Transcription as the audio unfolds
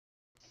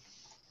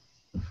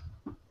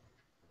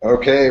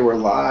Okay, we're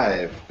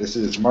live. This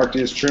is Mark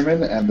Diaz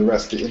Truman and the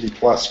rest of the Indie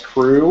Plus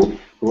crew, who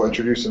we'll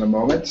introduce in a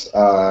moment,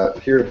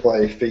 here to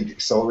play Fate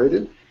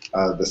Accelerated,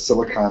 the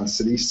Silicon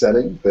City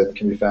setting that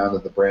can be found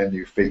in the brand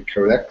new Fate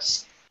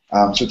Codex.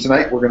 So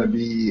tonight we're going to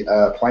be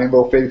playing a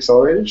little Fate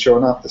Accelerated,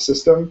 showing off the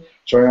system,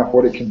 showing off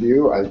what it can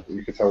do.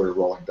 You could tell we were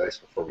rolling dice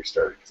before we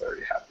started because I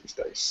already had these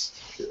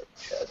dice here in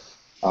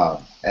my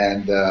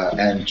head.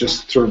 And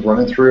just sort of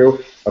running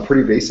through a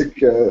pretty basic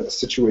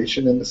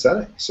situation in the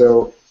setting.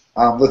 So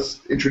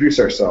let's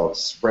introduce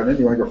ourselves. Brendan,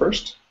 you want to go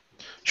first?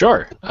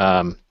 Sure.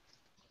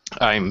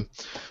 I'm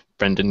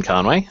Brendan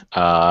Conway.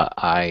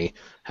 I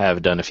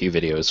have done a few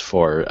videos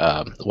for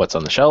What's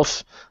on the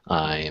Shelf.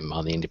 I'm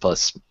on the Indie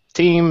Plus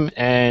team,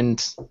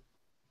 and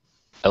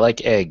I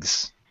like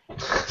eggs.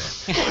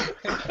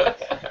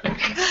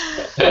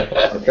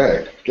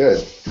 Okay,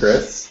 good.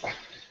 Chris?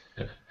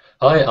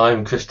 Hi,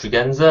 I'm Chris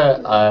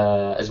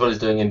Tregenza. As well as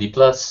doing Indie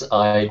Plus,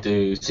 I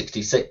do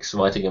 66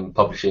 writing and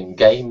publishing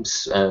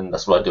games, and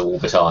that's what I do all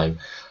the time.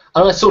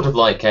 And I sort of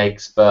like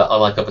eggs, but I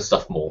like other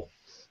stuff more.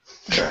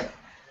 Okay,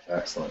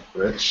 excellent.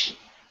 Rich?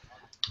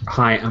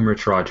 Hi, I'm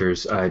Rich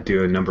Rogers. I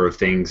do a number of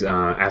things.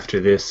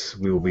 After this,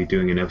 we will be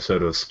doing an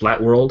episode of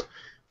Splat World,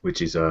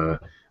 which is a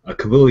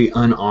completely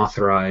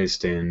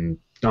unauthorized and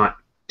not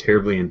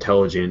terribly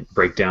intelligent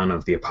breakdown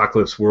of the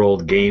Apocalypse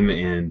World game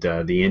and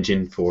the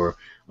engine for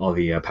all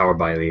the Powered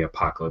by the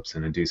Apocalypse.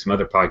 And I do some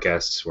other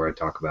podcasts where I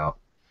talk about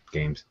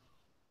games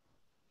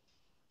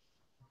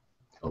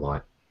a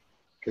lot.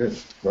 Good.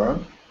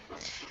 Ron?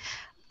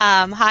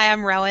 Hi,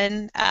 I'm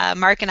Rowan.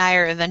 Mark and I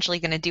are eventually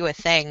going to do a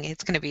thing.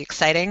 It's going to be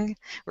exciting.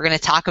 We're going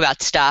to talk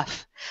about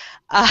stuff.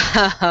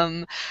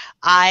 I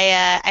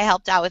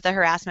helped out with the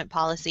harassment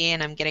policy,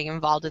 and I'm getting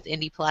involved with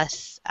Indie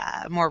Plus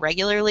more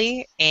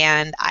regularly,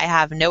 and I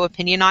have no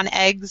opinion on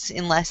eggs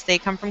unless they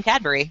come from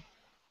Cadbury.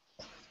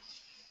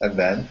 And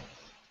then?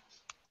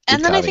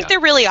 And then I think they're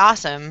really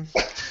awesome.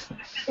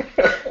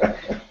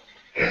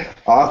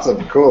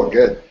 Awesome. Cool.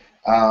 Good.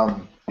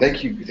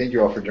 Thank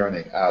you all for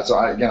joining.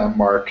 I'm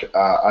Mark.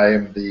 I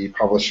am the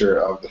publisher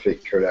of the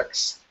Fate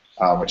Codex,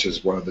 which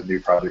is one of the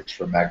new projects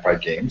from Magpie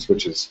Games,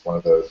 which is one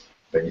of the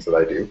things that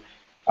I do.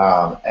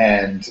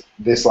 And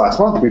this last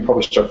month, we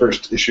published our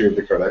first issue of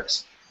the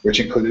Codex,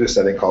 which included a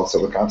setting called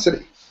Silicon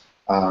City.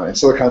 And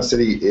Silicon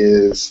City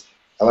is,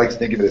 I like to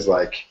think of it as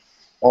like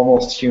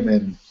almost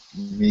human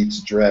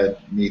meets Dread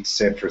meets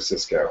San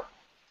Francisco,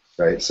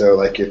 right? So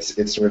like it's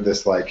sort of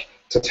this like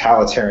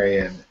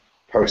totalitarian,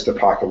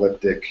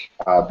 post-apocalyptic,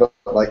 but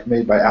like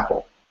made by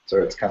Apple.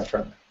 So it's kind of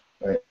friendly,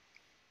 right?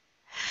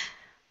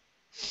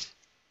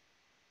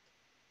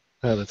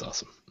 Oh, that's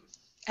awesome.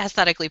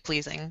 Aesthetically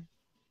pleasing.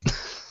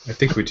 I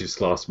think we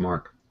just lost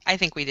Mark. I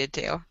think we did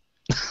too.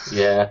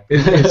 Yeah.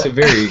 It's a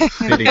very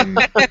fitting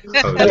pose.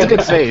 That's a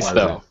good face,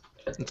 though.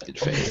 That's a good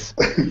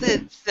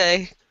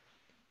face.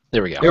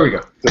 There we go. There we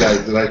go.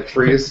 Did I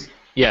freeze?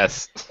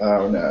 Yes.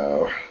 Oh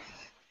no.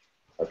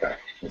 Okay,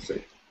 let's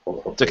see.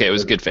 It's okay. It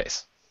was a good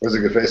face. It was a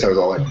good face. I was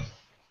all like,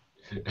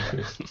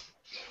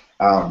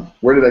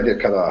 where did I get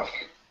cut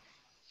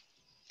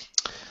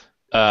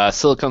off?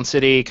 Silicon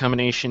City,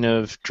 combination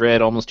of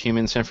Dread, Almost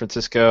Human, San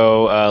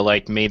Francisco,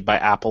 like made by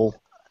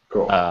Apple.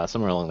 Cool.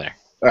 Somewhere along there.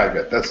 All right,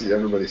 good. That's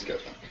everybody's good.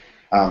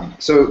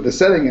 So the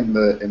setting in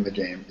the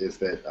game is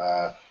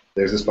that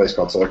there's this place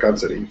called Silicon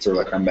City. It's sort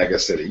of like a mega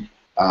city.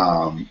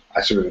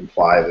 I sort of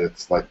imply that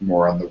it's like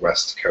more on the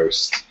West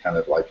Coast, kind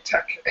of like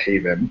tech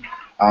haven.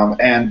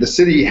 And the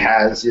city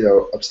has,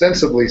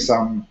 ostensibly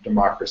some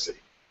democracy.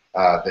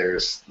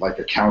 There's like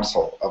a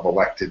council of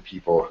elected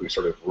people who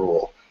sort of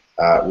rule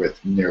with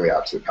nearly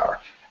absolute power.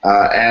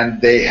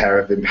 And they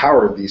have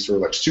empowered these sort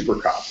of like super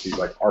cops, these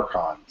like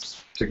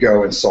archons, to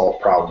go and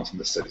solve problems in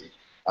the city.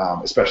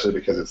 Especially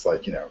because it's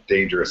like,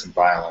 dangerous and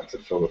violent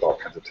and filled with all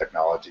kinds of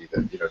technology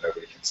that,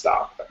 nobody can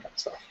stop, that kind of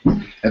stuff.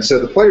 And so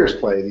the players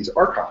play these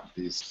archons,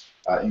 these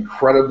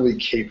incredibly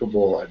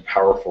capable and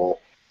powerful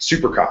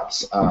super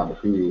cops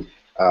who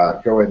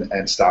go in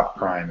and stop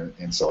crime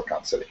in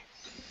Silicon City.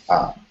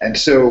 And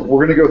so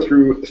we're going to go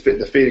through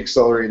the Fate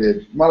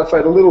Accelerated,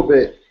 modified a little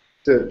bit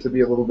to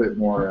be a little bit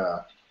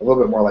more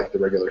like the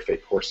regular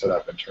Fate core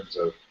setup in terms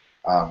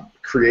of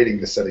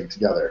creating the setting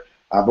together.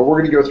 But we're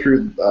going to go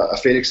through a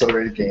Fate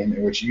Accelerated game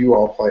in which you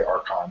all play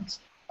archons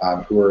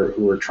who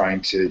are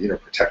trying to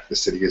protect the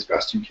city as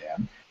best you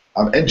can.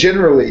 And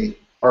generally,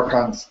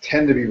 archons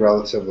tend to be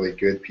relatively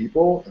good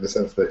people in the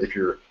sense that if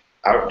you're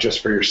out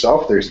just for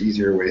yourself, there's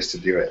easier ways to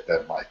do it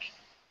than like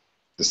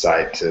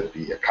decide to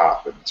be a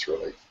cop in this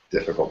really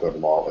difficult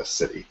and lawless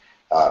city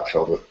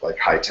filled with like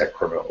high-tech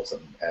criminals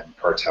and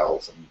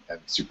cartels and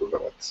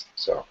supervillains.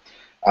 So,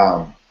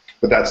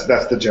 but that's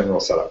the general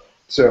setup.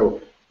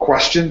 So.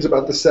 Questions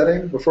about the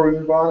setting before we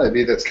move on? I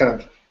mean,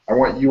 I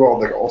want you all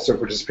to also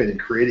participate in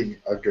creating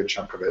a good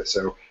chunk of it.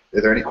 So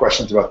are there any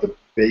questions about the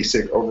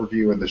basic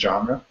overview and the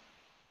genre?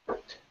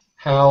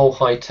 How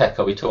high-tech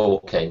are we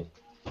talking?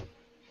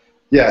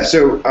 Yeah,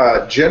 so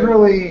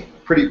generally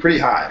pretty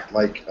high,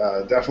 like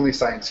definitely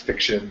science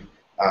fiction.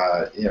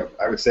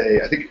 I would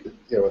say, I think,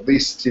 at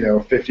least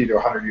 50 to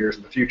 100 years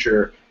in the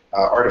future,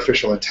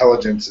 Artificial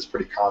intelligence is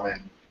pretty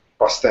common.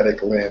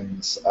 Prosthetic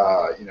limbs,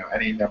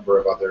 any number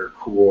of other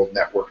cool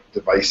network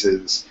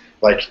devices.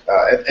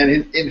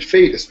 And in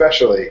Fate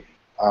especially,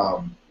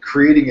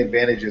 creating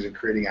advantages and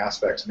creating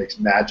aspects makes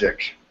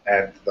magic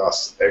and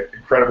thus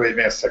incredibly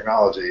advanced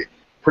technology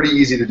pretty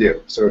easy to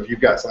do. So if you've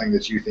got something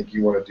that you think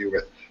you want to do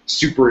with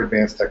super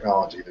advanced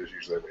technology, there's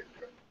usually a way to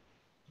do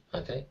it.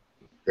 Okay.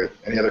 Good.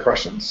 Any other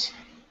questions?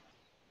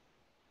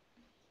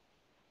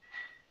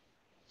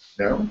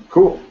 No?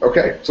 Cool.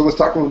 Okay, so let's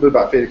talk a little bit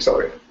about Fate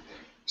Accelerated.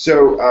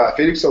 So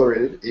Fate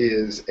Accelerated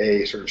is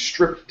a sort of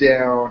stripped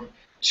down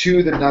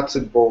to the nuts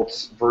and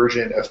bolts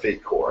version of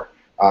Fate Core.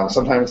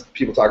 Sometimes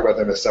people talk about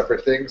them as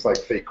separate things, like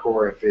Fate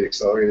Core and Fate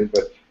Accelerated,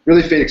 but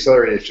really Fate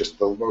Accelerated is just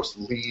the most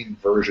lean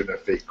version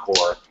of Fate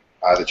Core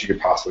that you could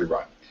possibly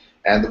run.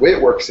 And the way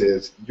it works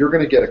is you're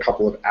going to get a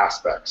couple of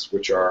aspects,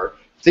 which are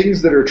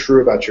things that are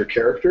true about your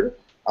character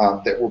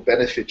that will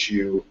benefit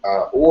you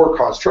or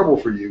cause trouble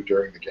for you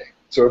during the game.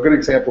 So a good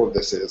example of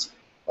this is,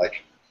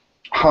 like,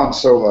 Han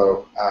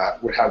Solo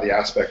would have the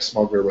aspect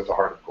smuggler with a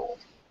heart of gold,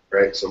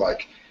 right? So,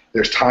 like,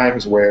 there's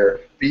times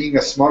where being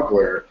a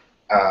smuggler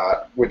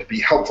would be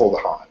helpful to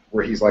Han,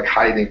 where he's, like,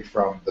 hiding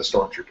from the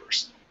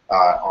stormtroopers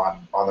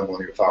on the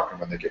Millennium Falcon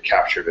when they get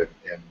captured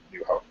in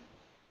New Hope.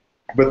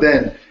 But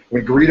then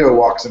when Greedo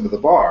walks into the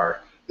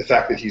bar, the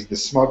fact that he's the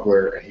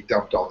smuggler and he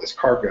dumped all this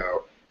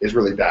cargo is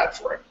really bad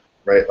for him,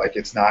 right? Like,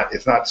 it's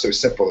not so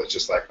simple. It's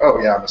just like, oh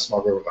yeah, I'm a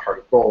smuggler with a heart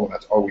of gold, and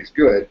that's always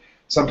good.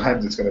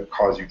 Sometimes it's going to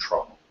cause you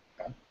trouble.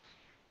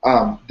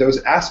 Okay?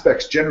 Those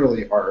aspects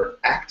generally are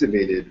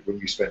activated when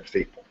you spend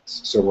fate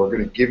points. So we're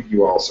going to give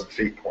you all some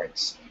fate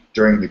points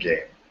during the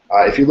game.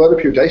 If you load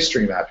up your Dice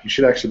Stream app, you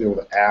should actually be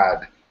able to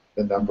add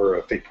the number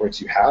of fate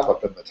points you have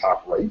up in the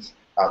top right.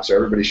 So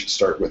everybody should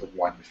start with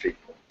 1 fate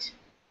point.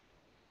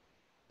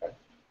 Okay?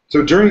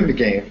 So during the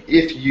game,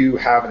 if you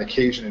have an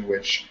occasion in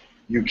which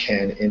you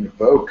can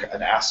invoke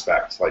an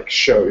aspect, like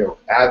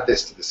add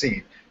this to the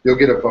scene, you'll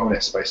get a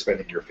bonus by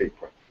spending your fate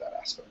point for that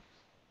aspect.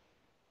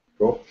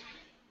 Cool.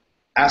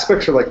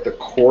 Aspects are like the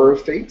core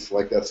of Fate.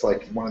 Like, that's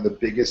like one of the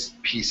biggest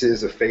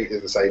pieces of Fate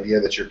is this idea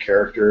that your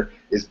character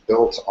is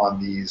built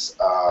on these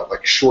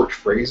like short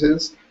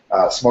phrases,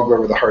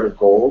 smuggler with a heart of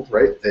gold,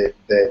 right?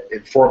 That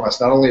inform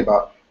us not only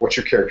about what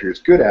your character is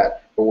good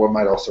at, but what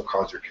might also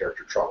cause your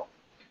character trouble.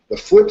 The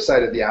flip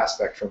side of the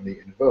aspect from the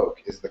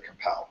invoke is the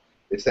compel.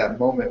 It's that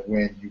moment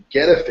when you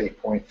get a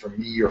fate point from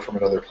me or from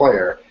another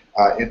player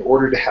in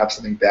order to have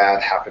something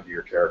bad happen to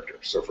your character.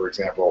 So, for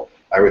example,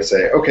 I would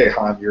say, okay,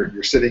 Han,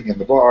 you're sitting in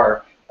the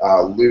bar,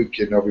 Luke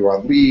and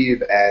Obi-Wan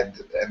leave, and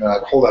then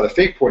I'd hold out a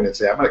fate point and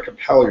say, I'm going to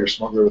compel your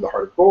smuggler with the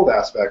heart of gold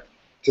aspect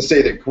to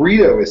say that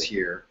Greedo is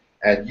here,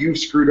 and you've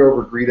screwed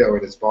over Greedo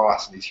and his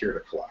boss, and he's here to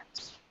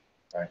collect.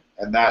 Right?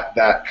 And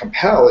that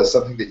compel is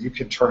something that you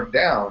can turn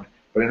down,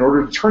 but in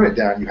order to turn it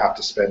down, you have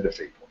to spend a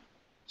fate point.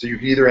 So you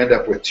can either end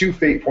up with 2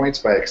 fate points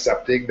by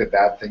accepting that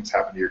bad things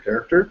happen to your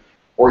character,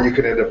 or you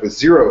can end up with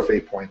 0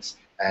 fate points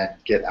and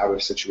get out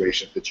of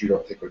situations that you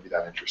don't think would be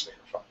that interesting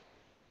or fun.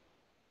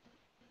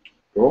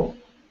 Cool?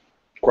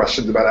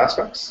 Questions about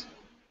aspects?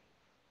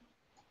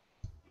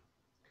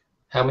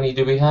 How many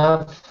do we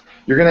have?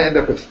 You're going to end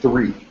up with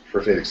 3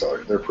 for Fate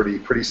Accelerator. They're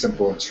pretty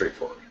simple and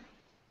straightforward.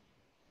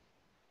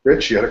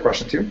 Rich, you had a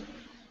question too?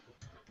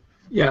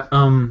 Yeah.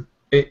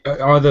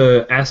 Are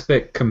the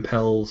aspect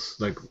compels,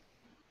 like,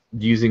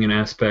 using an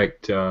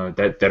aspect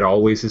that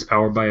always is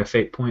powered by a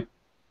fate point?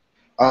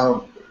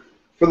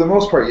 For the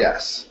most part,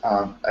 yes.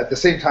 At the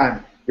same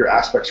time, your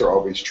aspects are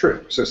always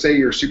true. So say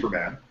you're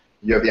Superman,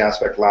 you have the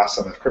aspect Last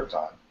Son of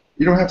Krypton.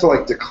 You don't have to,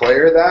 like,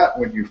 declare that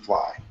when you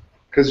fly,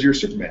 because you're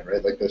Superman,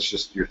 right? Like, that's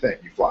just your thing.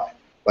 You fly.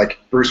 Like,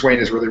 Bruce Wayne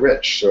is really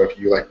rich, so if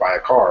you, like, buy a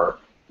car,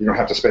 you don't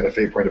have to spend a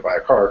fate point to buy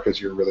a car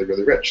because you're really,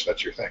 really rich.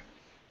 That's your thing,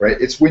 right?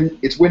 It's when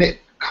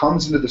it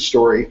comes into the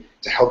story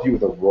to help you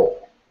with a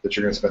role that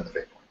you're going to spend the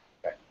fate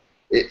point.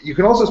 Okay? You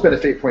can also spend a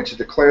fate point to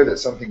declare that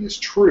something is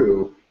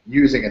true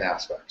using an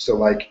aspect. So,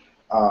 like,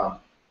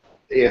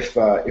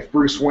 if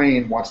Bruce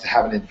Wayne wants to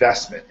have an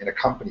investment in a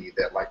company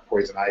that, like,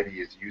 Poison Ivy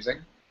is using,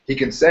 he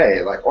can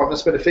say, like, oh, I'm going to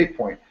spend a fate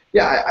point.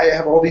 Yeah, I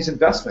have all these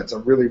investments.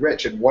 I'm really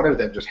rich, and one of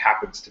them just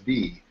happens to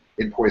be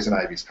in Poison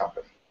Ivy's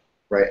company,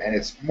 right? And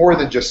it's more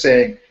than just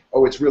saying,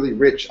 oh, it's really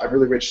rich. I'm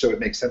really rich, so it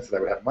makes sense that I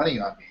would have money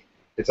on me.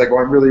 It's like, oh,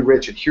 I'm really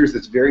rich, and here's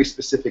this very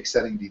specific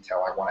setting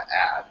detail I want to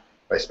add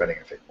by spending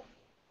a fate point.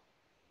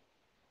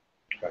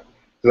 Okay.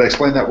 Did I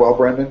explain that well,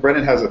 Brendan?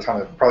 Brendan has a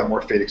ton of probably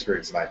more Fate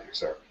experience than I do,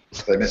 so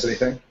did I miss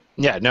anything?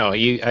 Yeah, no,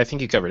 I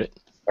think you covered it.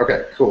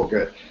 Okay, cool,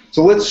 good.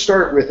 So let's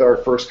start with our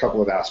first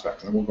couple of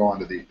aspects, and then we'll go on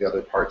to the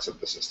other parts of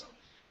the system.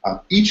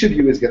 Each of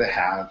you is going to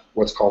have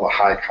what's called a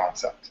high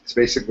concept. It's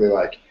basically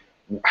like,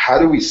 how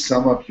do we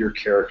sum up your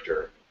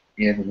character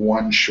in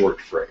one short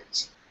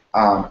phrase?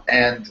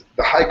 And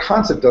the high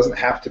concept doesn't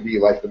have to be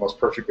like the most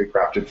perfectly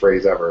crafted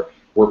phrase ever.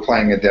 We're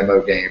playing a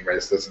demo game, right?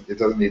 It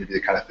doesn't need to be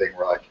the kind of thing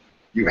where, like,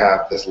 you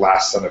have this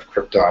Last Son of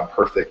Krypton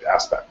perfect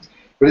aspect.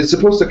 But it's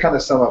supposed to kind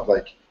of sum up,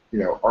 like, you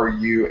know, are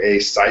you a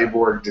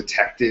cyborg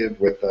detective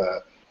with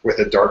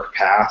a dark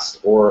past,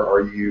 or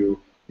are you,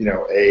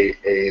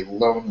 a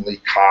lonely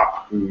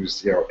cop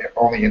whose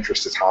only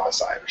interest is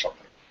homicide or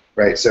something,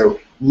 right? So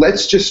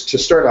let's just, to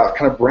start off,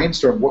 kind of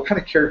brainstorm what kind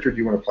of character do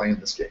you want to play in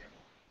this game?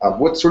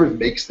 What sort of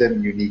makes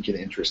them unique and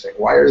interesting?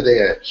 Why are they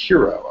a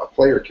hero, a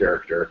player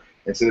character,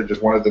 instead of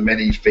just one of the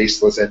many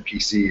faceless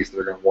NPCs that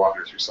are going to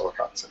wander through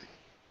Silicon City?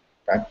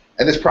 Okay?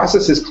 And this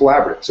process is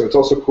collaborative, so it's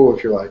also cool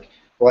if you're like,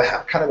 well, I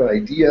have kind of an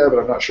idea, but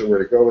I'm not sure where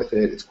to go with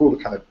it. It's cool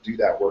to kind of do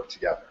that work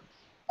together.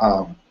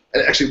 And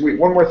actually, wait,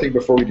 one more thing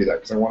before we do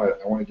that, because I want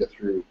to get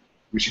through.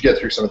 We should get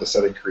through some of the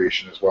setting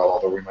creation as well,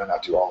 although we might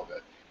not do all of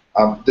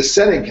it. The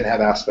setting can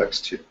have aspects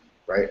too,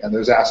 right? And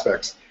those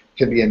aspects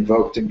can be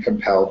invoked and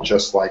compelled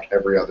just like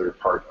every other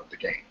part of the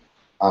game.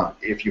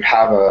 If you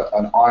have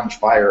an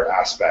on-fire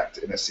aspect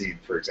in a scene,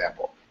 for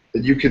example,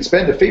 then you can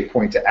spend a fate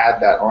point to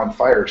add that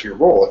on-fire to your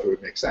roll if it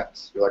would make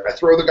sense. You're like, I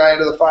throw the guy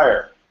into the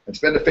fire and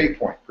spend a fate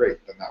point.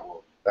 Great, then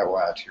that will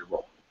add to your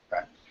roll.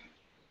 Okay?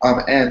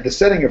 And the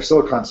setting of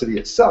Silicon City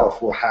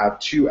itself will have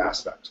two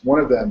aspects. One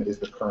of them is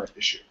the current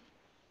issue,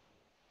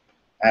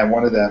 and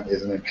one of them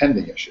is an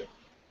impending issue.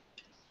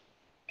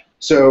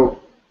 So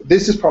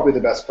this is probably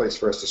the best place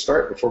for us to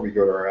start before we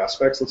go to our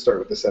aspects. Let's start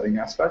with the setting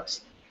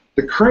aspects.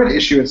 The current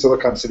issue in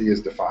Silicon City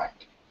is defined.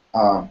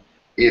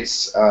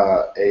 It's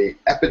a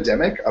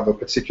epidemic of a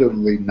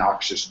particularly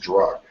noxious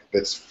drug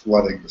that's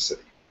flooding the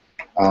city.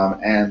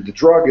 And the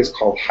drug is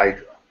called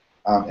Hydra.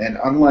 And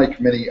unlike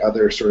many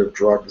other sort of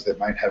drugs that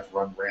might have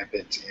run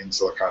rampant in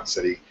Silicon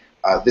City,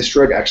 this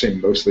drug actually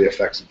mostly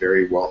affects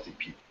very wealthy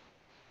people.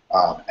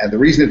 And the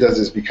reason it does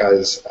is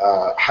because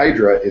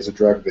Hydra is a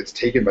drug that's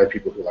taken by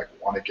people who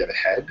want to get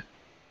ahead,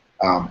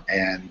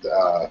 and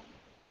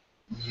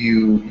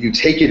you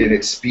take it and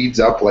it speeds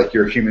up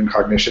your human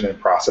cognition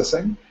and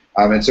processing,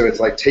 and so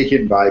it's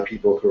taken by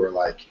people who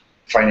are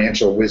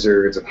financial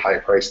wizards and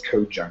high-priced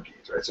code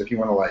junkies, right? So if you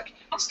want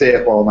to stay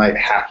up all night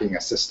hacking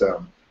a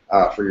system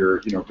for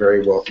your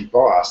very wealthy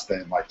boss,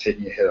 then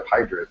taking a hit of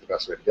Hydra is the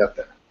best way to get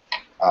there.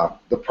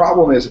 The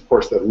problem is, of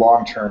course, that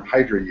long-term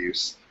Hydra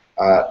use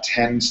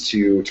tends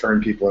to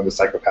turn people into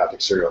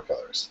psychopathic serial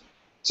killers.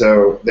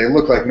 So they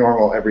look like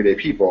normal, everyday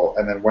people,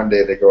 and then one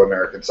day they go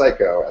American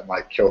Psycho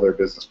and kill their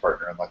business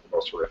partner in the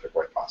most horrific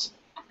way possible.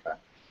 Okay?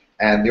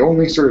 And the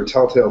only sort of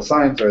telltale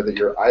signs are that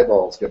your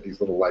eyeballs get these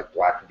little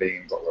black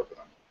veins all over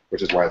them,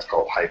 which is why it's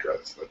called Hydra.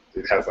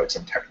 It has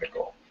some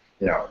technical,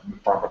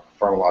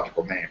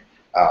 pharmacological name,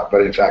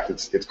 but in fact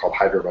it's called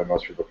Hydra by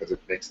most people because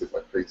it makes these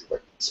crazy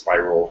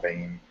spiral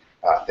vein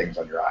things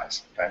on your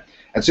eyes. Okay?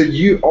 And so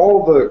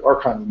all the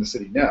Archons in the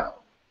city know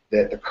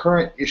that the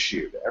current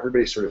issue that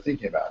everybody's sort of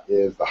thinking about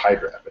is the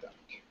Hydra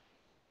epidemic.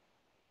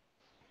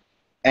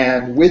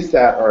 And with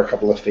that are a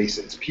couple of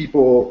faces,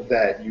 people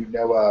that you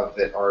know of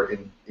that are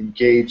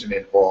engaged and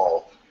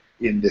involved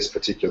in this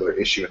particular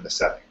issue in the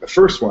setting. The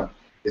first one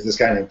is this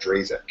guy named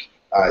Drazek.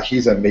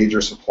 He's a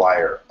major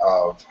supplier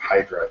of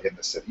Hydra in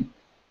the city.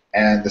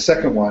 And the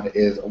second one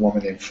is a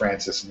woman named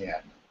Frances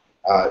Nien.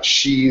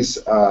 She's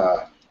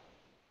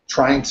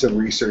trying to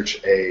research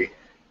a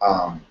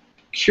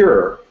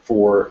cure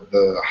for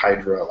the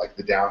Hydra,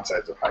 the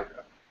downsides of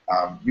Hydra.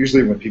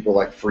 Usually when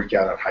people freak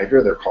out on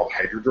Hydra, they're called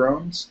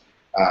Hydrodrones,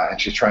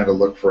 and she's trying to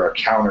look for a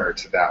counter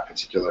to that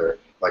particular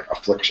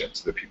affliction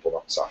so that people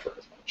don't suffer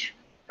as much.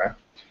 Okay?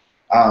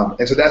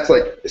 And so that's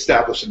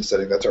established in the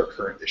setting. That's our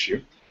current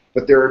issue.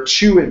 But there are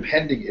two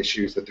impending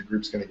issues that the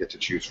group's going to get to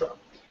choose from.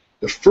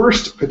 The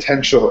first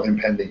potential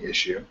impending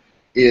issue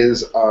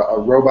is a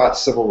robot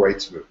civil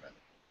rights movement.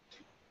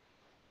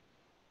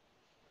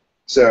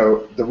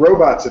 So the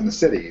robots in the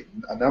city,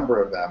 a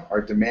number of them, are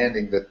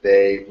demanding that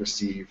they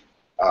receive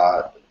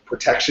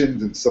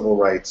protections and civil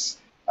rights,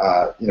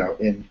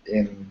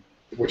 in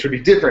which would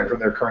be different from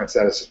their current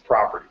status as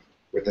property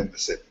within the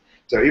city.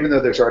 So even though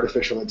there's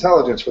artificial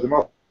intelligence, for the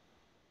most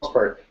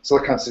part,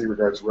 Silicon City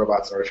regards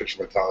robots and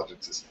artificial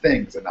intelligence as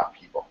things and not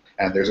people.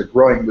 And there's a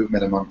growing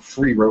movement among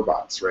free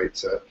robots, right,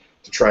 to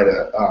try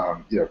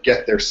to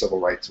get their civil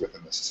rights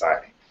within the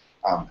society.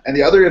 And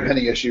the other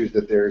impending issue is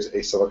that there's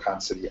a Silicon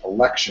City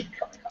election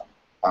coming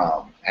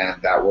up,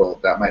 and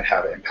that might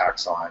have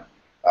impacts on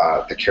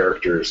the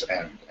characters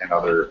and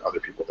other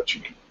people that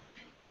you meet.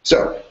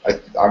 So I'm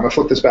going to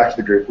flip this back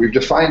to the group. We've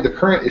defined the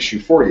current issue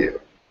for you,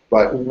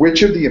 but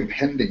which of the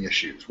impending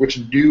issues, which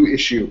new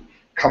issue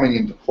coming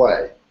into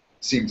play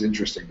seems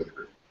interesting to the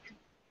group?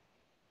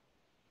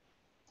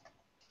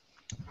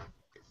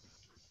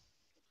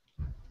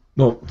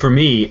 Well, for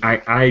me,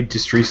 I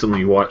just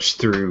recently watched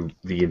through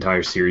the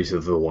entire series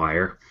of The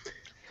Wire,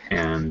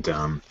 and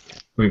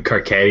when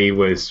Carcetti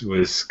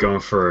was going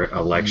for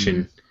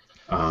election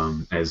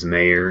as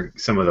mayor,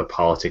 some of the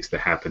politics that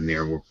happened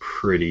there were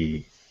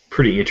pretty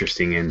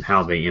interesting in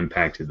how they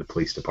impacted the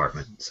police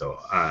department. So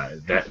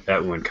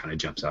that one kind of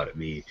jumps out at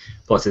me.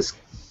 Plus, it's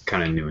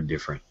kind of new and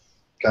different.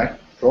 Okay,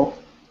 cool.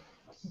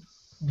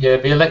 Yeah,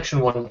 the election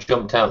one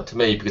jumped out to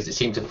me because it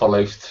seemed to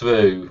follow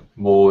through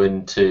more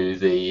into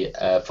the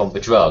from the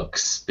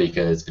drugs,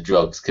 because the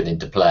drugs can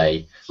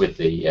interplay with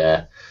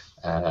the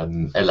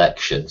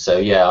election. So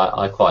yeah,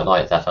 I quite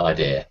like that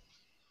idea.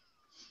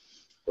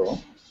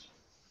 Cool.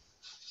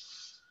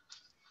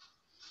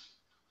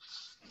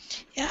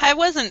 I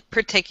wasn't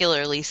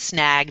particularly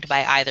snagged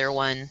by either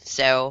one,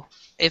 so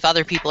if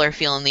other people are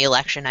feeling the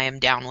election, I am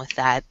down with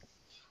that.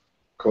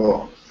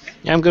 Cool.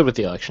 Yeah, I'm good with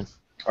the election.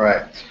 All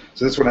right.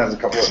 So this one has a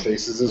couple of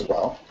faces as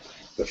well.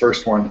 The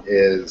first one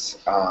is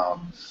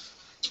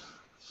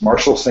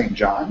Marshall St.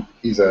 John.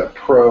 He's a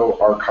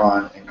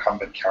pro-Archon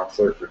incumbent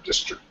counselor for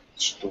District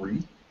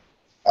 3.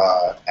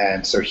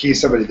 And so he's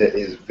somebody that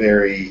is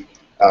very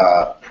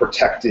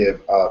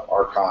protective of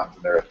Archons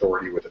and their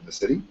authority within the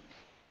city.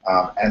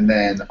 And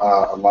then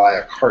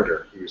Elia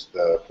Carter, who's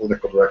the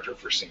political director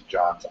for St.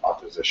 John's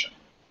opposition.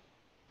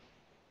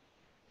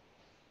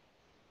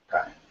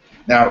 Okay.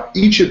 Now,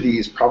 each of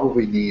these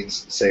probably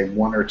needs, say,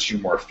 one or two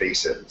more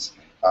faces,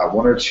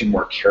 one or two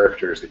more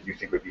characters that you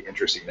think would be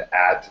interesting to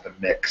add to the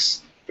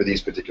mix for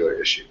these particular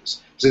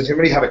issues. So does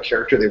anybody have a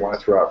character they want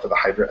to throw out for the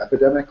Hydra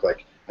epidemic,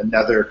 like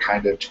another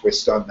kind of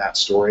twist on that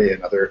story,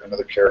 another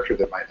character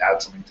that might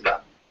add something to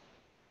that?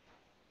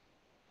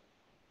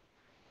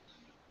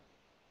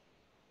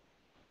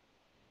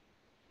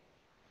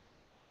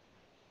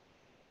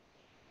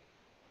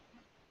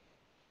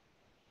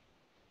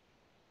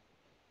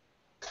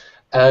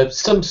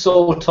 Some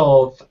sort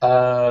of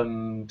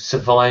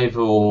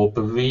survivor or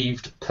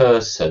bereaved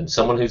person,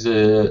 someone who's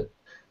a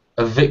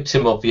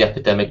victim of the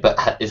epidemic but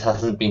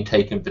hasn't been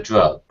taken for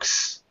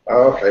drugs.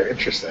 Oh, okay,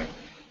 interesting.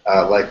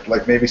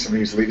 Like maybe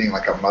somebody who's leading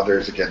like a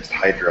Mothers Against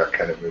Hydra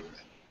kind of movement.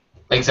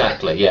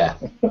 Exactly, yeah.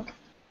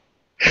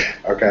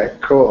 Okay,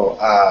 cool.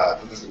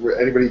 Can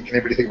anybody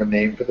think of a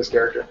name for this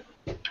character?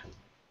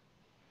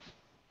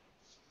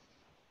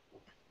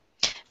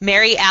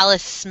 Mary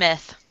Alice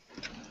Smith.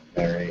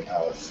 Mary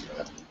Alice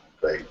Smith.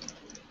 Great.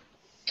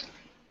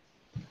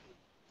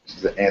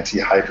 She's an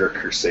anti-Hydra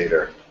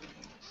crusader.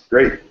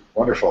 Great.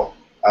 Wonderful.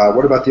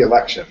 What about the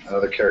election?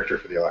 Another character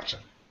for the election.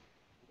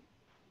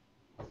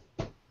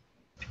 How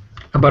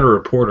about a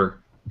reporter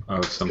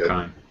of some Good.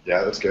 kind?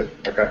 Yeah, that's good.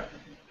 Okay.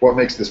 What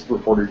makes this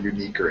reporter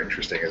unique or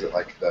interesting? Is it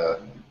like the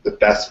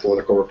best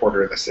political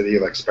reporter in the city,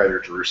 like Spider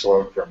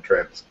Jerusalem from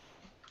Transnet?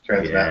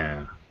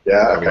 Yeah. Yeah.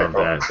 I Okay. love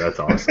Cool. that. That's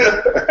awesome.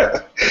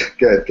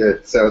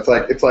 Good. So it's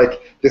like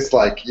this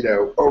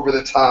over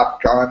the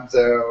top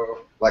Gonzo,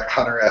 like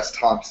Hunter S.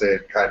 Thompson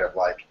kind of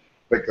like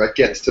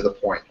gets to the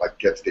point, like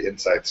gets the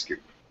inside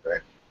scoop,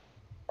 right?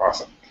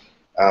 Awesome.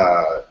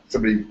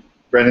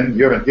 Brendan,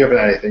 you haven't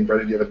anything.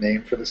 Brendan, do you have a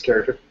name for this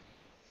character?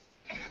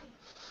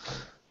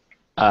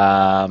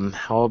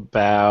 How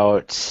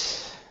about,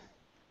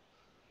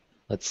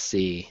 let's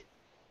see,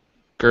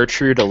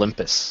 Gertrude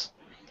Olympus.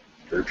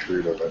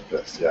 Gertrude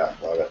Olympus. Yeah,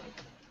 love it.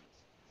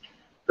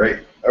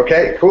 Great.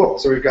 Okay, cool.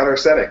 So we've got our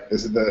setting.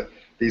 These are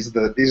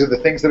the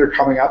things that are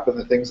coming up and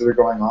the things that are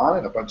going on,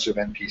 and a bunch of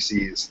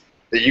NPCs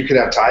that you can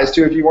have ties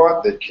to if you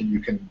want. You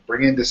can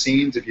bring into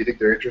scenes if you think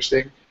they're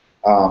interesting,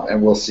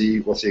 and we'll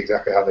see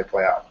exactly how they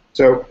play out.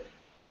 So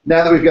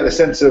now that we've got a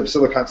sense of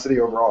Silicon City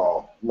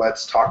overall,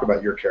 let's talk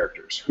about your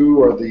characters.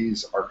 Who are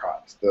these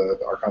Archons? The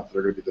Archons that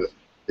are going to be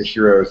the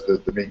heroes,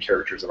 the main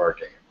characters of our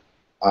game.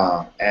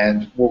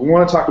 And what we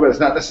want to talk about is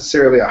not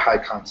necessarily a high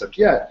concept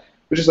yet,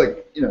 but just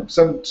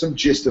some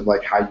gist of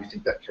like how you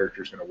think that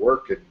character is going to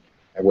work and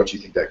what you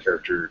think that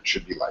character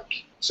should be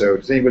like. So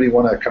does anybody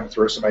want to come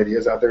throw some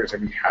ideas out there? Does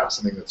anybody have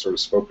something that's sort of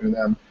spoken to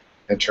them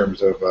in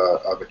terms of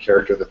a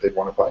character that they'd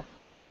want to play?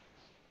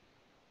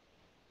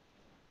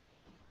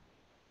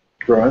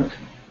 Rowan?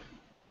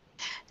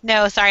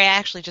 No, sorry, I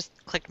actually just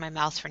clicked my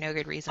mouse for no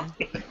good reason.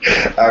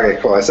 Okay,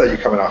 cool. I saw you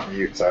coming off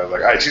mute, so I was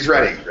like, all right, she's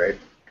ready, right?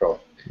 Cool.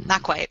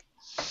 Not quite.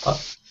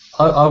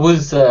 I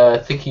was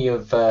thinking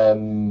of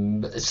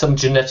some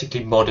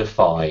genetically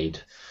modified,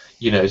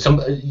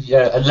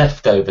 a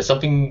leftover,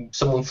 something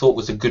someone thought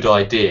was a good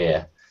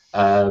idea,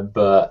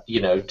 but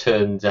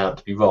turns out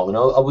to be wrong. And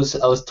I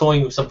was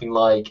toying with something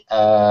like,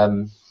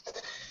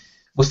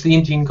 what's the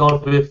Indian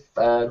god with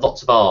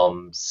lots of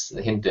arms,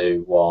 the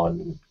Hindu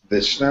one?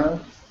 Vishnu?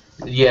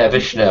 Yeah,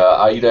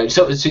 Vishnu.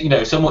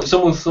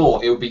 Someone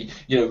thought it would be,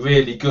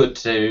 really good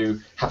to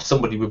have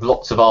somebody with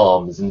lots of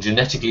arms and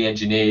genetically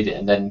engineered it,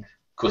 and then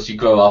of course you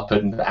grow up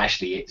and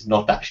actually it's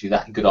not actually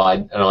that good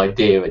an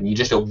idea, and you're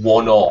just a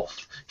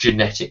one-off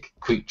genetic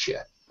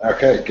creature.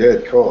 Okay,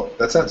 good, cool.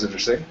 That sounds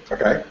interesting.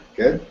 Okay,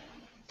 good.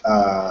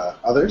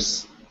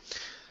 Others?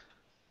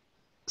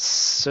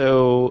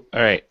 So,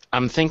 all right,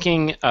 I'm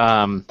thinking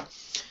I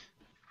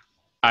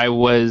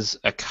was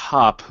a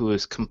cop who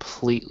was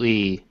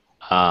completely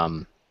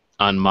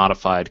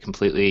unmodified,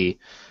 completely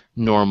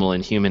normal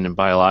and human and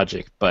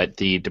biologic, but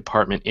the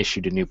department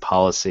issued a new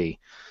policy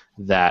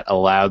that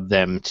allowed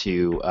them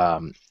to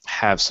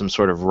have some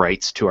sort of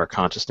rights to our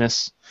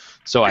consciousness.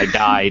 So I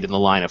died in the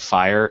line of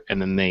fire,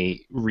 and then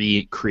they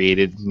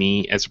recreated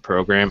me as a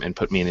program and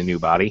put me in a new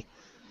body.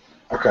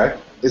 Okay.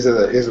 Is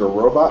it a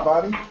robot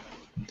body?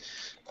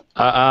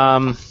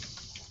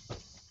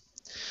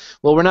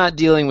 Well, we're not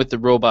dealing with the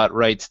robot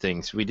rights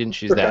things. We didn't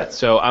choose that.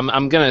 So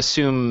I'm gonna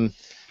assume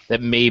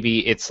that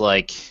maybe it's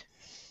a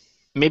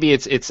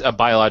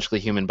biologically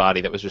human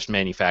body that was just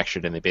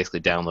manufactured, and they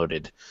basically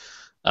downloaded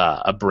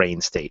a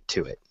brain state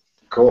to it.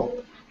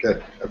 Cool.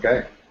 Good.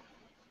 Okay.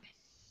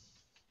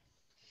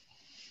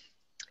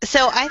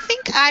 So I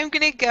think I'm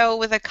gonna go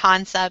with a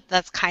concept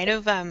that's kind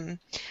of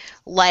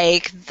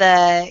like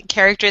the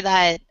character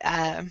that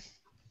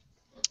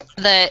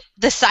the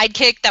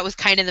sidekick that was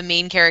kind of the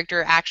main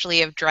character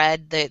actually of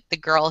Dread, the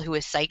girl who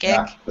was psychic.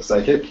 Yeah, the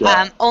psychic.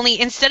 Yeah. Only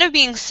instead of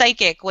being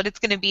psychic, what it's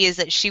going to be is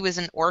that she was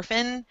an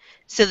orphan,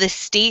 so the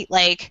state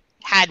like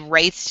had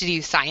rights to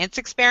do science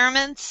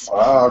experiments.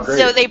 Oh, great.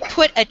 So they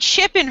put a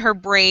chip in her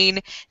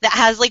brain that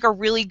has like a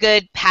really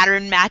good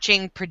pattern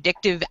matching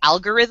predictive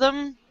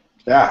algorithm.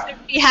 Yeah.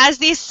 She has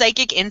these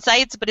psychic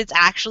insights, but it's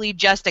actually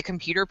just a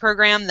computer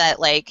program that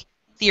like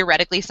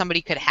theoretically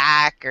somebody could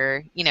hack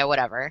or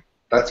whatever.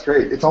 That's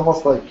great. It's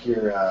almost like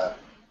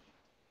you're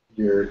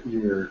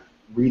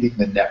reading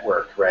the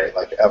network, right?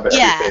 Like of everything.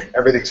 Yeah.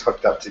 Everything's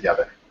hooked up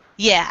together.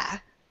 Yeah.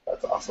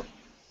 That's awesome.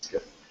 That's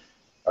good.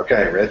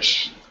 Okay,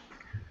 Rich.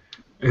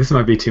 This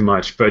might be too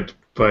much, but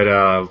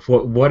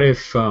what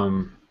if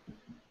I'm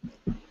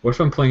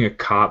playing a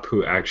cop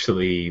who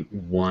actually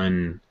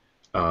won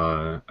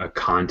a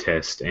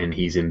contest and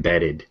he's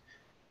embedded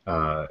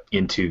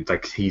into,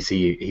 like, he's a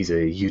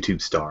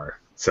YouTube star,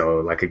 so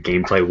like a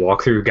gameplay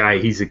walkthrough guy.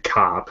 He's a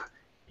cop.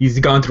 He's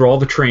gone through all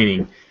the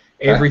training.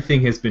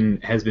 Everything has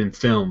been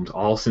filmed.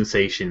 All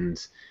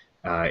sensations,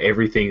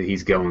 everything that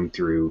he's going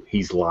through.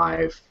 He's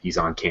live. He's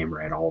on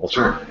camera at all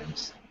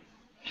times.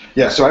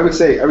 Yeah, so I would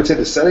say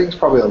the setting's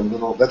probably a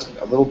little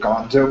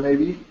gonzo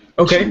maybe.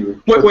 Okay.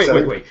 Wait.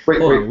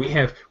 Hold on. We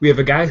have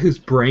a guy whose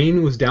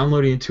brain was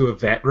downloaded into a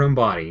vet room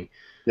body.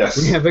 Yes.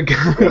 We have a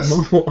guy with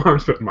multiple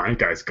arms, but my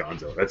guy's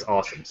gonzo. That's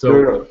awesome. So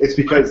no. It's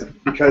because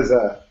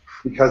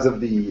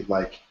of the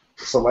like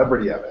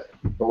celebrity of it.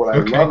 But what I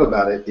love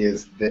about it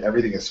is that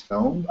everything is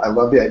filmed. I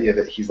love the idea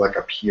that he's like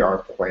a PR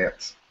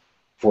plant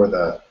for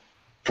the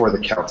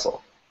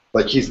council.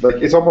 Like he's like,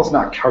 it's almost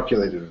not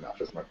calculated enough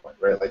is my point,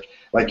 right?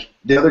 Like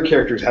the other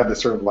characters have this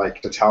sort of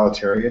like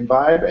totalitarian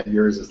vibe, and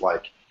yours is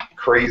like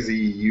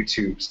crazy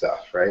YouTube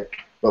stuff, right?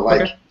 But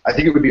like I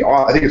think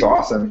it's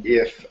awesome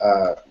if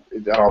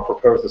and I'll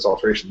propose this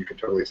alteration. You can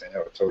totally say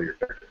no. It's totally your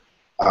character.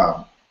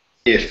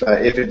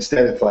 If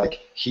instead it's like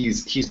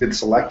he's been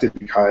selected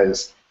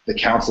because the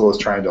council is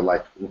trying to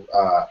like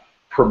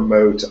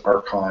promote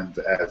Archons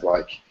as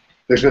like,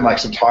 there's been like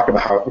some talk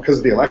about how, because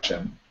of the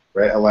election,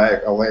 right?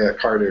 Alea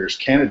Carter's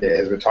candidate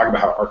has been talking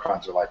about how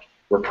Archons are like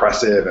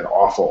repressive and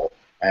awful,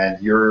 and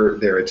you're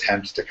their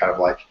attempt to kind of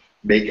like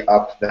make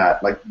up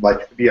that,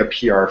 like be a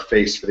PR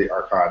face for the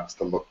Archons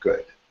to look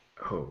good.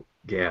 Oh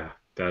yeah,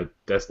 that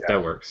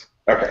works.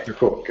 Okay,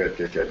 cool, good,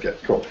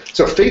 cool.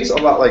 So Fate's a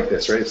lot like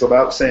this, right? It's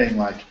about saying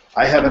like,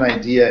 I have an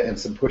idea and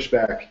some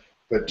pushback,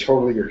 but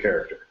totally your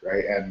character,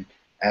 right?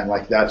 And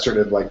like that sort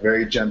of like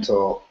very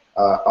gentle,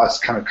 us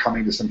kind of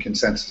coming to some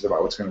consensus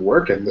about what's going to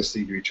work and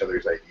listening to each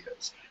other's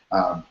ideas.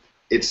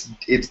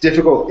 It's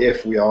difficult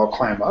if we all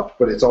climb up,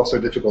 but it's also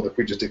difficult if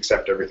we just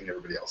accept everything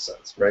everybody else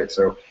says, right?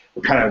 So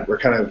we're kind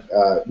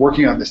of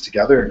working on this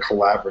together and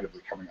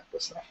collaboratively coming up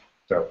with stuff.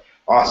 So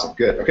awesome,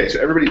 good. Okay, so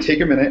everybody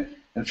take a minute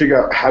and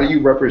figure out, how do you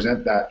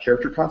represent that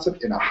character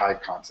concept in a high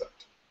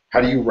concept?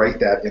 How do you write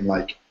that in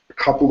like a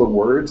couple of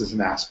words as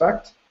an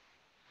aspect,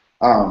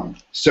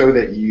 so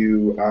that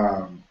you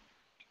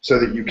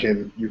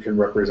can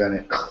represent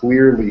it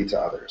clearly to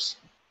others?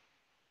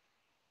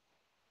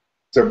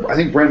 So I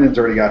think Brendan's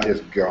already got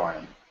his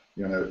going.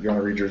 You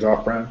wanna read yours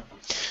off, Brendan?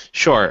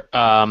 Sure.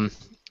 I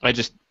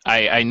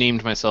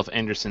named myself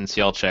Anderson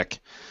Sialchek,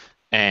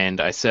 and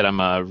I said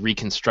I'm a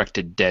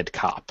reconstructed dead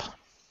cop.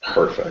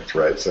 Perfect,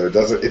 right. So it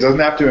doesn't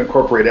have to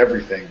incorporate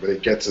everything, but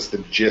it gets us the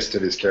gist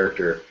of his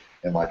character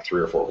in like 3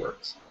 or 4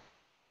 words.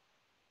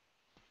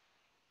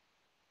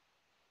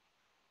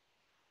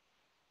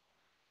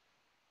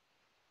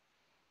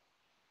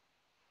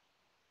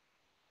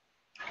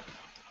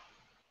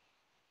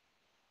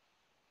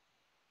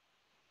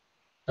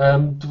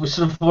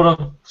 Sort of what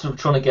I'm sort of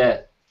trying to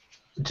get,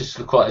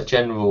 just quite a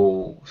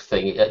general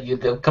thing.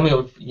 They're coming up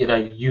with,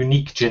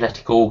 unique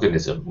genetic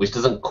organism, which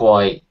doesn't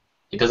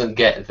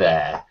get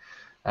there.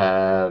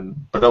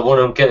 But I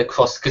want to get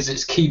across, because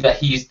it's key that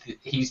he's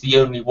the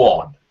only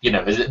one.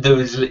 There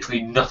is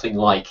literally nothing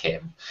like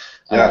him.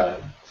 Yeah.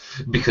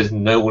 Because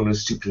no one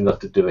was stupid enough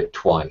to do it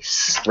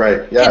twice.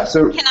 Right. Yeah.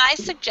 Can I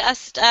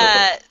suggest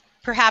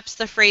perhaps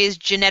the phrase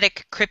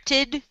genetic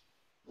cryptid?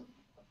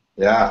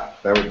 Yeah,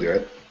 that would do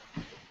it.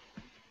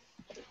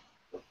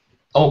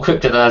 Oh,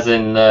 cryptid as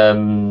in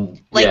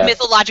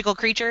mythological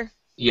creature?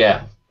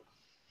 Yeah.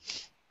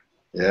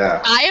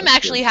 Yeah. I am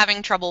actually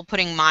having trouble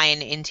putting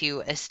mine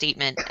into a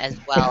statement as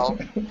well.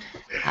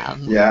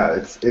 Yeah,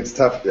 it's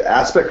tough. The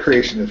aspect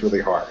creation is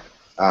really hard,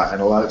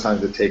 and a lot of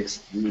times it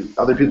takes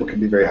other people can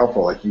be very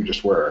helpful, like you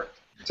just were,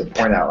 to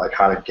point out like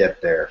how to get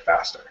there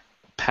faster.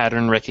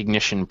 Pattern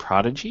recognition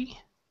prodigy?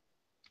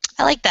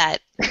 I like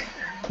that.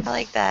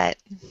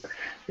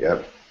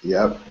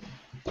 Yep.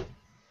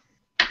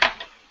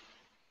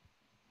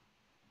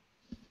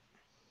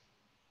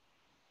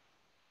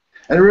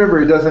 And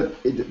remember,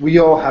 we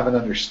all have an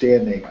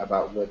understanding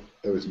about what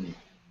those mean,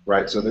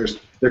 right? So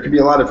there can be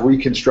a lot of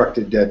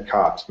reconstructed dead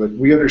cops, but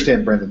we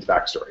understand Brendan's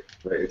backstory,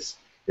 right? It's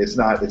It's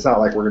not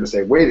like we're going to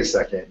say, wait a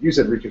second, you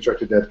said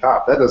reconstructed dead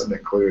cop. That doesn't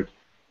include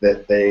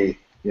that they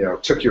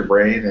took your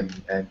brain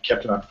and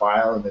kept it on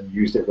file and then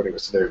used it when it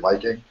was to their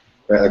liking.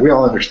 Right? Like we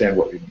all understand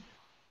what we mean.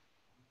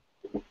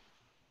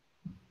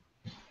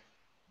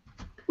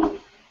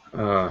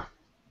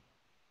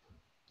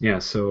 Yeah,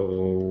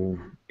 so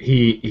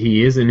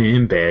he isn't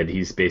in bed.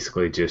 He's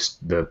basically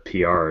just the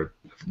PR,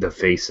 the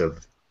face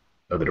of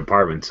the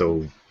department.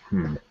 So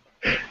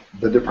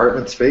The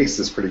department's face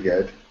is pretty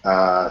good.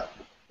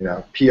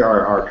 PR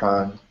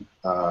Archon.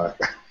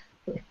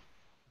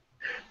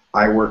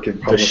 I work in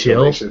public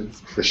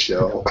relations. The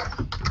shill.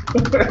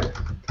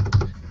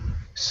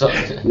 So,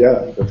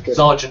 yeah, that's good.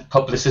 Sergeant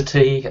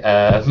Publicity.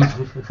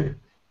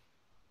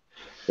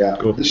 Yeah,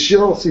 cool. The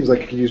shill seems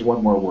like you could use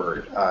one more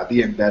word.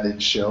 The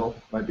embedded shill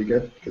might be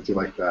good because you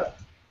like that.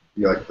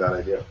 You like that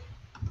idea.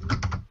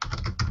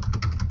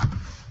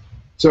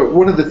 So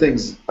one of the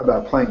things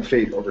about playing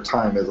Fate over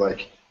time is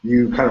like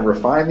you kind of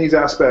refine these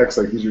aspects.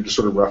 Like these are just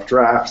sort of rough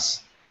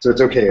drafts. So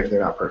it's okay if they're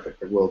not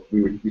perfect. Like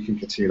we can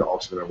continue to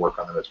alter them and work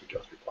on them as we go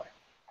through play.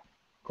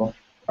 Cool.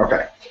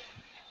 Okay.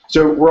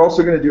 So we're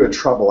also going to do a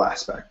trouble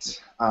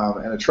aspect,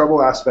 and a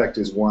trouble aspect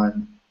is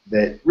one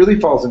that really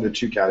falls into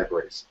two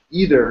categories.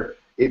 Either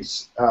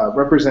it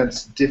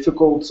represents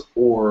difficult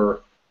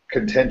or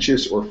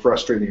contentious or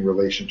frustrating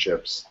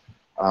relationships,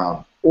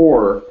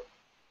 or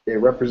it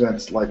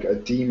represents like a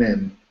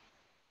demon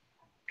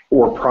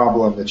or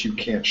problem that you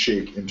can't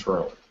shake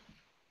internally.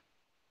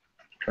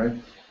 Okay?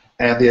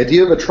 And the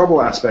idea of a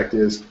trouble aspect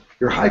is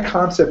your high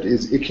concept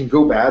is it can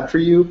go bad for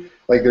you.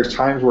 Like there's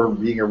times where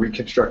being a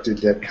reconstructed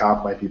dead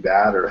cop might be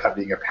bad, or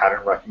having a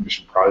pattern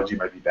recognition prodigy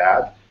might be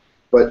bad.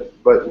 But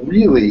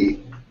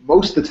really,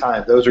 most of the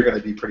time, those are going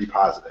to be pretty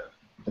positive.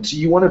 And so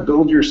you want to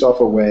build yourself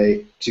a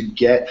way to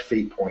get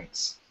fate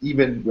points,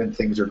 even when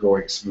things are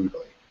going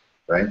smoothly,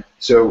 right?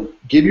 So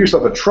give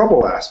yourself a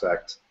trouble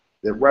aspect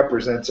that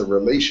represents a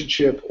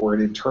relationship or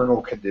an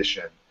internal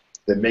condition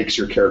that makes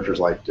your character's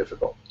life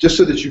difficult, just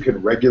so that you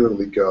can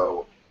regularly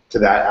go to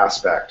that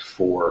aspect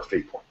for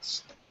fate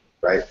points,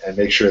 right? And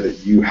make sure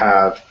that you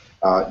have,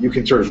 you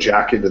can sort of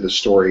jack into the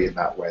story in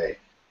that way,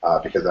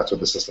 because that's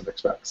what the system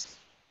expects.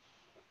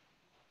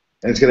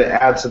 And it's going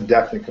to add some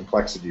depth and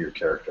complexity to your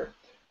character.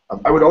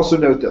 I would also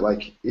note that,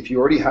 like, if you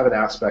already have an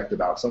aspect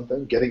about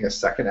something, getting a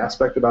second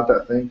aspect about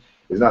that thing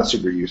is not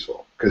super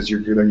useful because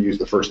you're going to use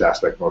the first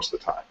aspect most of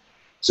the time.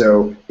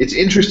 So it's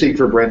interesting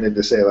for Brendan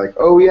to say, like,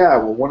 oh, yeah,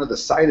 well, one of the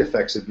side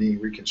effects of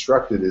being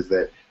reconstructed is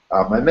that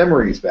my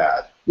memory is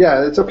bad.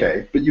 Yeah, it's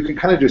okay, but you can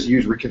kind of just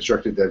use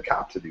reconstructed dead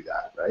cop to do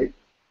that, right?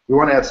 We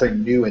want to add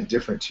something new and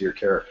different to your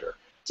character.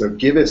 So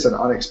give us an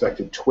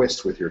unexpected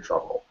twist with your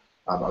trouble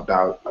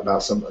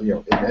about some,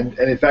 and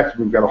in fact,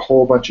 we've got a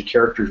whole bunch of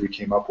characters we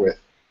came up with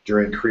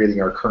during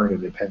creating our current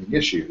and impending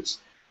issues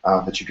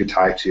that you could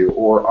tie to,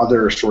 or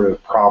other sort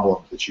of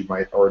problems that you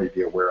might already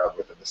be aware of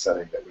within the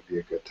setting that would be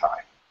a good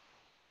tie.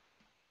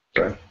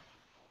 Okay.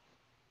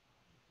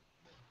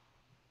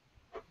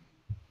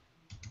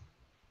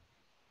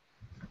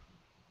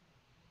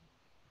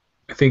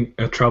 I think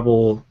a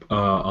trouble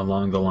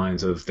along the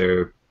lines of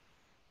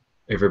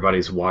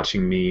everybody's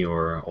watching me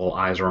or all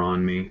eyes are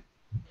on me.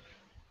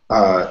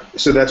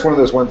 So that's one of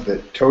those ones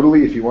that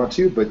totally, if you want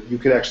to, but you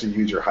could actually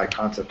use your high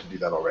concept to do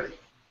that already.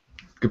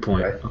 Good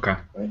point. Right? Okay.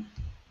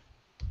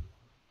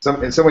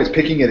 Right? In some ways,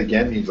 picking it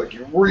again means like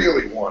you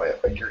really want it.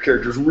 Like your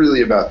character's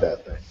really about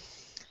that thing.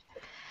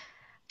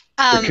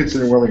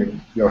 Considering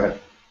willing, go ahead.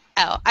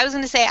 Oh, I was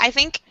going to say, I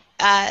think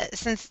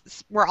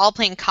since we're all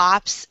playing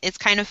cops, it's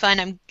kind of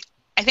fun.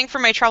 I think for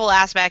my trouble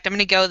aspect, I'm going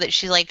to go that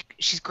she's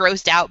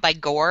grossed out by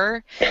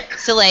gore.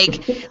 So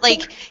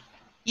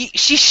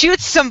she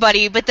shoots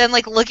somebody, but then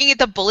like looking at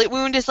the bullet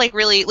wound is like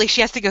really like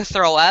she has to go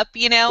throw up.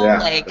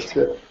 Yeah, that's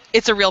good.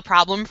 It's a real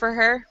problem for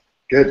her.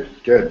 Good.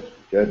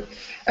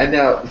 And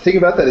now the thing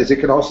about that is it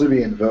can also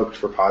be invoked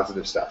for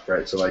positive stuff,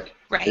 right? So like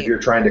if you're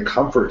trying to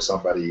comfort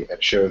somebody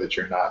and show that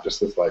you're not just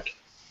this like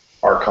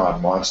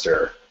Archon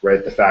monster,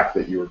 right? The fact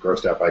that you were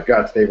grossed out by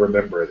guts, they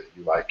remember that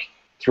you like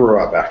threw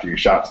up after you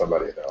shot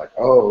somebody, and they're like,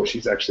 oh,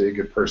 she's actually a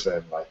good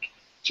person, like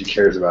she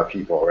cares about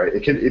people, right?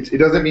 It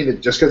doesn't mean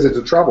that just because it's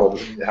a trouble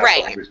doesn't mean it has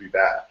to always be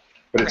bad.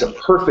 But it's a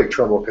perfect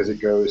trouble because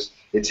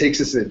it takes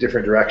us in a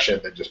different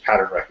direction than just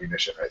pattern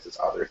recognition, right? It's this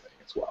other thing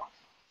as well.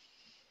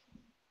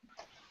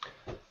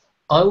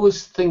 I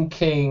was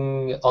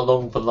thinking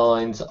along the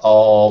lines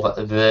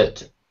of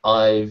that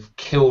I've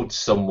killed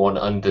someone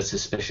under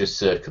suspicious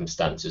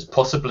circumstances,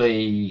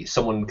 possibly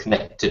someone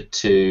connected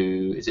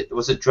to,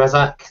 was it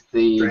Drazak?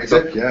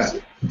 Drazak, yeah.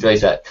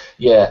 Drazak,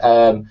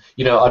 yeah.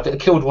 I've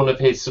killed one of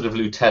his sort of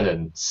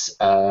lieutenants,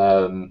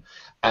 and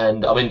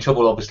I'm in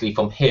trouble obviously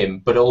from him,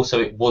 but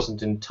also it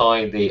wasn't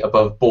entirely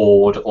above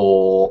board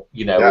or,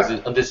 it was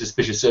under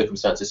suspicious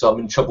circumstances, so I'm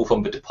in trouble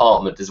from the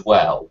department as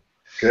well.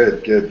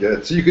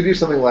 Good. So you could do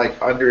something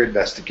like under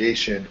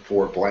investigation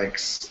for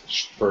blanks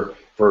for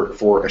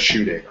a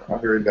shooting, or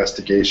under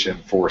investigation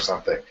for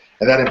something.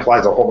 And that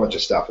implies a whole bunch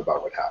of stuff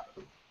about what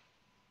happened.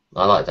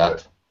 I like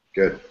that.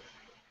 Good.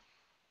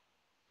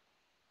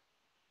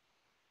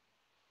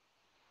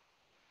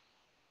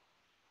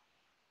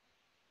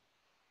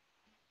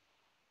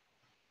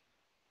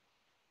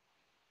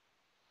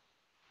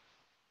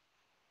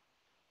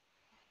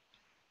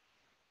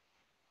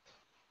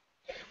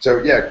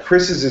 So yeah,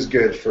 Chris's is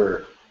good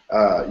for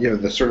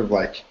the sort of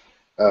like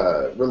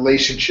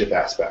relationship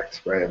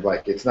aspect, right?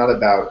 Like it's not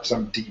about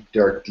some deep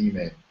dark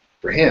demon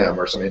for him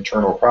or some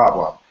internal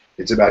problem.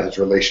 It's about his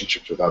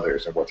relationships with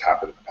others and what's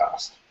happened in the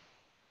past.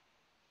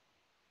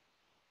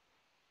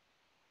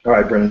 All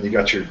right, Brendan, you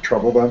got your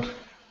trouble done?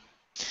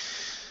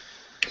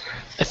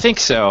 I think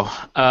so.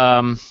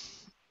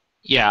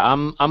 Yeah,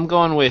 I'm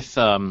going with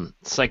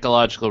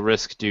psychological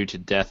risk due to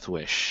death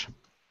wish.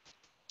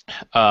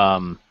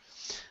 I'm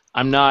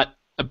not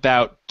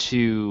about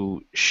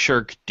to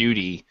shirk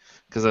duty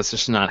because that's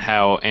just not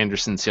how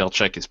Anderson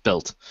Cielczek is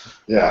built.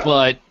 Yeah.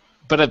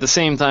 But at the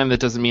same time, that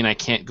doesn't mean I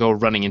can't go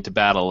running into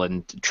battle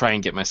and try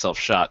and get myself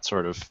shot,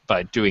 sort of,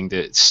 by doing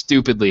the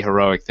stupidly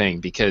heroic thing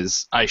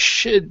because I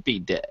should be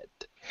dead,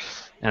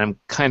 and I'm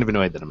kind of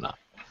annoyed that I'm not.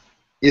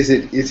 Is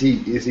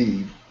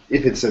he?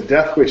 If it's a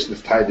death wish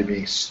that's tied to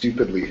being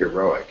stupidly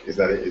heroic,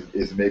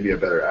 is maybe a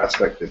better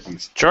aspect that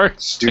he's Sure,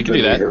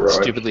 stupidly I can do that.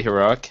 heroic? Stupidly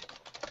heroic.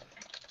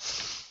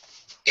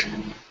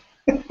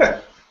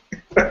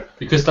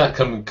 Because that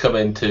can come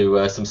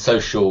into some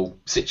social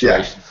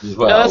situations as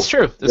well. No, that's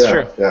true. That's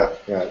true. Yeah.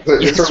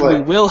 It's Yes, sort of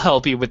we will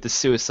help you with the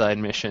suicide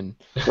mission.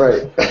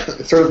 right.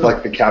 It's sort of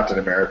like the Captain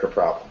America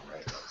problem,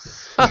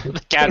 right?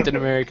 The Captain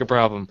America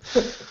problem.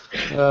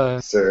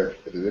 Sir,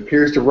 it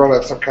appears to run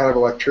on some kind of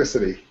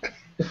electricity.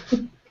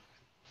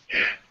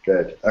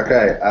 Good.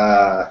 Okay.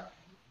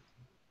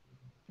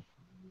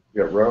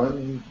 We got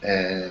Rowan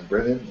and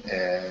Brendan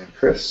and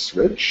Chris.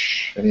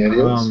 Rich, any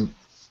ideas?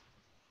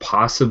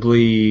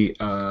 Possibly,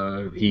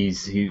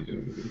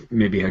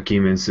 maybe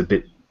Hakeem is a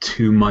bit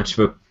too much of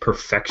a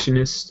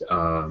perfectionist.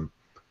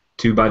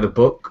 Too by the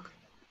book.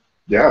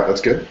 Yeah, that's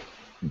good.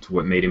 It's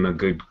what made him a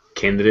good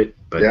candidate,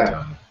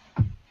 but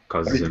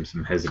causes him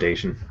some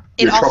hesitation.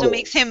 It also trouble.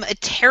 makes him a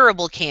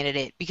terrible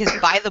candidate because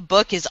by the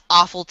book is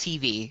awful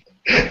TV.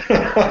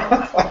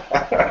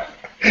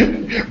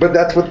 But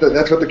that's what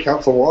the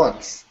council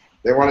wants.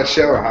 They want to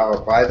show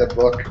how by the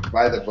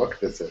book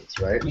this is,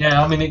 right?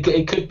 Yeah, I mean,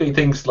 it could be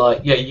things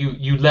like,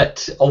 you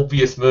let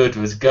obvious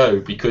murderers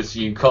go because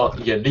you can't,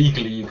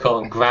 legally you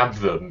can't grab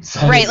them.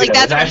 So, Right, like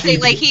that's what I'm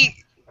actually- saying. Like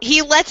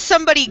he lets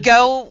somebody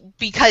go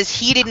because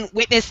he didn't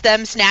witness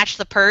them snatch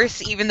the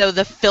purse, even though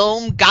the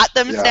film got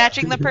them Yeah.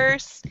 snatching the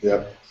purse.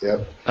 Yep.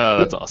 Oh,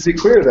 that's To awesome. be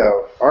clear,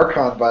 though,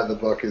 Archon by the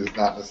book is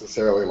not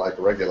necessarily like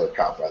regular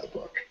cop by the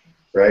book,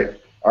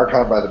 right?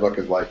 Archon by the book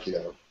is like,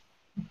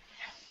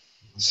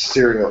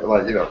 serial,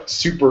 like,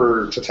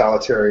 super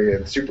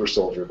totalitarian, super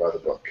soldier by the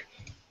book,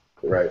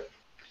 right?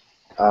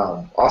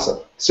 Awesome.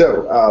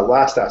 So,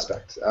 last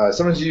aspect.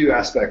 Sometimes you do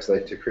aspects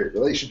like to create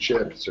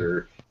relationships,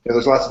 or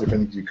there's lots of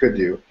different things you could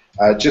do.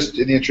 Just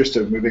in the interest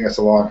of moving us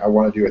along, I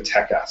want to do a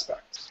tech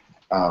aspect.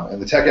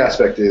 And the tech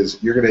aspect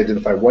is you're going to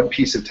identify one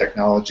piece of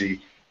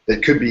technology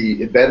that could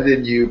be embedded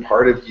in you,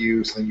 part of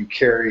you, something you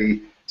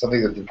carry,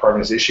 something that the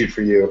department has issued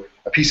for you,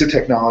 a piece of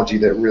technology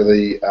that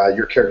really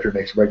your character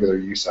makes regular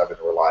use of and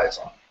relies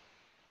on.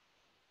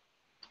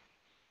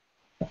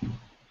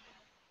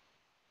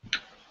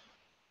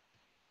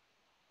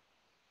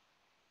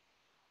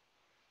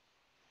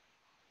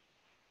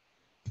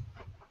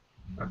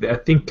 I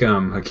think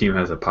Hakeem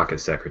has a pocket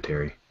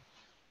secretary,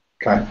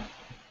 Okay,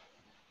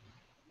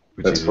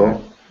 which that's is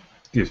cool.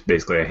 just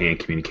basically a hand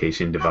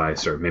communication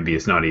device, or maybe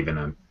it's not even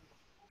a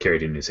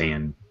carried in his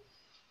hand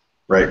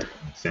Right.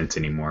 sense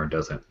anymore,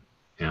 does it?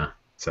 Yeah.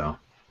 So.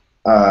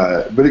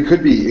 But it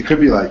could be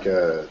like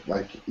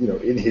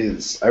in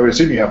his. I would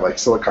assume you have like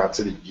Silicon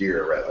City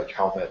gear, right? Like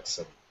helmets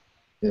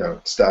and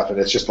stuff, and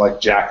it's just like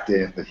jacked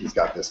in that he's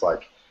got this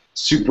like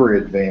super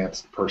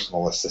advanced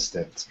personal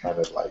assistant kind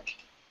of like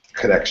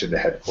connection to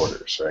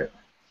headquarters, right?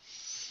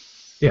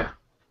 Yeah.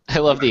 I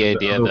love the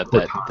idea A that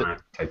little Cortana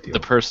type deal. the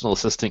personal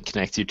assistant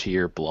connects you to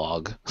your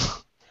blog,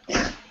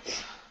 and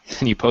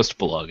you post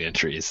blog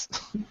entries.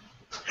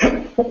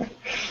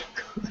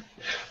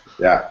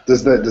 Yeah.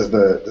 Does it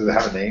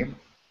have a name?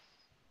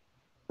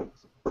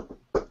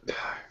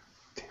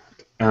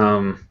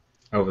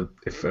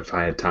 If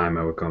I had time,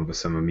 I would come up with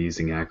some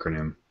amusing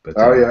acronym. But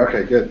Oh yeah.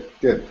 Okay.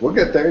 Good. We'll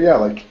get there. Yeah.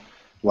 Like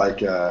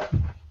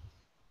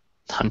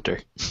Hunter.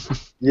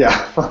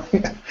 yeah.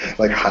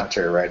 Like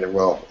Hunter, right? And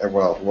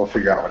we'll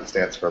figure out what it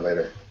stands for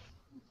later.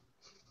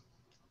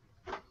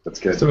 That's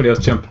good. somebody else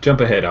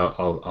jump ahead.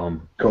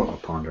 I'll Cool.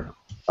 ponder.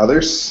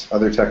 Other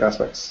tech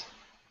aspects.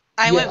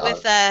 I went Yeah.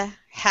 with a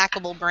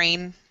hackable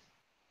brain.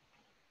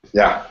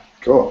 Yeah.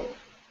 Cool.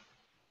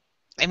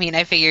 I mean,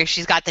 I figure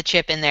she's got the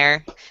chip in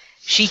there.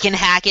 She can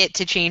hack it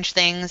to change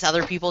things.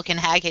 Other people can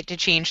hack it to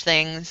change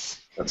things.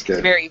 That's It's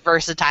good. very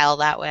versatile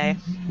that way.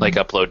 Like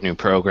upload new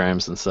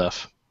programs and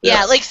stuff.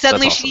 Yeah, like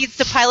suddenly That's she awesome. needs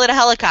to pilot a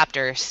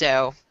helicopter,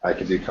 so. I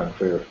can do kung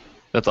fu.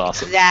 That's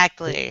awesome.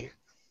 Exactly.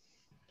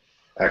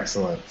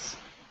 Excellent.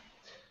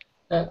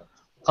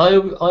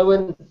 I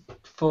went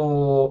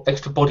for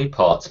extra body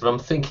parts, but I'm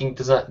thinking,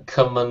 does that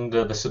come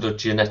under the sort of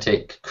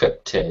genetic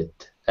cryptid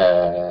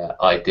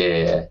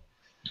idea?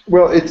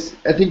 Well, I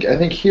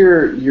think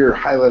here you're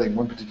highlighting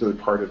one particular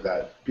part of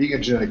that. Being a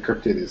genetic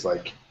cryptid is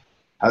like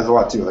has a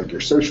lot to do with like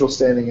your social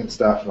standing and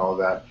stuff and all of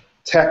that.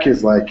 Tech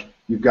is like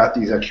you've got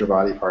these extra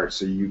body parts,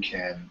 so you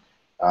can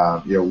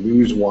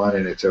lose one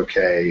and it's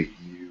okay.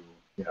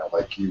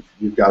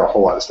 You've got a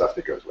whole lot of stuff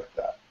that goes with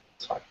that.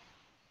 It's fine.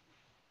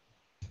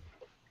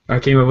 I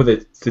came up with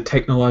it. It's the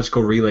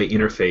Technological Relay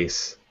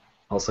Interface,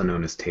 also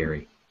known as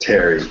Terry.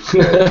 Terry,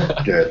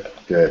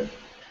 good.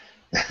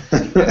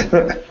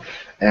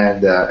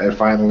 And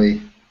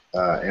finally,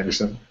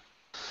 Anderson.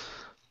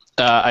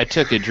 I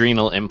took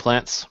adrenal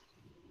implants,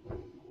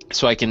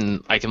 so I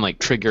can like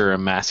trigger a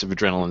massive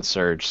adrenaline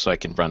surge, so I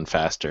can run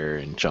faster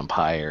and jump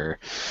higher,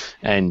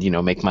 and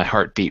make my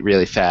heart beat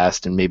really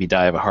fast, and maybe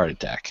die of a heart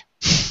attack.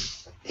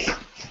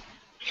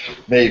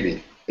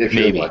 Maybe if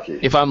you're lucky.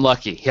 If I'm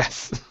lucky,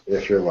 yes.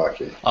 If you're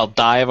lucky. I'll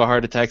die of a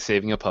heart attack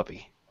saving a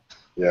puppy.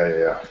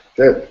 Yeah.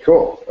 Good.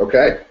 Cool.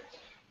 Okay.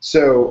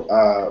 So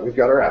we've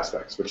got our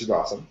aspects, which is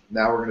awesome.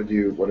 Now we're going to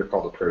do what are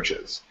called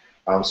approaches.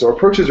 So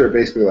approaches are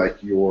basically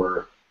like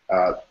your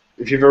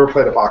if you've ever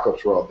played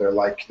Apocalypse World, they're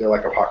like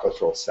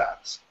Apocalypse World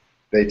stats.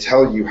 They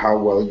tell you how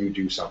well you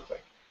do something.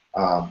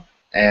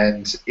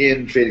 And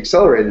in Fate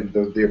Accelerated,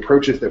 the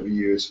approaches that we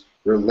use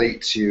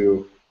relate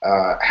to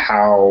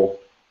how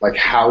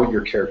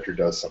your character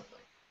does something.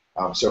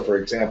 So, for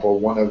example,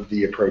 one of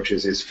the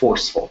approaches is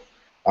forceful.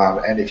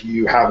 And if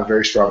you have a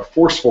very strong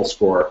forceful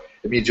score,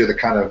 it means you're the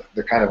kind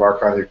of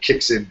Archon who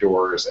kicks in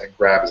doors and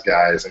grabs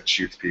guys and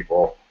shoots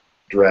people.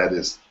 Dread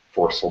is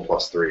forceful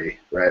 +3,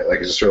 right? Like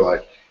it's just sort of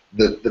like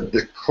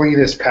the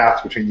cleanest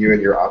path between you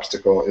and your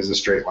obstacle is a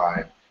straight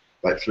line,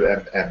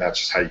 and that's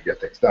just how you get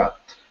things done.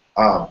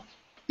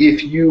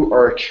 If you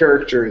are a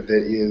character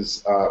that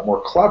is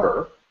more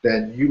clever,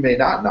 then you may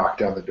not knock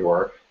down the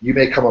door. You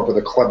may come up with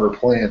a clever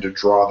plan to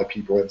draw the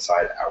people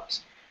inside out.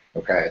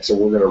 Okay, so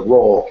we're going to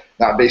roll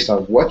not based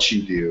on what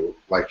you do,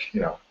 like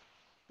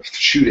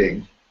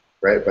shooting,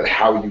 right, but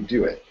how you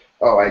do it.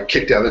 Oh, I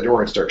kick down the door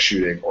and start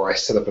shooting, or I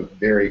set up a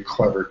very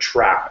clever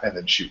trap and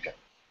then shoot him,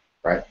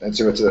 right? And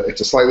so it's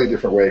a slightly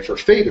different way for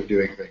Fate of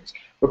doing things,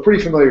 but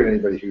pretty familiar to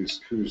anybody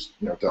who's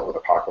dealt with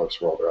Apocalypse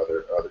World or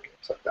other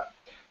games like that.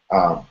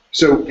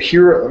 So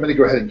here, I'm going to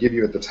go ahead and give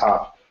you at the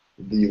top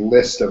the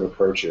list of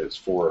approaches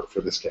for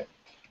this game.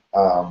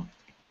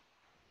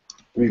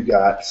 We've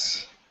got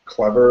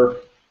clever,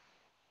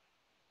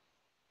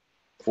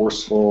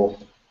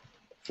 forceful,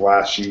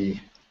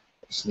 flashy,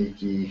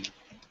 sneaky,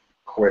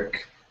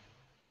 quick,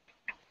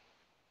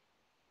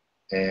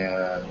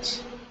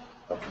 and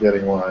I'm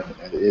forgetting one,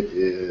 and it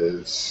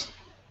is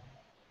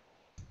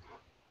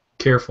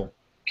Careful.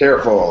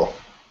 Careful.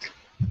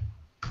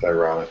 It's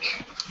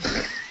ironic.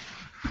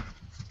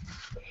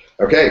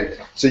 Okay,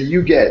 so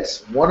you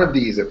get one of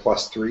these at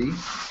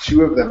 +3,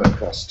 2 of them at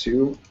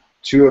 +2,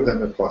 2 of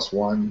them at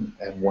 +1,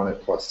 and 1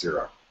 at +0.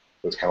 So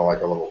it's kind of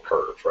like a little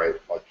curve, right?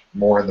 Like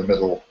more in the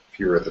middle,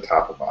 fewer at the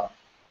top and bottom.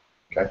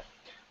 Okay.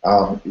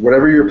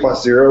 Whatever your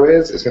 +0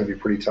 is going to be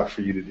pretty tough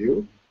for you to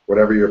do.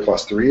 Whatever your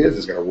 +3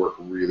 is going to work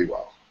really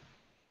well.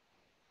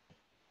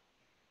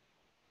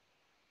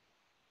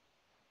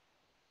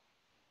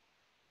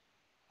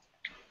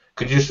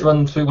 Could you just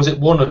run through, was it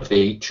one of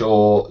each,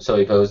 or,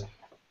 sorry, goes?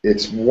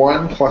 It's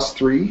 1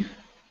 +3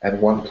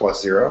 and 1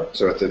 +0.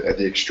 So at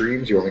the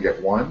extremes, you only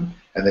get 1,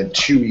 and then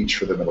 2 each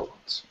for the middle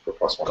ones, for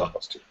 +1 and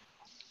 +2.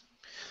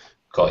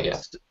 Got you.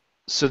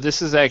 So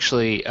this is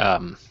actually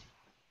a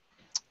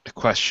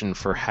question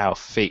for how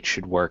Fate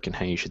should work and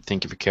how you should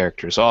think of your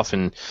characters.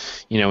 Often,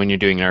 when you're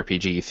doing an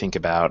RPG, you think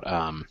about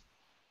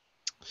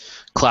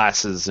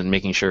classes and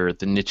making sure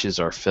the niches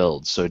are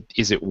filled. So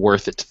is it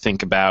worth it to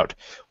think about,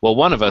 well,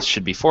 one of us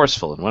should be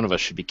forceful and one of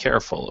us should be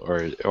careful,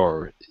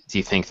 or do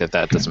you think that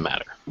doesn't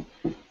matter?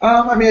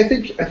 I mean, I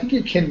think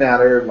it can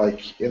matter,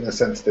 like in the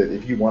sense that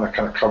if you want to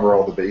kind of cover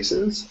all the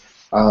bases.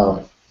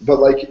 But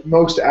like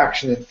most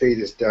action in Fate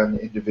is done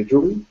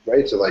individually,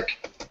 right? So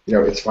like,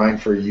 it's fine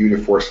for you to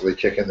forcefully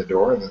kick in the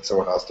door and then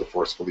someone else to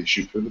forcefully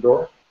shoot through the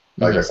door.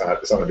 Like it's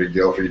not a big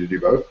deal for you to do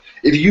both.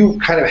 If you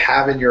kind of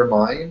have in your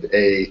mind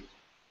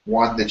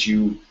one that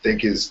you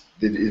think is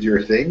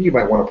your thing, you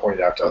might want to point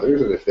it out to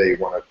others, and if they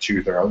want to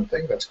choose their own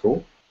thing, that's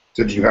cool.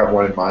 So do you have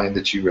one in mind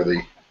that you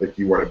really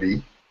you want to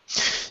be?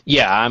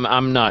 Yeah,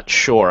 I'm not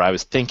sure. I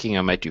was thinking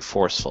I might do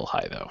forceful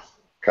high though.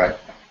 Okay.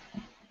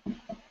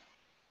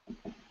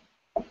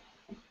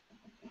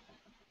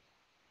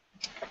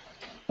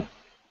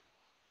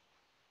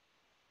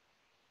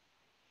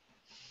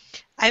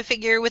 I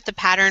figure with the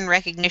pattern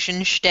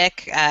recognition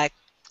shtick,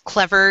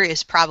 clever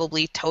is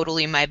probably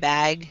totally my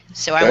bag,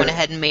 so I went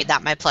ahead and made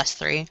that my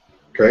 +3.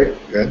 Great,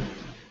 good.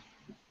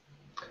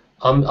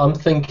 I'm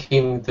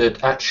thinking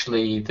that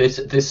actually this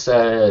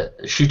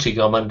shooting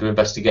I'm under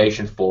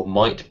investigation for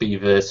might be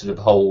the sort of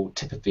whole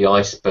tip of the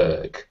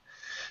iceberg.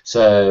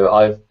 So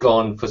I've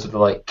gone for sort of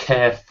like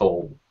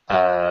careful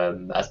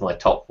as my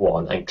top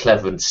one, and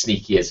clever and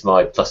sneaky as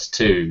my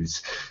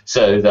 +2s,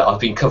 so that I've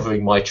been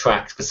covering my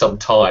tracks for some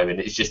time, and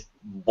it's just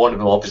one of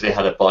them obviously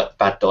had a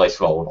bad dice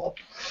roll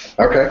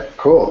on. Okay,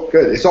 cool,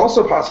 good. It's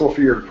also possible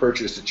for your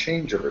approaches to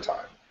change over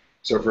time.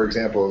 So, for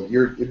example,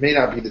 it may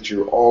not be that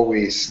you're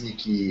always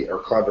sneaky or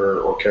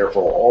clever or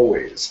careful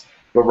always,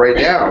 but right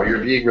now you're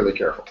being really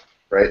careful,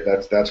 right?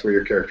 That's where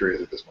your character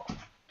is at this moment.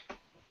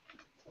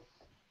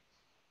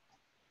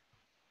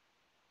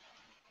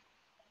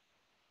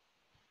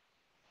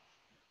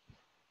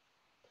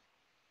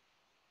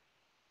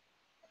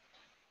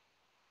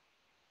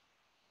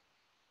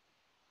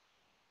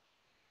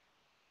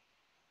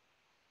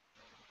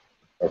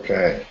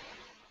 Okay.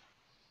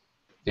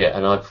 Yeah,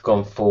 and I've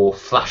gone for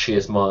flashy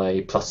as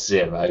my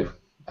 +0,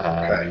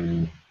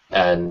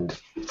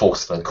 and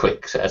forceful and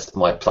quick as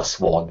my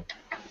 +1.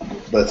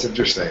 That's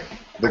interesting.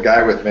 The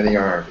guy with many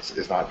arms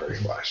is not very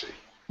flashy.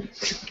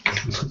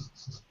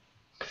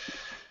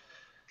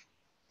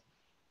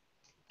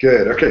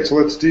 Good. Okay, so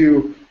let's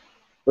do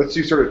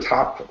sort of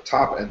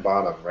top and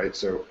bottom, right?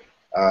 So,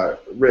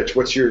 Rich,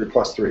 what's your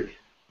 +3?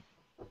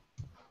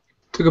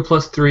 Took a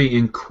 +3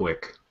 in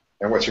quick.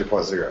 And what's your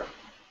 +0?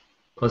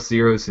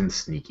 +0 is in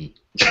sneaky.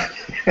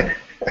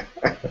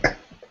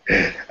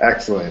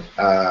 Excellent.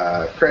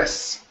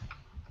 Chris?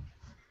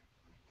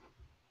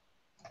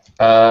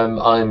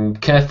 I'm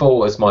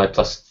careful as my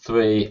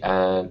 +3,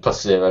 and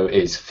 +0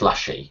 is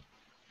flashy.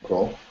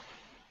 Cool.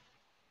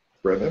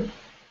 Brendan?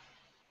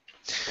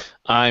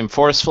 I'm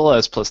forceful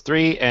as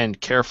 +3 and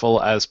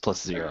careful as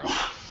 +0.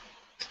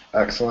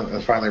 Excellent.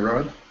 And finally,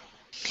 Rowan?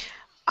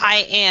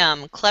 I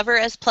am clever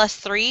as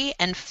 +3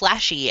 and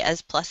flashy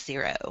as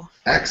 +0.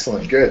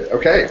 Excellent. Good.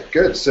 Okay,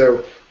 good.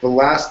 So the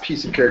last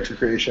piece of character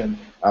creation,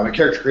 and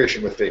character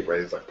creation with Fate, right,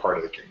 is like part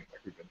of the game.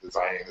 Like we've been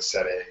designing the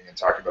setting and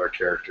talking about our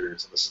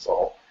characters, and this is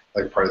all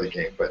like part of the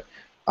game. But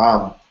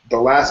the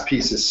last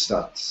piece is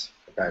stunts.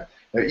 Okay.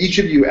 Now each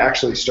of you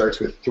actually starts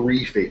with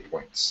 3 Fate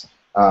points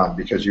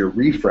because your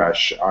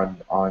refresh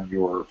on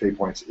your Fate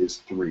points is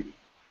 3.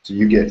 So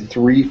you get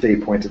 3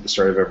 Fate points at the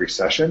start of every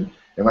session,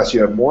 unless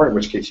you have more, in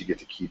which case you get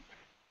to keep.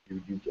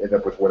 You end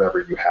up with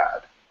whatever you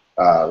had.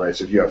 Right.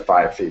 So if you have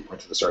 5 Fate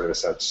points at the start of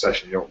a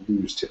session, you don't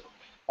lose 2.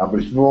 But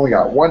if you've only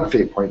got 1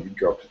 Fate point, you can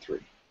go up to 3.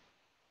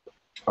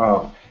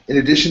 In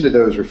addition to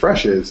those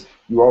refreshes,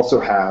 you also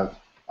have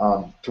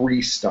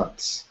 3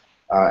 stunts.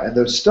 And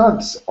those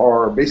stunts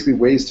are basically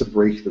ways to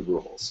break the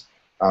rules.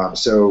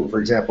 So, for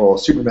example,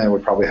 Superman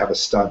would probably have a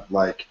stunt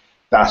like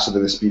faster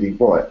than a speeding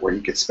bullet, where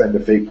he could spend a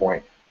Fate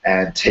point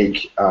and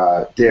take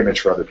damage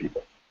for other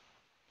people.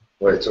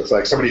 Right, so it's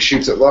like somebody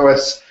shoots at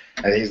Lois,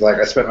 and he's like,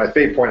 I spent my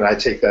Fate point, and I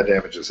take that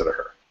damage instead of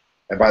her.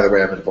 And by the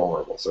way, I'm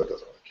invulnerable, so it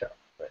doesn't really count.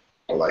 Right?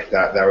 But like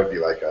that would be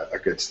like a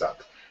good stunt.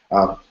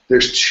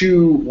 There's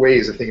 2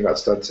 ways of thinking about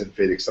stunts in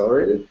Fate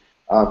Accelerated.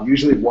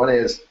 Usually one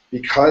is,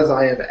 because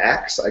I am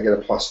X, I get a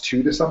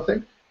 +2 to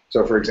something.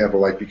 So for example,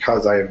 like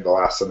because I am the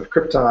last son of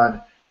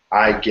Krypton,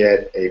 I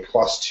get a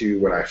 +2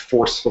 when I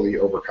forcefully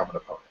overcome an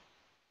opponent.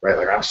 Right,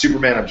 like I'm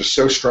Superman, I'm just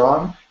so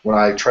strong. When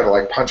I try to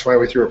like punch my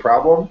way through a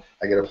problem,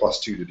 I get a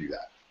 +2 to do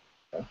that.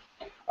 Okay?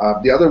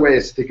 The other way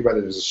is to think about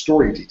it as a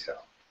story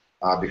detail.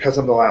 Because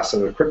I'm the last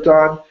son of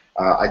Krypton,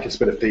 I can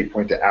spend a Fate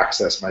point to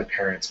access my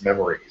parents'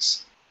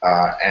 memories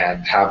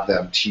and have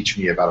them teach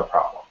me about a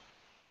problem.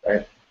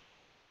 Right?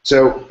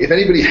 So if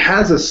anybody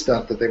has a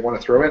stunt that they want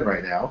to throw in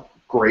right now,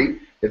 great.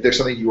 If there's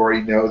something you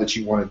already know that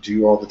you want to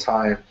do all the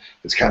time,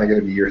 that's kind of going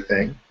to be your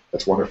thing,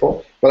 that's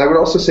wonderful. But I would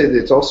also say that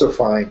it's also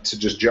fine to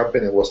just jump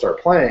in and we'll start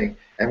playing.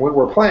 And when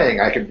we're playing,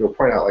 I can go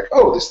point out like,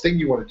 oh, this thing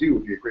you want to do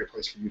would be a great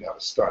place for you to have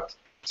a stunt.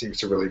 It seems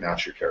to really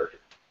match your character.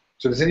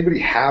 So does anybody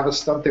have a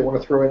stunt they want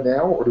to throw in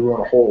now, or do we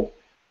want to hold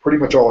pretty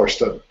much all our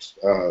stunts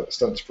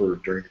for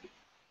during the game?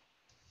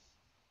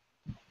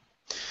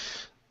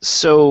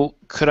 So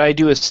could I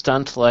do a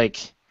stunt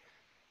like,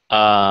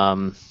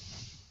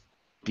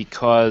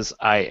 because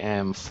I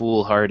am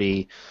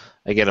foolhardy,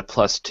 I get a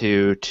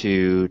 +2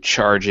 to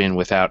charge in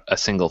without a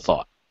single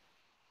thought?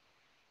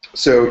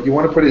 So you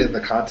want to put it in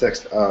the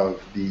context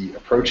of the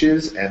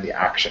approaches and the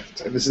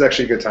actions. And this is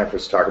actually a good time for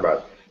us to talk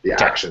about the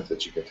actions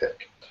that you can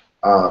take.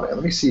 And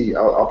let me see,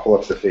 I'll pull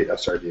up the Fate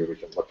SRD. We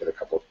can look at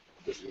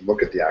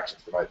look at the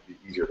actions that might be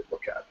easier to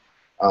look at.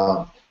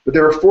 But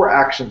there are 4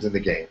 actions in the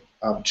game.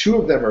 2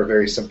 of them are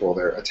very simple.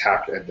 They're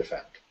attack and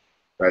defend.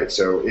 Right?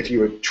 So if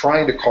you are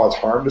trying to cause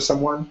harm to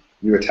someone,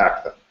 you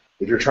attack them.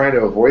 If you're trying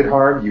to avoid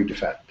harm, you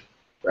defend.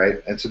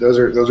 Right? And so those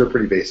are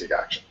pretty basic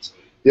actions.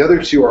 The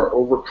other 2 are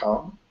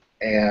overcome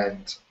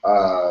and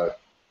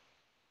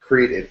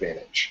create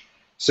advantage.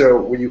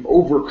 So when you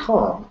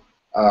overcome,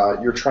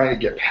 you're trying to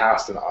get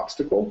past an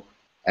obstacle,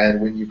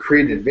 and when you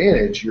create an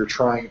advantage, you're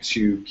trying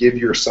to give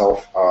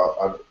yourself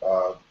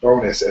a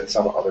bonus at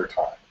some other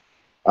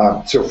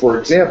time. So for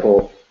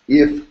example,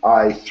 if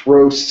I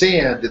throw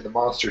sand in the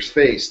monster's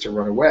face to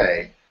run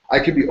away, I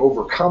could be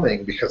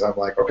overcoming because I'm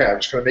like, okay, I'm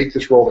just going to make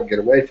this roll and get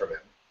away from him.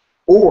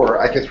 Or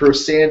I can throw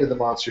sand in the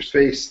monster's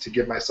face to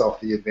give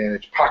myself the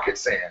advantage, pocket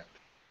sand,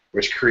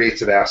 which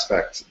creates an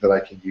aspect that I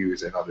can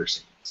use in other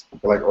scenes,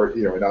 or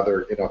in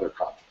other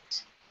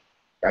contexts.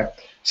 Okay?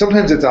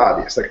 Sometimes it's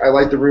obvious, like I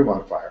light the room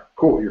on fire.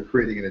 Cool, you're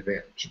creating an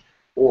advantage.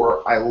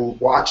 Or I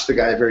watch the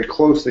guy very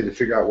closely to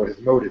figure out what his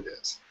motive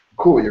is.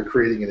 Cool, you're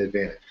creating an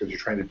advantage because you're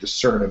trying to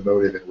discern a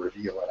motive and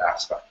reveal an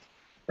aspect.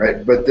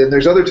 right? But then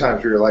there's other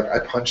times where you're like, I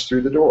punched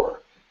through the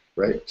door,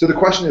 right? So the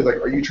question is like,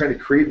 are you trying to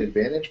create an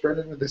advantage,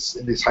 Brendan, in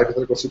this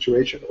hypothetical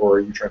situation, or are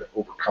you trying to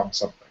overcome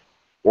something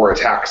or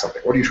attack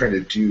something? What are you trying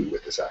to do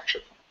with this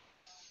action?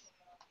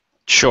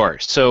 Sure.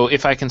 So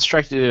if I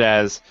constructed it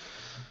as,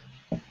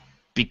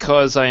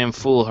 because I am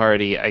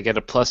foolhardy, I get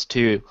a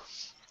 +2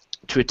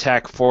 to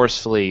attack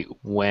forcefully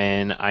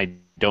when I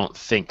don't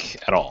think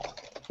at all.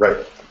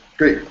 Right.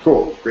 Great.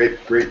 Cool.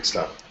 Great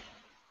stuff.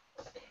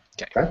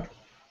 Okay.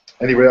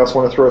 Anybody else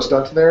want to throw a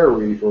stunt in there, or are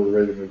we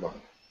ready to move on?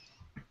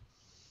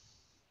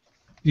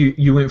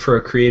 You went for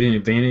a create an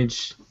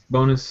advantage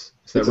bonus?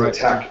 Is that right?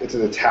 It's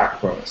an attack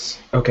bonus.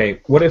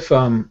 Okay. What if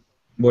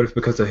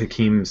because of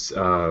Hakim's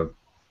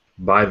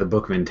by the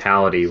book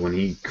mentality, when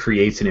he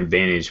creates an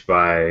advantage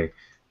by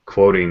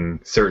quoting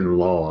certain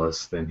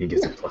laws, then he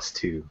gets a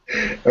 +2.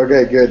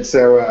 Okay, good.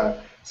 So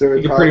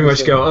you can pretty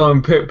much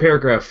go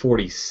paragraph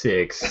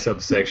 46,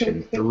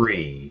 subsection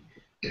 3.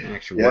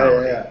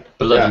 Actuality. Yeah.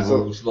 Bloody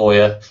rules,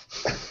 lawyer.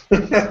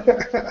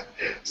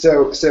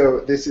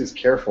 So this is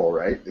careful,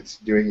 right? It's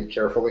doing it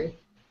carefully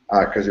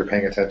because you're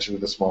paying attention to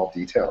the small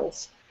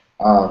details,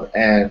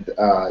 and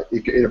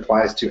it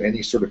applies to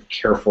any sort of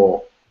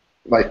carefully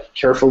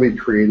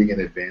creating an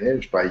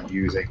advantage by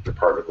using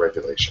department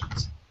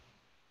regulations.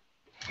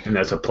 And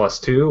that's a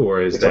 +2,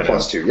 or is that a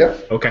 +2?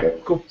 Yep. Okay,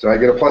 yep. Cool. So I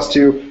get a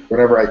 +2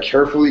 whenever I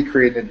carefully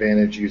create an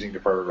advantage using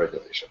department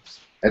regulations.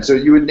 And so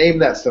you would name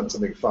that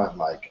something fun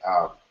like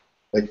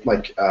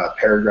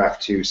paragraph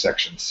 2,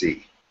 section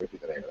C would be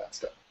the name of that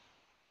stuff,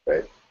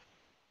 right?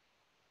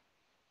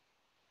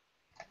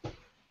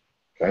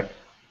 Okay.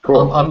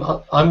 Cool.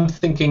 I'm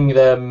thinking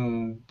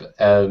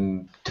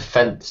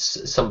defense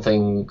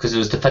something, because it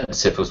was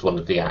defensive was one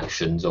of the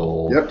actions,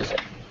 or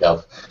defend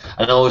yourself.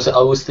 And I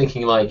was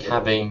thinking like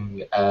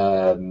having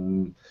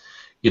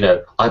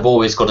I've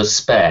always got a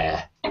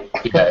spare,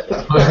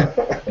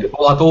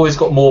 I've always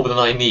got more than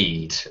I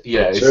need,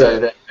 Sure.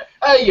 So that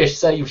you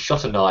say you've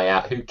shot an eye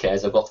out, who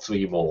cares? I've got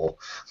 3 more.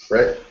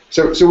 Right.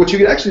 So what you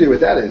could actually do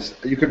with that is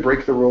you could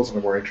break the rules in a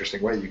more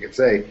interesting way. You could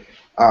say,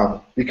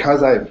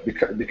 because I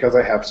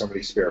have so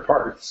many spare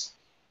parts,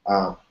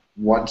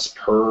 once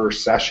per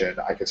session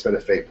I can spend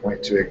a fate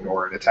point to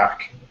ignore an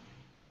attack.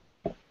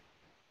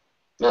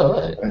 Oh,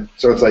 right. And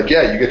so it's like,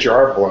 yeah, you get your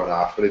arm blown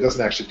off, but it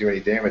doesn't actually do any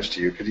damage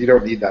to you because you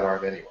don't need that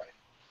arm anyway.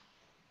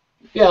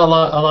 Yeah,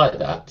 I like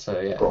that. So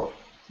yeah. Cool.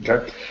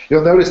 Okay.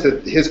 You'll notice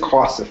that his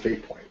costs a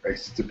fate point, right?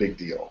 It's a big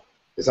deal.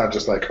 It's not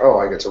just like, oh,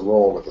 I get to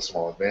roll with a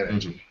small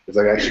advantage. Mm-hmm. It's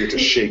like I actually get to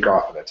shake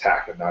off an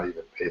attack and not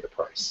even pay the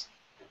price.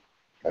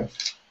 Okay.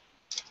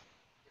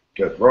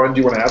 Good. Rowan, do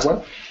you want to add one?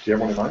 Do you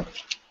have one in mind?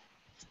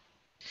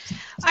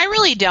 I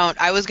really don't.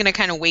 I was going to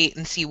kind of wait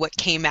and see what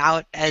came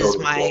out as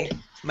Totally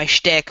my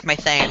shtick, my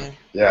thing.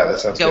 Yeah, that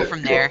sounds good. Go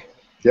from there.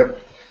 Yep.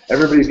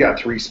 Everybody's got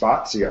 3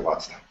 spots, so you got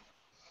lots of time.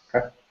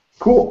 Okay.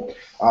 Cool.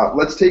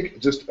 Let's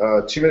take just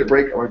a 2-minute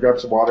break. I'm going to grab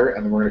some water,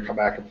 and then we're going to come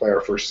back and play our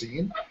first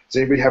scene. Does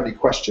anybody have any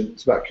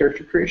questions about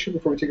character creation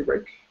before we take a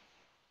break?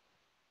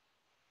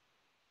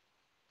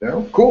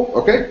 No? Cool.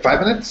 Okay. 5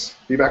 minutes.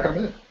 Be back in a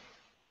minute.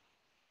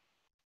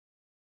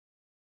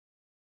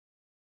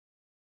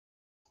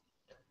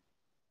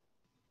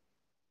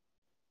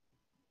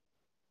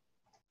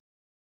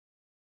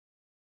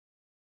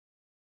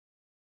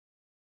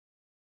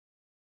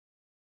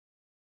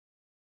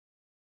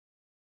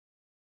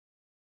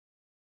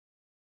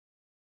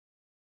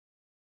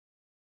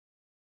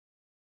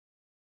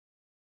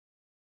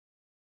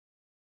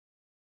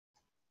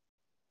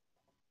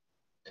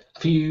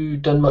 Have you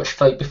done much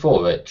Fate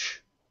before,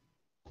 Rich?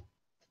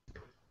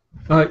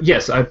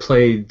 Yes, I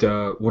played,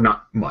 well,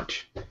 not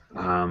much.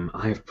 I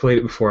have played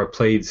it before. I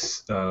played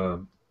a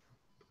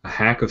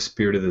hack of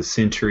Spirit of the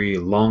Century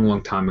a long,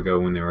 long time ago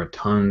when there were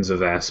tons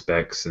of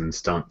aspects and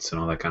stunts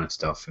and all that kind of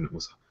stuff, and it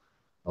was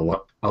a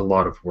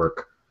lot of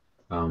work.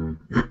 And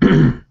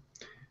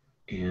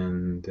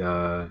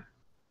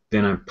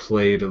then I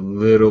played a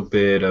little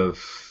bit of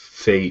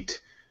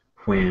Fate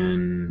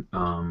when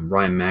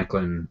Ryan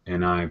Macklin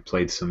and I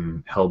played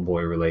some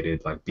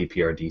Hellboy-related, like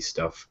BPRD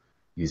stuff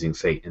using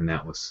Fate, and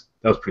that was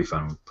pretty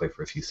fun. We played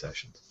for a few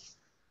sessions.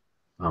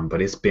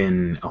 But it's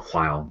been a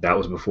while. That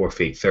was before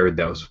Fate Third.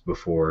 That was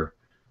before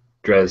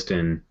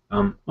Dresden.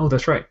 Oh,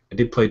 that's right. I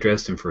did play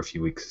Dresden for a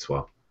few weeks as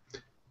well.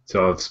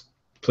 So I've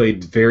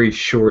played very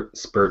short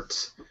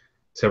spurts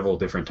several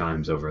different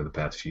times over the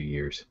past few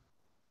years.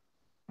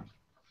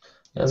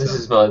 Now, this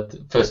is my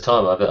first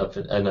time I've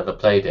ever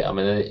played it. I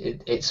mean,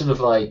 it sort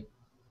of like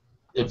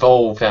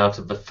evolved out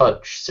of the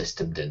Fudge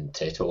system, didn't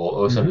it?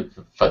 Or sort of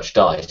Fudge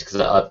Dice, because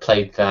I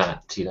played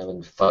that,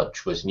 when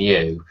Fudge was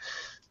new.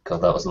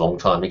 God, that was a long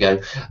time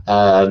ago.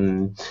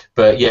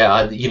 But yeah,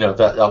 I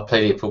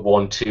played it for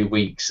 1-2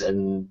 weeks,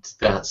 and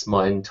that's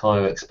my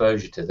entire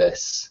exposure to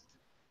this.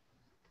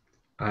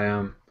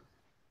 The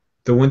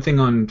one thing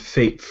on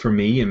Fate for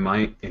me, in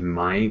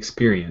my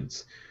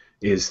experience,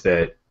 is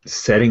that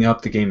setting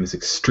up the game is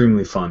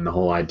extremely fun. The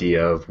whole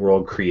idea of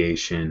world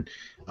creation,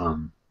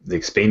 the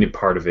expanded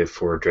part of it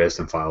for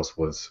Dresden Files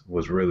was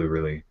really,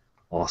 really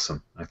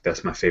awesome. Like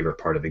that's my favorite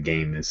part of the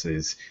game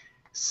is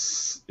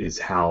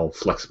how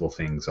flexible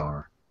things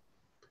are.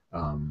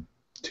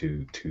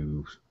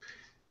 To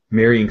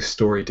marrying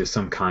story to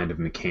some kind of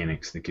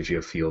mechanics that gives you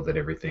a feel that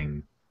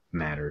everything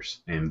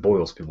matters and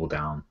boils people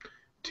down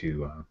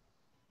to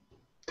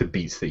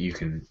beats that you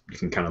can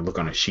kind of look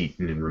on a sheet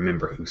and then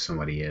remember who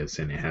somebody is,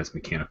 and it has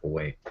mechanical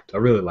weight. So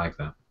I really like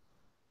that.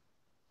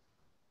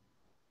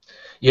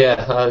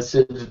 Yeah, it's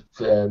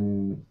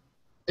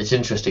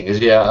interesting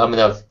because I mean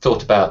I've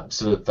thought about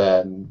sort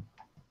of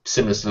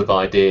similar sort of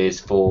ideas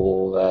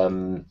for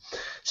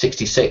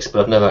 66,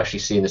 but I've never actually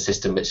seen a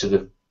system which sort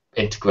of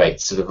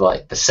integrates sort of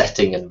like the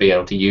setting and be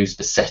able to use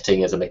the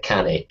setting as a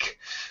mechanic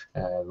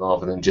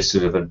rather than just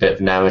sort of a bit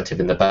of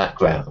narrative in the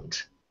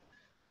background.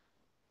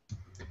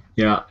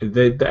 Yeah,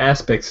 the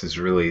aspects is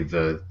really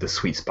the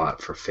sweet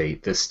spot for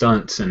Fate. The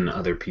stunts and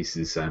other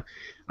pieces, I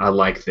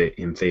like that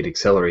in Fate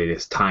Accelerated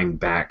is tying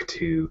back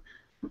to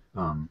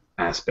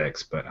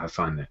aspects, but I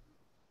find that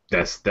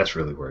that's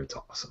really where it's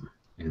awesome,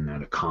 and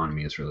that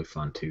economy is really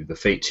fun too. The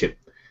Fate chip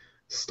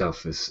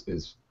stuff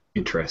is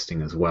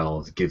interesting as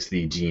well. It gives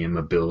the GM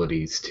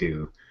abilities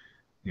to,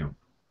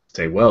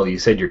 say, well, you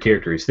said your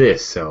character is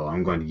this, so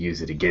I'm going to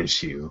use it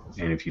against you.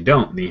 And if you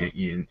don't,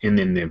 and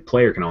then the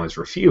player can always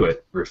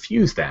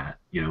refuse that,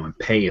 and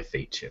pay a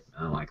fate chip.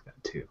 I like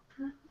that too.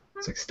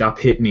 It's like, stop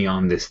hitting me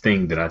on this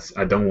thing that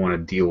I don't want to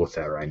deal with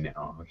that right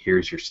now.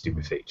 Here's your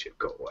stupid fate chip.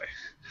 Go away.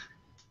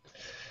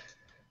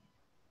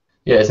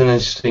 Yeah, it's an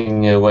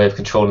interesting way of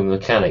controlling the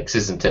mechanics,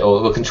 isn't it?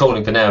 Or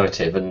controlling the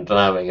narrative and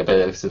allowing a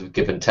bit of sort of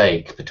give and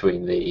take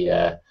between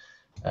the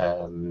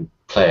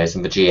players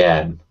and the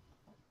GM.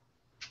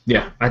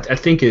 Yeah, I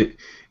think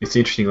it's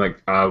interesting.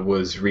 Like, I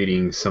was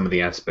reading some of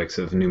the aspects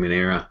of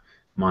Numenera,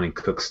 Monty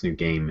Cook's new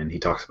game, and he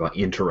talks about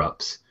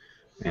interrupts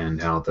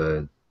and how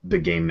the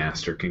game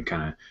master can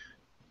kind of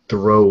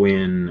throw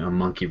in a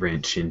monkey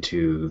wrench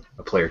into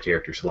a player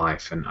character's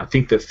life. And I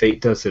think that Fate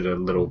does it a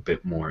little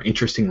bit more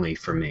interestingly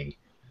for me,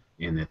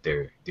 in that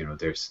there's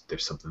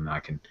something that I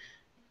can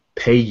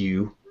pay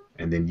you,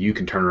 and then you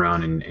can turn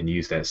around and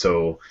use that.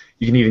 So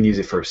you can even use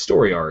it for a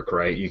story arc,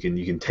 right? You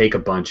can take a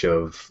bunch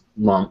of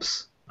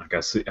lumps. Like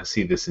I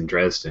see this in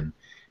Dresden.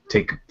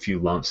 Take a few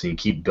lumps and you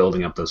keep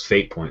building up those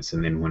fate points,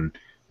 and then when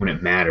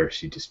it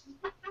matters, you just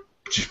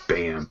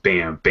bam,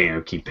 bam,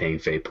 bam, keep paying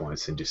fate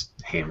points and just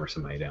hammer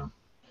somebody down.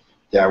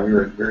 Yeah, we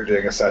were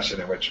doing a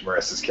session in which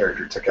Marissa's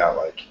character took out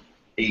like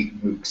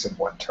 8 mooks in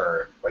one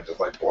turn by just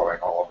like blowing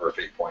all of her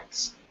fate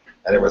points,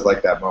 and it was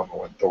like that moment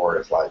when Thor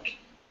is like,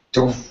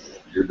 "Doof,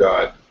 you're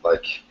done."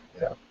 Like,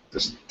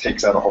 just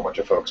takes out a whole bunch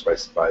of folks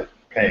by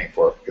paying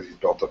for it because he's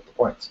built up the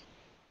points.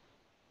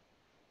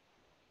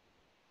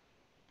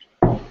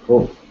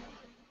 Cool.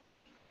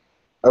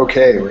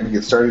 Okay, we're going to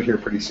get started here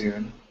pretty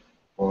soon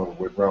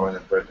with Rowan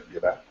and Brendan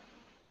get back.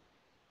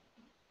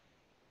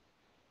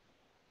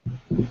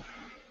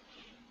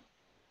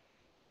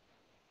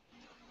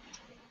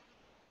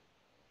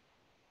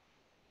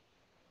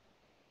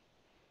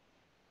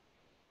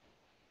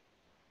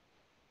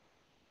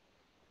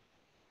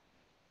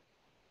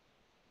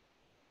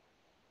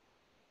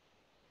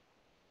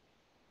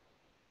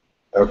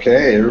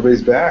 Okay,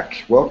 everybody's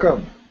back.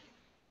 Welcome.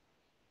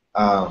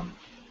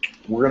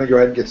 We're going to go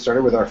ahead and get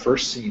started with our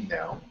first scene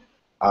now.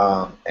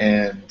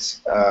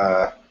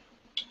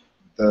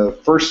 The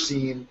first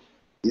scene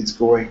is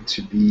going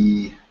to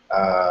be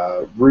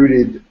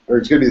rooted, or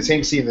it's going to be the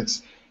same scene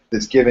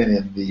that's given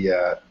in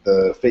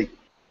the Fate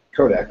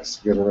Codex,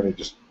 because we're going to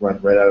just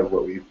run right out of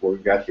what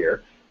we've got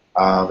here.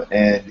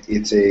 And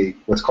it's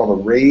what's called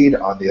a raid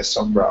on the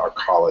Asombra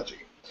Arcology.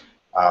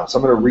 So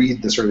I'm going to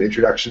read the sort of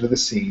introduction to the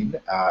scene,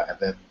 and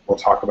then we'll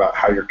talk about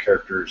how your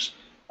characters,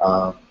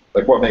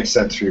 like what makes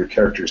sense for your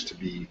characters to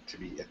be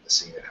in the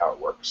scene and how it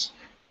works.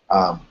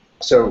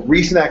 So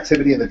recent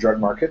activity in the drug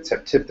markets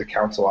have tipped the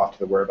council off to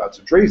the whereabouts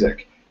of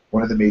Drazik,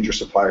 one of the major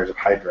suppliers of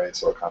Hydra in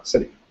Silicon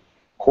City.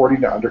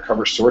 According to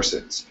undercover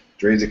sources,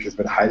 Drazik has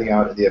been hiding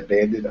out in the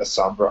abandoned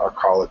Asombra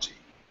Arcology,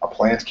 a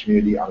planned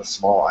community on a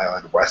small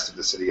island west of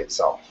the city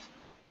itself.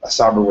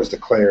 Asombra was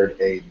declared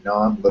a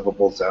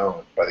non-livable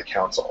zone by the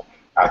council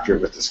after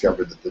it was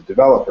discovered that the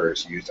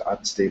developers used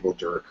unstable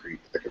duracrete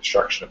for the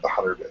construction of the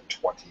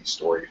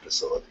 120-story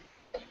facility.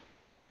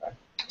 Okay.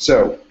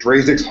 So,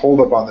 Drazik's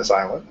holdup on this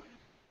island.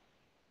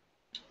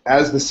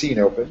 As the scene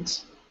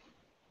opens,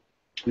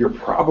 you're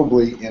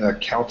probably in a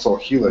council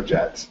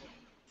helijet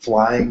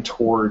flying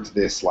towards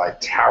this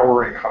like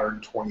towering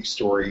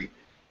 120-story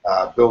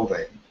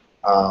building.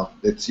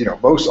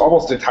 It's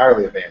almost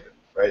entirely abandoned,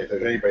 right? If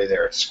there's anybody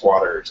there, it's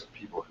squatters and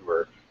people who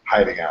are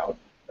hiding out.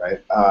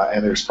 Right,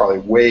 and there's probably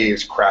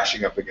waves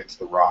crashing up against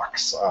the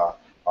rocks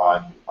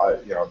on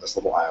this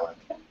little island.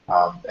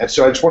 And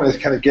so I just wanted to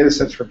kind of get a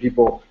sense from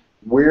people,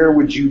 where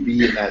would you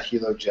be in that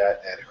helijet,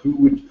 and who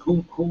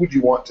would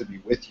you want to be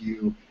with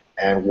you,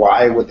 and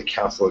why would the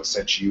council have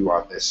sent you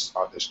on this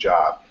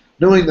job,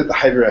 knowing that the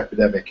Hydra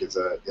epidemic is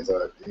a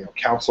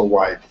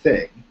council-wide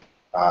thing.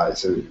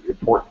 It's an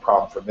important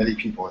problem for many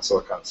people in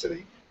Silicon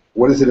City.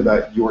 What is it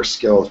about your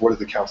skills? What is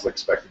the council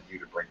expecting you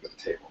to bring to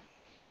the table?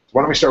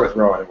 Why don't we start with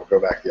Rowan and we'll go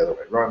back the other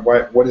way. Rowan,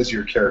 what is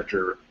your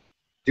character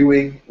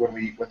doing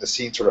when the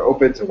scene sort of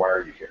opens, and why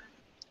are you here?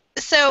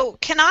 So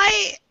can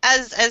I,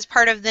 as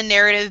part of the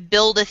narrative,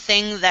 build a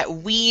thing that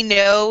we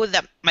know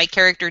that my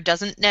character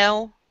doesn't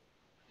know?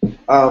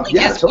 Yeah,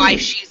 as totally. why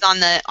she's on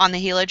the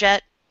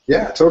helijet?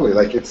 Yeah, totally.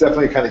 Like, it's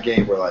definitely a kind of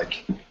game where,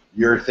 like,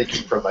 you're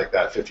thinking from, like,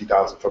 that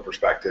 50,000 foot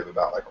perspective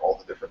about, like, all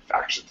the different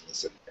factions in the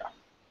city. Yeah.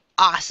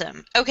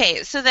 Awesome.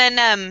 Okay, so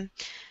then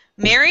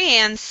Mary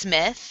Ann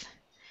Smith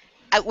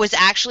was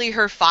actually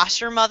her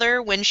foster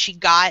mother when she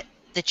got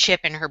the chip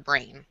in her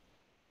brain.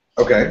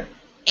 Okay.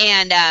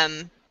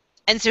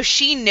 And so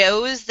she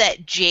knows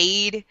that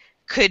Jade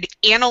could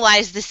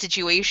analyze the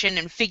situation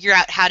and figure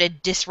out how to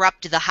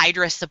disrupt the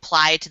Hydra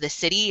supply to the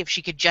city if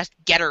she could just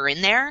get her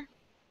in there.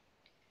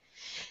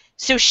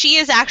 So she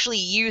has actually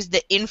used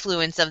the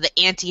influence of the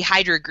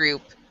anti-Hydra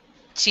group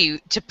to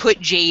put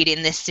Jade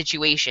in this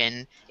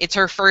situation. It's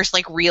her first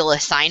like real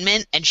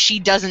assignment, and she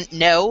doesn't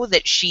know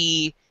that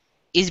she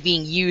is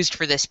being used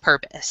for this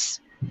purpose.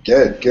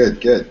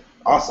 Good.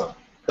 Awesome.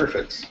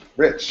 Perfect.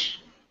 Rich.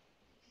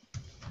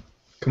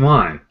 Come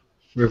on.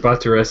 We're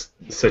about to arrest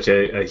such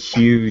a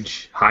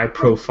huge,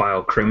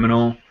 high-profile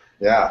criminal.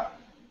 Yeah.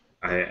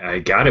 I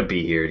gotta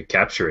be here to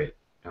capture it.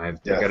 I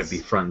gotta be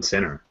Yes. front and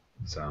center.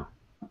 So.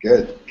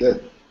 Good.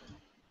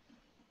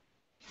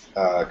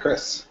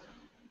 Chris.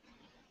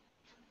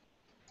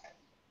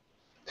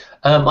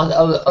 I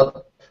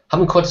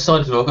haven't quite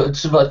decided. I've got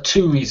just about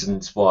 2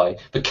 reasons why.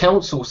 The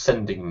council's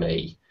sending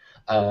me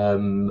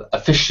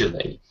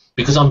officially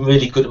because I'm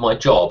really good at my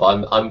job.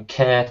 I'm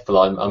careful.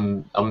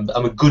 I'm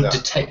a good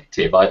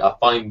detective. I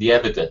find the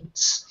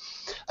evidence.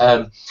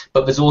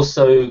 But there's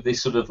also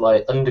this sort of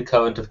like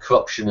undercurrent of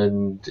corruption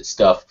and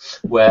stuff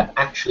where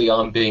actually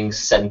I'm being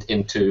sent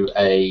into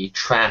a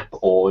trap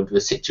or into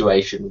a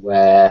situation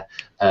where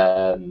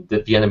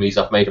the enemies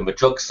I've made on the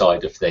drug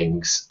side of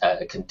things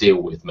can deal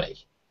with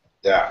me.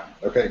 Yeah.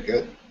 Okay.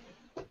 Good.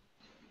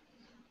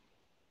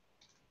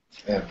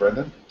 And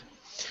Brendan.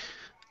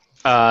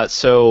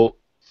 So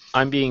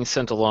I'm being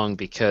sent along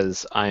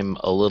because I'm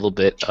a little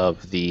bit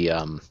of the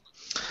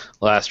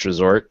last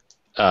resort.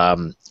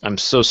 I'm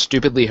so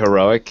stupidly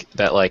heroic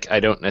that like I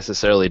don't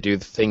necessarily do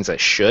the things I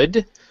should,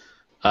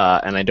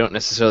 and I don't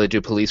necessarily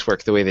do police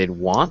work the way they'd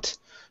want.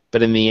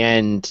 But in the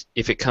end,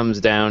 if it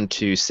comes down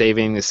to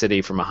saving the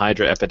city from a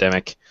Hydra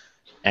epidemic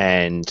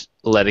and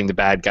letting the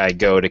bad guy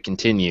go to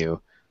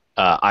continue,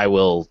 I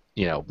will,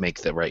 make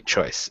the right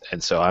choice.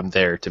 And so I'm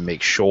there to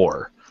make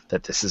sure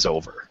that this is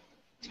over.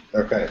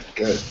 Okay.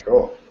 Good.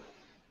 Cool.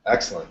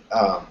 Excellent.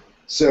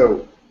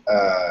 So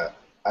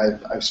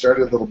I've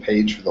started a little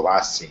page for the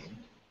last scene,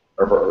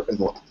 or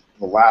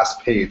the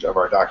last page of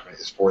our document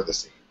is for the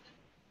scene,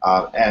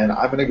 and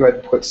I'm going to go ahead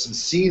and put some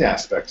scene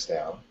aspects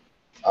down.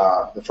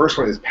 The first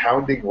one is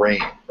pounding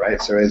rain,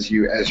 right? So as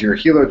your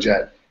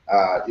helijet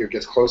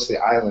gets close to the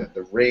island,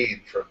 the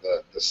rain from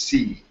the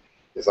sea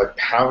is like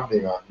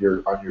pounding on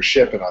your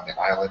ship and on the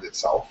island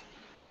itself.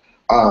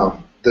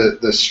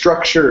 The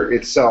structure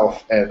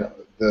itself and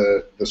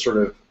the sort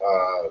of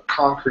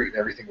concrete and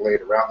everything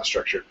laid around the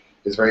structure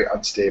is very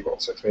unstable.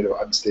 So it's made of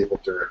unstable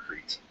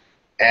duracrete.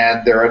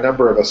 And there are a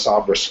number of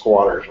Asabra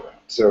squatters around.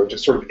 So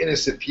just sort of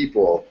innocent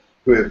people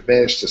who have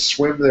managed to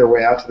swim their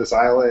way out to this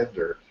island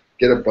or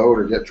get a boat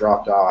or get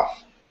dropped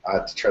off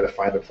to try to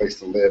find a place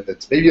to live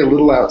that's maybe a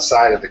little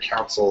outside of the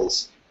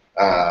council's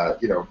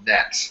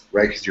net,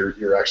 right? Because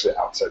you're actually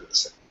outside of the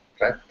city.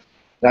 Okay.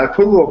 Now I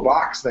put a little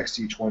box next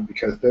to each one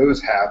because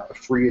those have a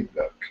free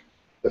invoke.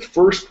 The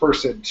first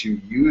person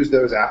to use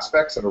those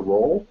aspects in a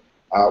roll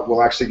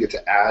will actually get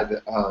to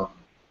add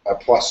a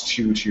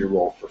 +2 to your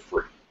roll for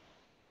free.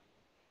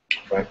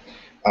 Right?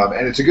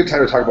 And it's a good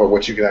time to talk about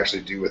what you can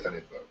actually do with an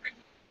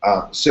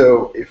invoke.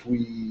 So if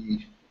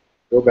we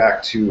go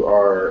back to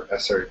our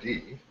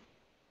SRD,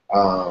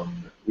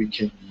 we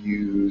can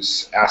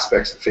use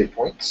aspects and fate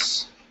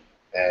points.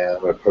 And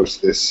I'm going to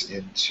post this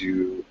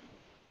into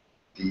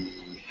the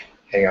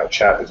Hangout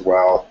chat as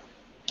well.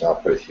 I'll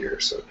put it here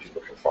so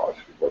people can follow.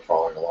 People are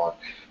following along.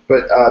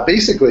 But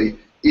basically,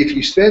 if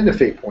you spend a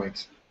fate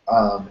point,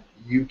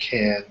 you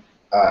can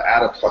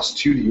add a +2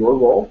 to your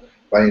roll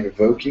by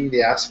invoking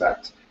the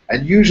aspect.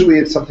 And usually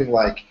it's something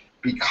like,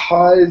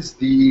 because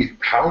the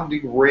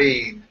pounding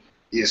rain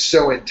is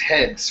so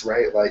intense,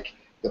 right? Like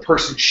the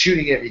person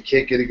shooting at me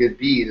can't get a good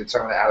bead, and so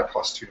I'm going to add a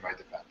 +2 to my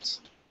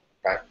defense.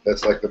 Right?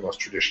 That's like the most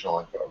traditional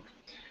invoke.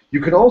 You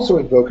can also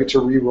invoke it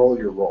to re-roll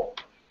your roll.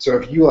 So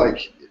if you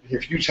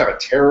just have a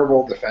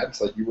terrible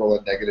defense, like you roll a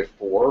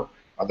 -4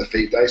 on the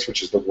fate dice,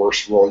 which is the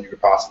worst roll you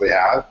could possibly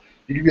have,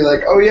 you can be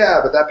like, oh yeah,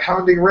 but that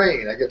pounding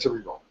rain, I get to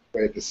re-roll.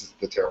 Right? This is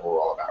the terrible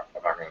roll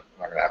I'm not going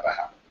to have that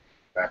happen.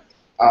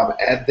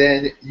 Okay? And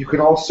then you can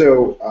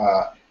also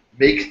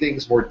make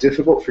things more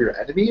difficult for your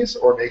enemies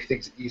or make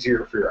things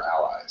easier for your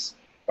allies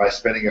by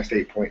spending a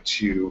fate point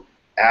to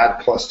add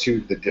 +2 to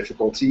the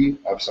difficulty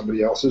of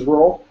somebody else's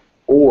roll,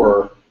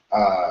 or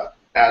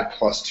add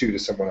 +2 to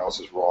someone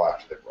else's roll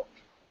after they've rolled.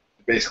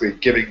 Basically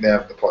giving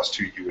them the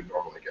 +2 you would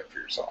normally get for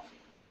yourself.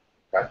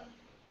 Okay?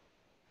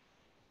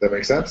 That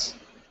make sense?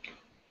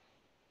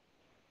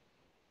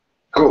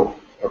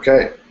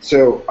 Okay,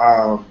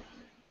 so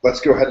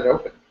let's go ahead and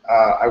open.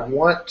 I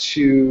want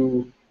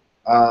to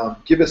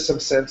give us some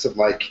sense of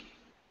like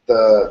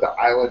the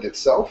island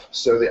itself.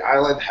 So the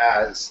island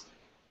has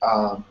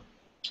a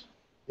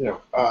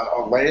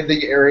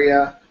landing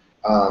area,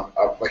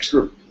 like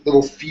sort of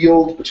little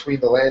field between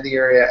the landing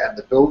area and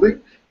the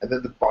building, and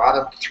then the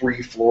bottom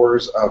 3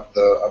 floors of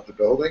the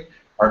building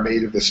are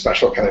made of this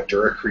special kind of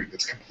Duracrete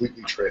that's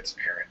completely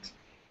transparent,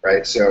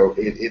 right? So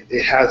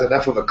it has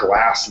enough of a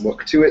glass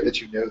look to it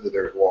that you know that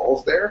there's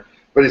walls there,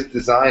 but it's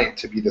designed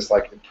to be this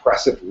like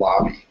impressive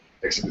lobby,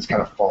 except it's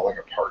kind of falling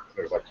apart.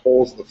 There's like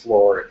holes in the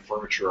floor and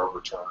furniture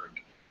overturned,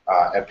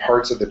 and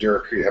parts of the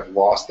Duracrete have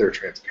lost their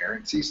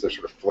transparency, so they're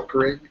sort of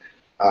flickering.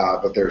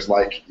 But there's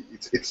like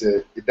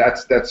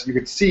that's you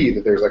can see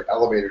that there's like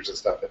elevators and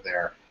stuff in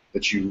there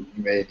that you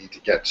may need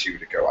to get to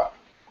go up.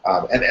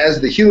 And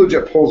as the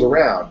helijet pulls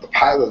around, the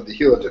pilot of the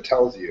helijet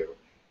tells you,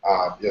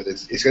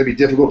 it's going to be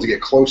difficult to get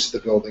close to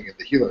the building in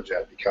the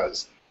helijet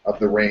because of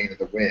the rain and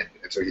the wind,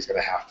 and so he's going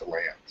to have to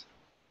land.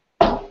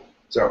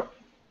 So,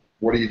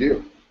 what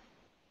do?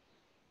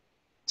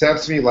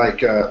 Sounds to me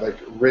like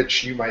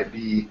Rich, you might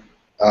be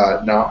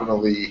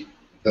nominally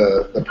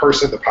the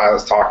person the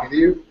pilot's talking to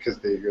you because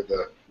you're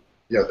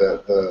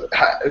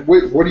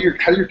how do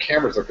your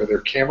cameras look? Are there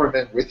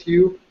cameramen with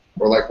you?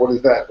 Or like, what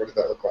does that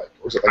look like?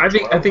 Or is it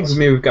like I think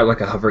maybe we've got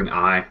like a hovering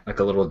eye, like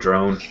a little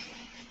drone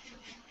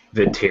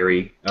that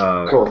Terry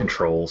cool.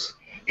 controls.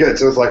 Good.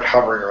 So it's like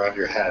hovering around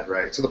your head,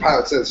 right? So the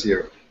pilot says to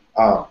you,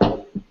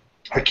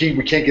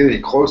 "We can't get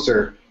any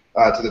closer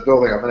to the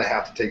building. I'm going to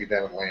have to take it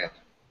down and land."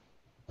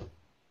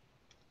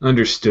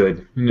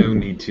 Understood. No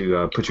need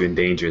to put you in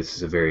danger. This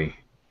is a very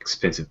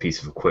expensive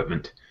piece of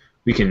equipment.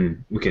 We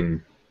can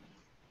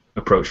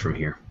approach from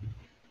here.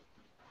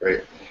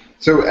 Great.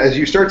 So as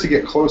you start to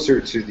get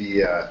closer to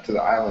the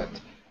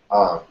island,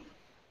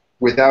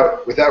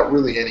 without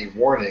really any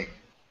warning,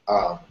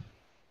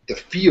 the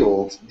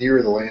field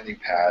near the landing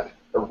pad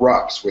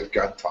erupts with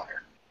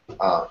gunfire,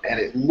 and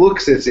it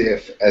looks as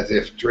if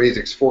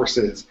Drazik's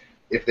forces,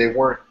 if they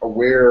weren't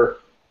aware,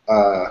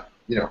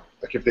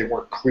 like if they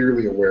weren't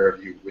clearly aware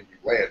of you when you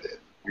landed,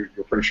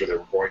 you're pretty sure they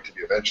were going to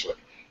be eventually.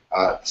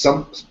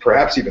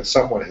 Perhaps even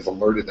someone has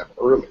alerted them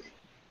early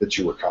that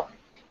you were coming.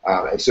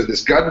 And so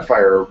this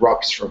gunfire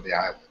erupts from the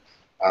island,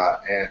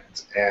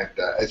 and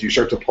as you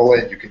start to pull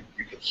in, you can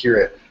hear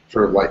it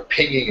sort of like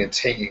pinging and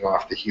tinging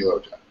off the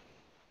helijet.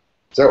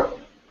 So,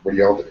 what do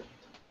y'all do?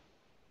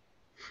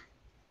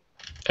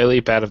 I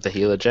leap out of the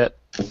helijet.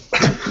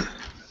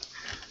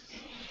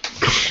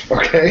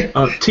 Okay.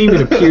 Team,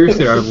 it appears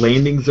that our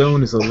landing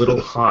zone is a little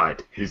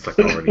hot. He's like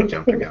already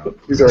jumping out.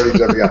 He's already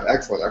jumping out.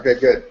 Excellent. Okay,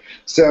 good.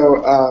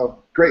 So,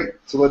 great.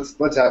 So let's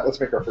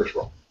make our first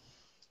roll.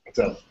 That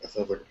sounds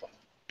like a plan.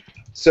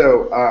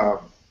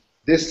 So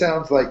this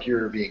sounds like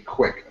you're being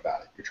quick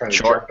about it. You're trying to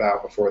jump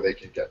out before they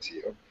can get to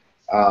you.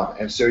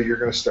 And so you're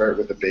going to start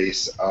with a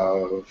base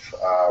of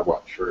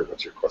what's your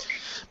quick?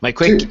 My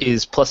quick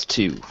is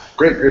 +2.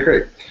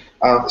 Great.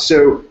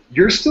 So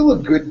you're still a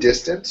good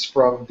distance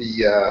from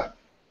the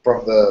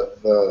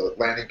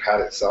landing pad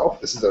itself.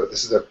 This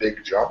is a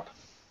big jump,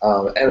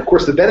 and of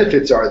course the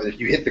benefits are that if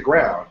you hit the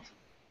ground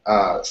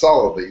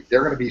solidly,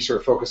 they're going to be sort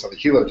of focused on the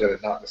helijet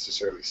and not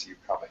necessarily see you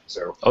coming.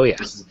 So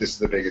this is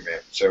the big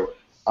advantage. So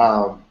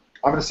I'm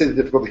going to say the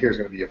difficulty here is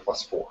going to be a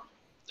 +4.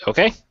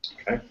 Okay.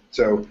 Okay.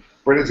 So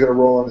Brendan's going to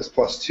roll on this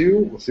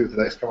 +2. We'll see what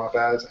the dice come up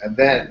as, and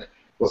then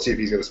we'll see if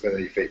he's going to spend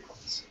any fate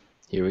points.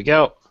 Here we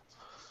go.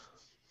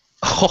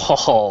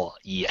 Oh,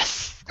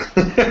 yes.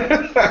 All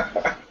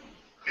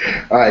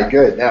right,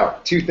 good. Now,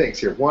 2 things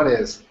here. One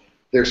is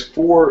there's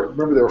 4.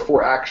 Remember, there were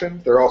 4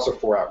 actions. There are also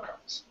 4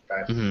 outcomes.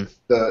 Okay.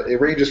 Mm-hmm. It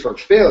ranges from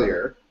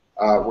failure,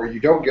 where you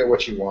don't get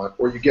what you want,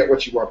 or you get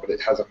what you want, but it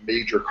has a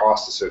major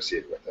cost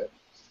associated with it,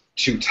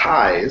 to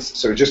ties.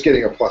 So just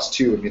getting a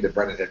 +2 would mean that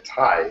Brendan had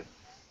tied,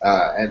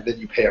 and then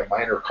you pay a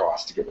minor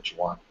cost to get what you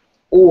want,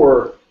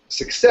 or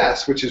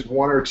success, which is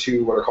 1 or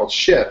 2 what are called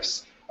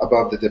shifts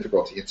above the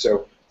difficulty. And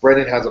so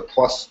Brendan has a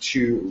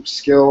 +2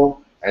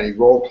 skill, and he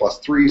rolled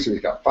 +3, so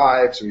he's got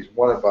 5, so he's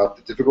 1 above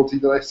the difficulty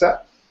that I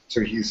set.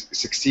 So he's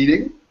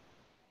succeeding.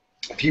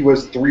 If he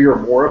was 3 or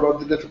more above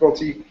the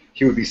difficulty,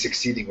 he would be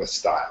succeeding with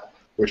style,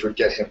 which would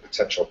get him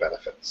potential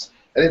benefits.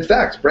 And in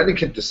fact, Brendan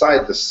can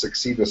decide to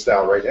succeed with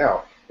style right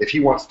now. If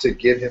he wants to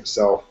give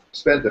himself,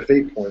 spend a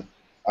fate point,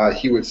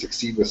 he would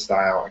succeed with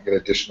style and get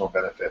additional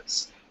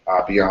benefits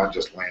beyond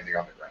just landing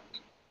on the ground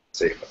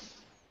safely.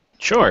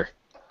 Sure.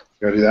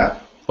 You want to do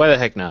that? Why the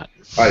heck not?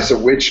 All right. So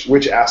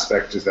which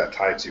aspect is that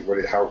tied to?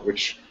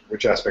 Which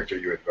aspect are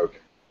you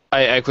invoking?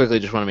 I quickly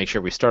just want to make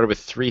sure we started with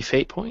 3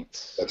 fate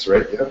points. That's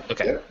right. Yeah.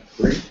 Okay. Yeah,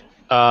 3.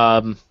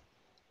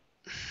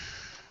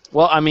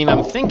 Well, I mean,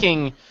 I'm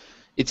thinking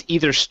it's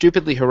either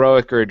stupidly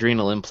heroic or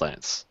adrenal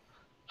implants.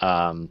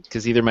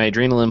 Because either my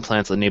adrenal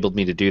implants enabled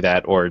me to do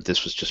that, or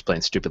this was just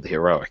plain stupidly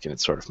heroic, and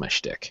it's sort of my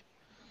shtick.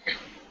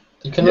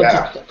 You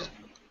cannot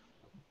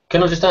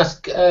Can I just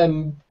ask,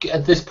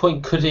 at this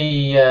point, could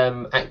he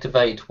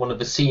activate one of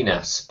the scene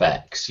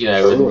aspects,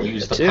 Sure. and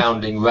use the Too.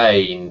 pounding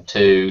rain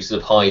to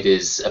sort of hide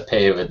his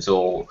appearance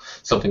or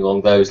something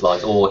along those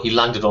lines, or he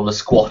landed on a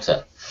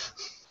squatter?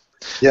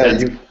 Yeah,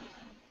 That's-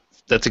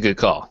 That's a good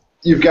call.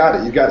 you've got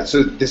it. You've got it.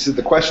 So this is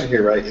the question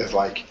here, right? Is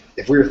like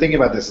if we were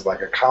thinking about this as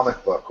like a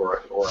comic book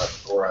or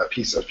a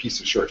piece of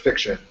short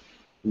fiction,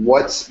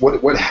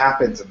 what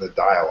happens in the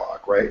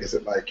dialogue, right? Is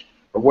it like,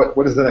 or what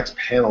does the next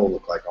panel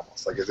look like?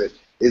 Almost like is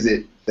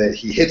it that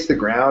he hits the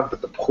ground, but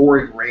the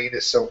pouring rain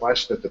is so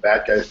much that the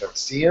bad guys don't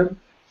see him,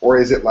 or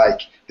is it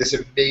like this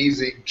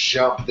amazing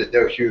jump that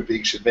no human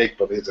being should make,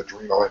 but his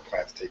adrenal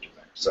implants take him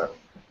there? So,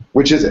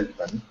 which is it,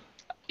 Brendan?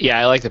 Yeah,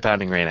 I like the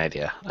pounding rain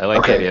idea. I like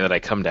Okay. the idea that I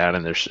come down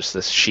and there's just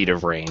this sheet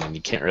of rain and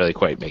you can't really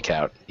quite make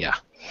out. Yeah.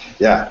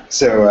 Yeah.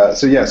 So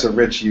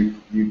Rich, you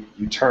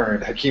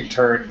turn. Hakeem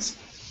turns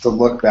to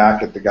look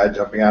back at the guy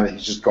jumping out, and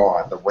he's just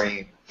gone. The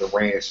rain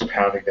is just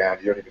pounding down.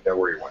 You don't even know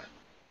where he went.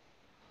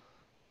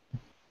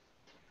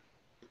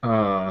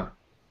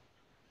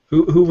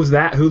 Who was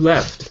that? Who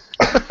left?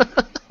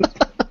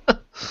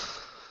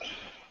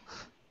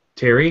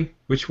 Terry?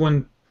 Which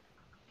one?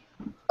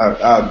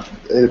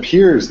 It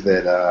appears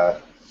that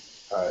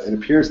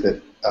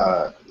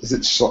is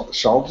it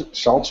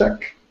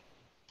Shalchek?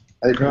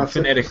 How do you pronounce it?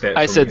 Phonetic that.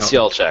 I for said me.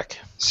 Siolchek.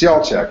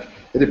 Shalchek.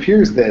 It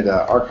appears that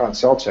Archon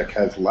Shalchek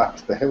has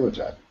left the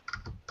Hilojet.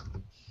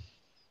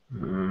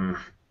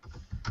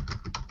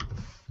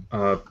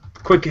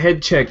 Quick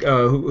head check.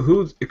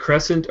 Who's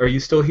Crescent? Are you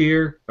still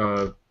here?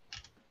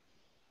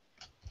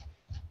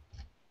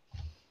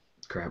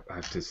 Crap, I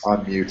have to.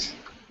 On mute.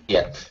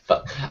 Yeah.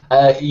 But,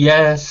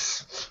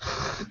 yes.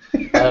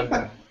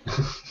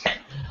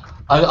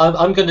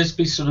 I'm going to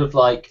be sort of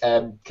like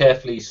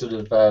carefully sort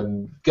of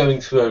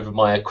going through over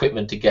my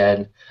equipment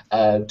again,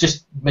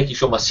 just making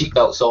sure my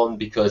seatbelt's on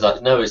because I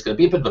know it's going to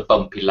be a bit of a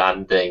bumpy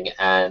landing,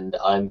 and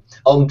I'm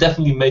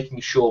definitely making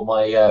sure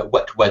my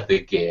wet weather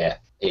gear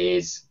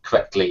is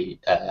correctly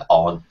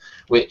on,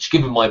 which,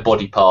 given my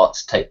body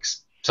parts,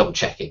 takes some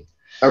checking.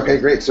 Okay,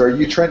 great. So are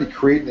you trying to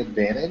create an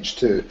advantage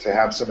to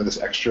have some of this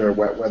extra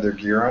wet weather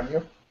gear on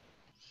you?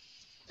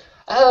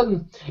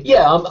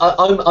 Yeah,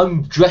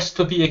 I'm dressed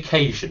for the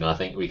occasion, I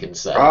think we can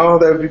say. Oh,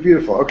 that would be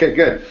beautiful. Okay,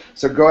 good.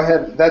 So go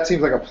ahead. That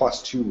seems like a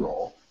 +2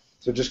 roll.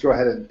 So just go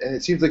ahead and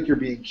it seems like you're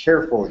being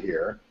careful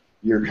here.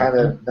 You're kind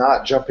of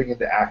not jumping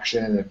into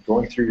action and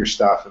going through your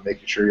stuff and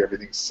making sure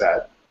everything's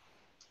set.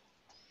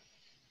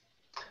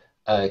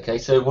 Okay,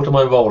 so what am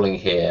I rolling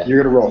here?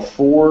 You're going to roll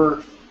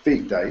 4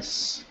 fate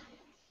dice.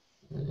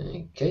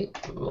 Okay.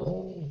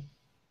 Ugh,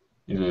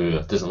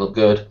 doesn't look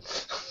good.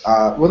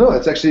 Well, no,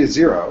 it's actually a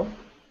 0.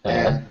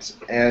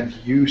 And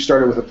you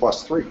started with a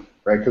 +3,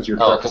 right? Because you're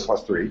powerful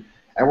 +3,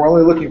 and we're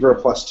only looking for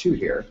a +2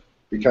 here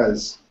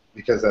because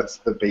that's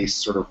the base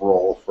sort of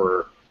roll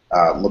for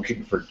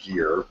looking for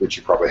gear, which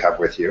you probably have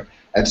with you.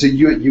 And so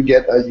you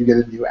get a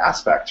new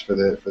aspect for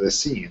the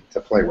scene to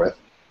play with.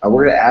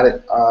 We're going to add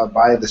it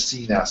by the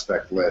scene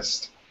aspect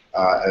list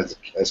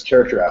as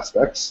character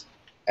aspects.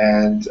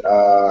 And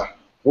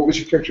what was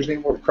your character's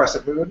name?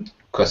 Crescent Moon.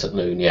 Crescent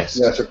Moon, yes.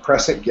 Yeah. So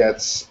Crescent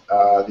gets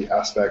the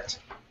aspect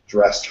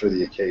dressed for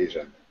the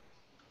occasion.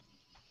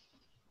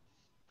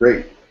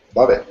 Great,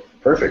 love it,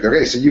 perfect.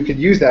 Okay, so you can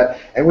use that,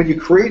 and when you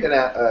create an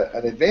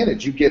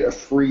advantage, you get a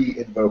free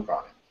invoke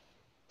on it.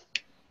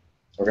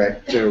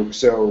 Okay,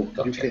 so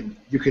Gotcha.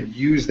 you can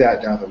use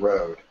that down the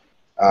road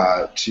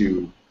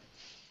to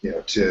add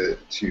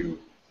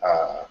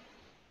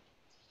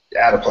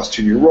a +2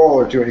 to your roll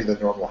or do any of the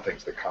normal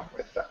things that come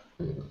with that.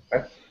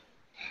 Okay?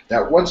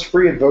 Now, once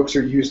free invokes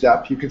are used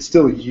up, you can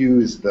still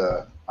use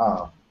the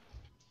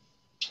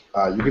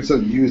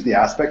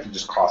aspect. It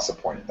just costs a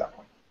point at that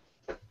point.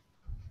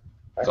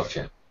 Okay?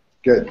 Gotcha.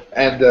 Good.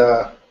 And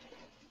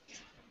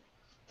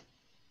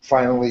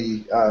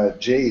finally,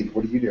 Jade,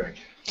 what are you doing?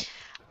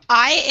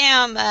 I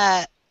am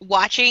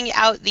watching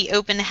out the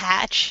open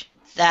hatch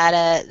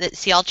that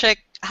Sialchik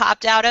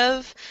hopped out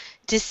of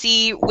to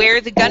see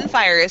where the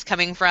gunfire is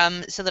coming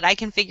from so that I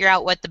can figure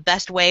out what the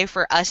best way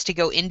for us to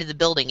go into the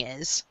building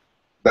is.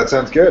 That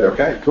sounds good.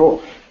 Okay,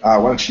 cool. Why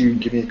don't you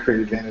give me a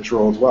create advantage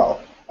roll as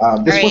well? This All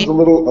one's right. a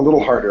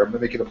little harder. I'm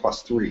going to make it a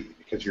 +3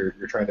 because you're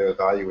trying to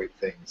evaluate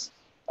things.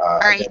 All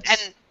right, against- and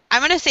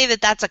I'm going to say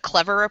that that's a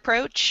clever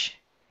approach.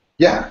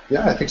 Yeah,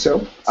 I think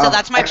so. So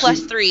that's my actually,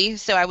 +3,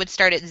 so I would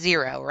start at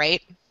 0,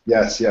 right?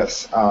 Yes,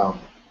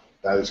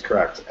 that is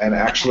correct. And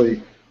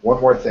actually,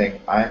 one more thing,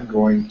 I'm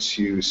going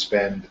to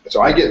spend.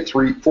 So I get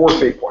 4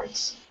 fate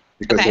points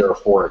because Okay. there are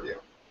 4 of you,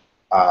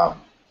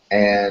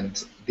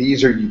 and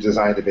these are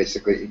designed to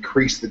basically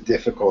increase the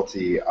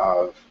difficulty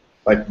of,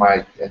 like,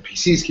 my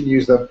NPCs can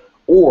use them,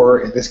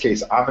 or in this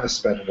case, I'm going to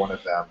spend one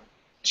of them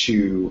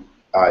to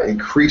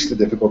increase the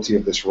difficulty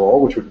of this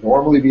roll, which would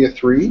normally be a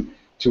 3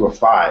 to a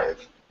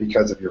 5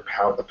 because of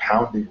the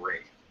pounding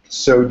rain. It's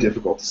so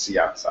difficult to see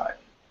outside.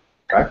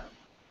 Okay.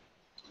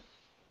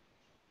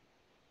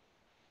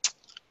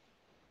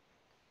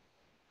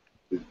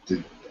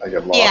 Did I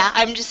get lost? Yeah,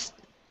 I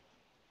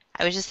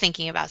was just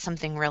thinking about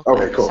something real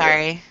Okay, quick. cool.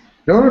 Sorry.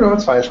 No,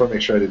 it's fine. I just want to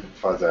make sure I didn't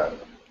fuzz out.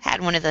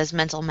 Had one of those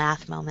mental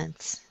math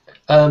moments.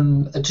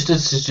 Just a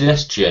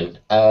suggestion.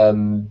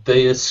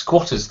 There's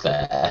squatters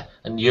there,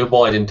 and you're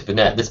wide into the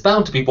net. There's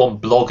bound to be one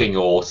blogging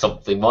or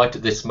something right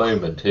at this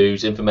moment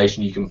whose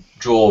information you can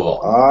draw on.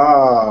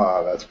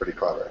 Ah, that's pretty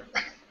clever.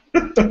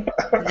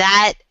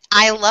 That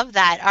I love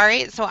that. All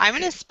right, so I'm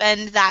gonna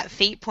spend that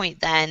fate point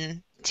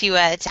then to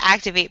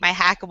activate my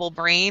hackable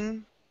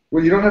brain.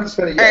 Well, you don't have to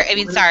spend it Or yet. I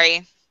mean,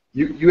 sorry.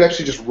 You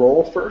actually just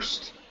roll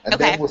first, and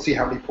Okay. then we'll see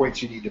how many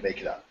points you need to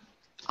make it up.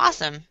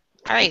 Awesome.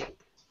 All right.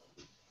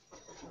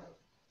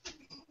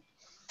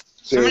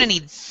 So I'm gonna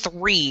need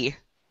 3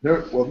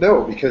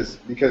 No, because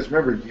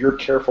remember, you're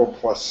careful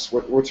plus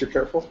what's your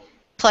careful?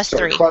 plus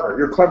Sorry, 3. clever.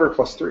 You're clever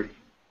plus 3,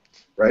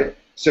 right?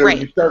 So Right.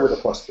 you start with a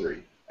plus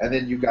 3, and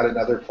then you got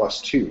another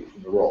plus 2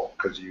 from the roll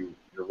because your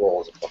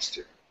roll is a plus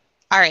 2.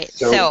 All right.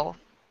 So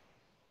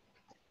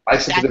I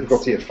set the That's-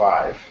 difficulty at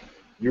 5.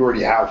 You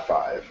already have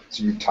 5,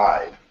 so you've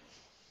tied.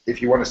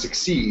 If you want to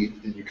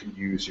succeed, then you can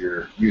use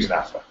an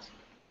aspect.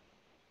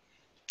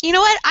 you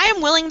know what? I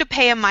am willing to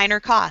pay a minor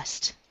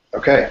cost.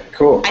 Okay,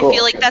 cool. I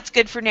feel like that's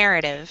good for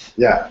narrative.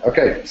 Yeah.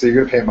 Okay. So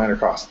you're gonna pay a minor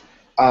cost.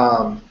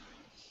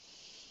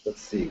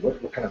 Let's see.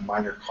 What kind of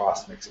minor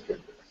cost makes a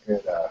good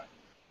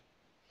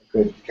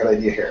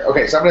idea here?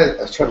 Okay. So I'm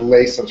gonna try to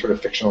lay some sort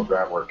of fictional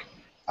groundwork.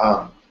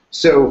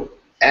 So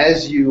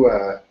as you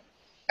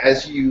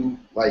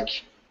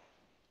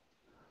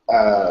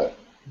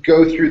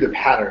go through the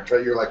patterns,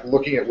 right? You're like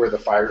looking at where the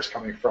fire's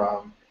coming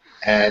from,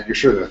 and you're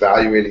sort of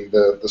evaluating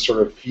the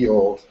sort of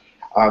field.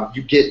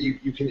 You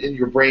can in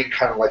your brain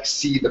kind of like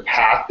see the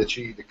path that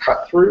you need to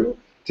cut through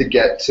to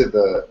get to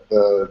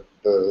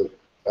the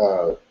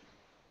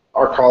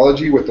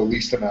arcology with the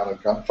least amount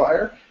of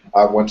gunfire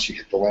once you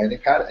hit the landing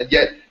pad, and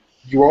yet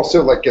you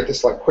also like get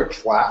this like quick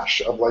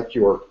flash of like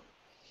your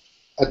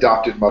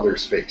adopted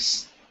mother's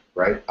face,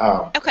 right?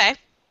 Okay.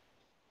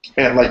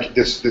 And like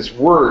this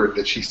word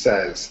that she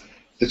says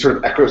that sort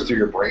of echoes through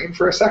your brain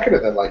for a second,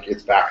 and then like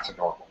it's back to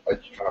normal.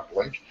 Like you kind of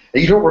blink,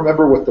 and you don't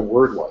remember what the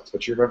word was,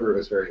 but you remember it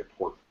was very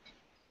important.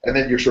 And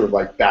then you're sort of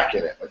like back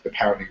in it, like the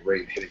pounding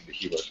rain hitting the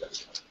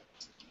helix.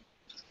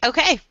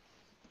 Okay.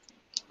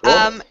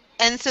 Cool.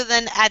 And so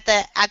then at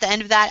the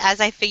end of that,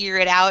 as I figure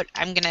it out,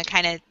 I'm gonna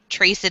kind of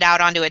trace it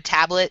out onto a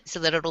tablet so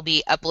that it'll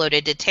be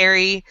uploaded to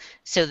Terry,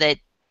 so that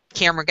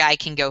camera guy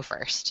can go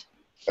first.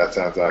 That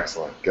sounds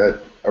excellent.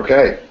 Good.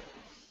 Okay.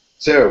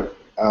 So,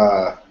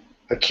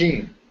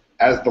 Hakeem,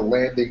 as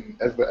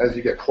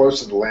you get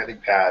close to the landing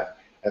pad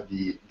and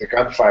the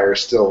gunfire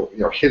is still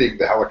hitting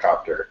the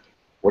helicopter,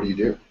 what do you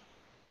do?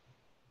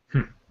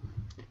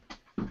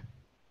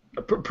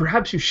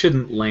 Perhaps you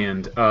shouldn't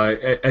land.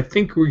 I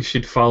think we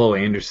should follow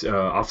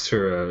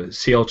Officer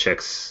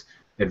Cielczek's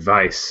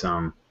advice,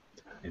 and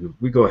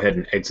we go ahead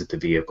and exit the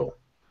vehicle.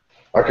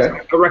 Okay.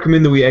 I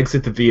recommend that we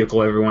exit the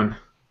vehicle, everyone.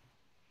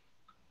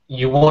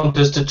 You want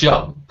us to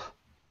jump?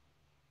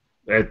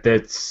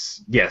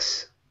 That's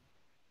yes.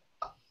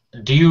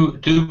 Do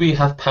we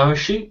have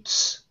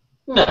parachutes?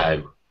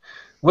 No.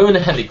 We're in a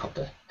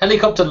helicopter.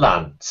 Helicopter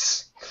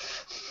lands.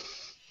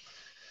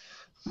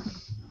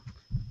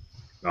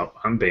 Oh,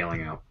 I'm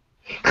bailing out.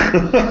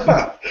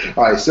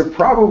 All right, so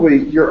probably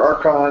your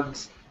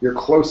Archons, you're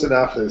close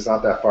enough that it's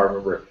not that far.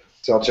 Remember,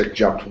 Cielczek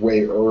jumped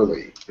way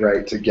early,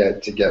 right, to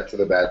get to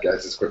the bad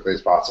guys as quickly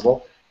as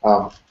possible.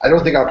 I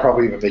don't think I'll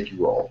probably even make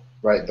you roll,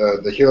 right?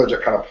 The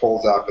Heliojet kind of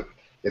pulls up, and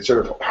it's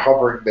sort of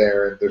hovering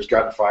there, and there's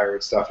gunfire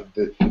and stuff, and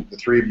the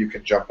three of you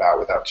can jump out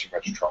without too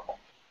much trouble.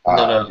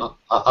 No.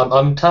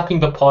 I'm tapping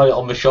the pilot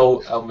on the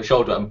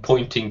shoulder and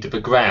pointing to the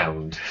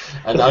ground,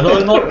 and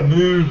I'm not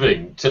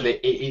moving till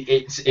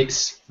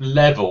it's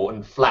level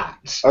and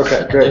flat.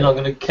 Okay, and good. then I'm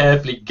going to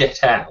carefully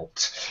get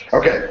out.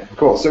 Okay,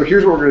 cool. So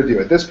here's what we're going to do.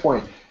 At this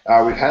point,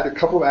 we've had a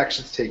couple of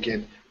actions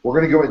taken. We're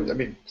going to go in. I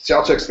mean,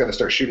 Cielczek's going to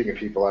start shooting at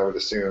people, I would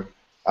assume.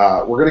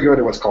 We're going to go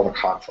into what's called a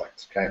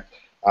conflict. Okay,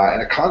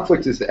 and a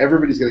conflict is that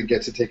everybody's going to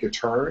get to take a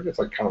turn. It's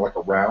like kind of like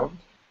a round,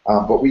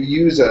 but we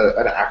use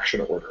an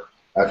action order.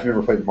 If you've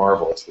ever played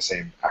Marvel, it's the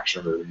same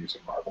action order we use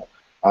in Marvel,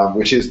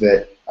 which is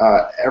that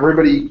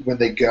everybody, when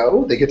they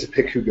go, they get to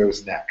pick who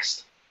goes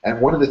next.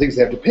 And one of the things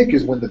they have to pick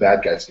is when the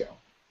bad guys go.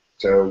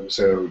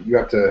 So you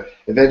have to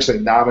eventually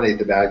nominate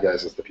the bad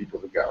guys as the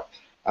people who go.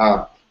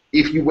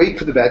 If you wait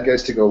for the bad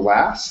guys to go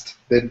last,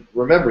 then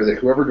remember that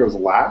whoever goes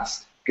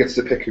last gets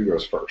to pick who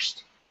goes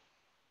first.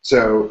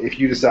 So if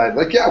you decide,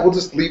 like, yeah, we'll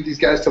just leave these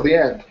guys till the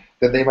end,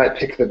 then they might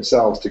pick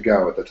themselves to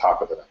go at the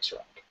top of the next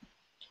round.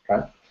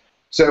 Okay?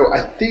 So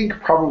I think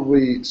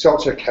probably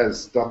Cielczek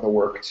has done the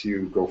work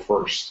to go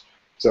first.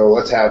 So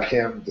let's have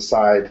him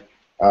decide.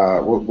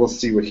 We'll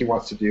see what he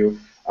wants to do.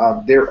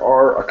 There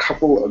are a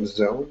couple of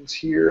zones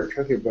here. I'm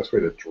trying to think of the best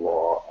way to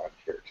draw on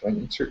here. Can I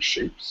insert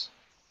shapes?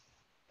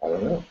 I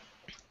don't know.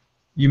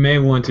 You may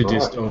want to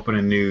just open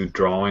a new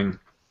drawing,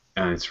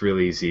 and it's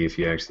really easy if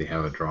you actually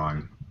have a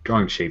drawing.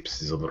 Drawing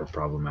shapes is a little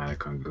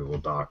problematic on Google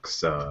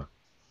Docs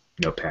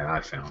notepad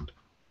I found.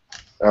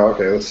 Oh,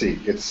 okay, let's see.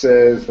 It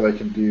says that I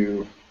can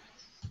do...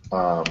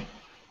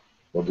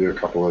 we'll do a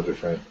couple of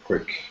different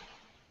quick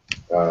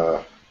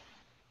Okay,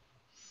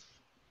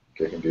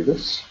 I can do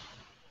this.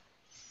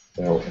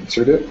 And I'll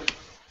insert it.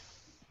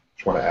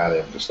 Just want to add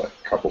in just like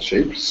a couple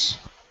shapes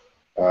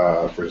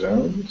for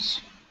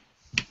zones.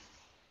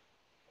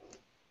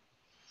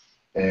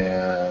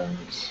 And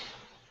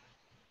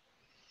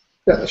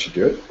yeah, that should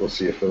do it. We'll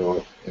see if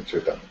it'll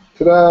insert them.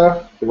 Ta-da!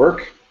 Did it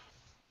work?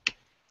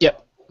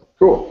 Yep.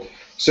 Cool.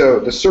 So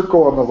the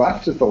circle on the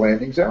left is the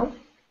landing zone.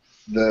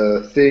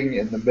 The thing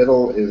in the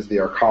middle is the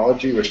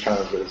arcology, which kind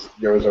of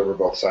goes over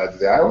both sides of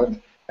the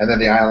island. And then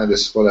the island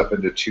is split up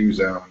into 2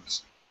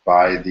 zones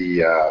by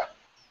the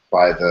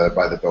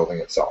building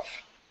itself.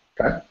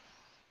 Okay?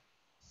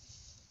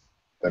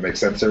 That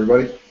makes sense,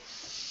 everybody?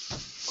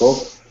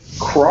 Cool.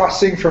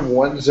 Crossing from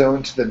one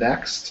zone to the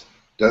next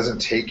doesn't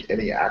take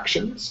any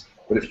actions,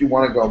 but if you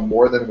want to go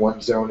more than one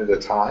zone at a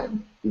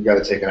time, you've got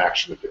to take an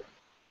action to do it.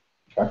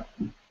 Okay?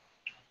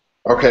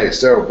 Okay,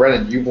 so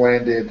Brennan, you've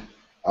landed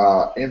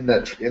in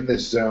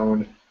this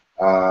zone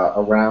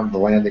around the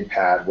landing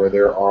pad where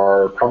there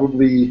are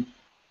probably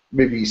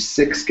maybe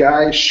 6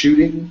 guys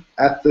shooting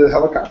at the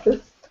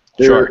helicopter.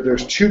 Sure.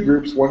 There's 2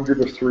 groups, 1 group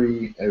of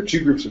 3, and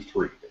 2 groups of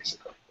 3,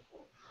 basically.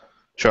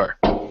 Sure.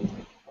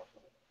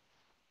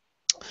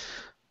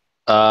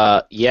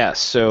 Yeah,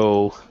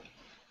 so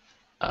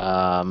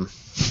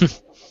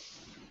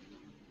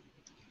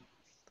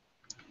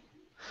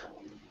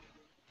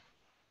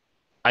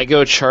I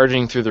go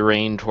charging through the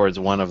rain towards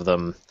one of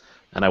them,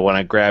 and I want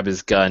to grab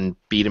his gun,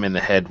 beat him in the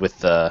head with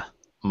the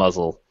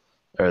muzzle,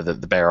 or the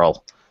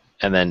barrel,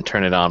 and then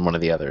turn it on one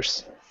of the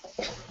others.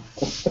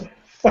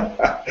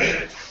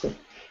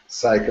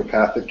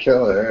 Psychopathic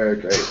killer.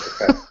 Great.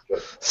 Okay.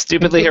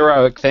 Stupidly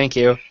heroic, thank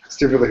you.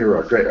 Stupidly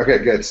heroic. Great. Okay,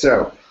 good.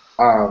 So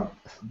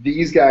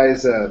these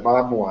guys,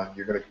 Mom 1,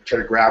 you're going to try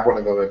to grab one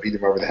of them and beat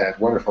him over the head.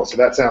 Wonderful. So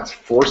that sounds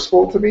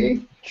forceful to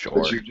me. Sure.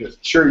 But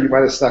you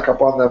might have snuck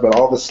up on them, but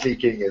all the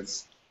sneaking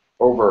is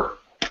over.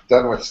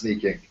 Done with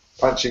sneaking.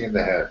 Punching in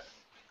the head.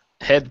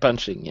 Head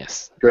punching,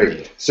 yes.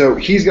 Great. So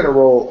he's going to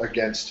roll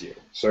against you.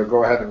 So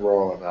go ahead and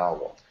roll, and I'll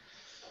roll.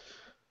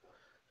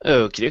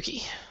 Okie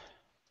dokie.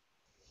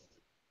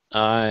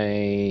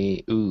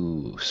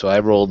 So I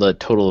rolled a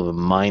total of a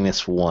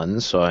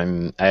 -1, so I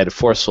had a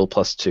forceful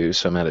 +2,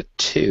 so I'm at a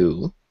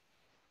 2.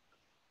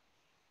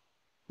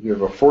 You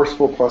have a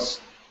forceful +2,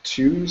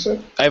 you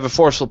said? I have a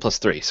forceful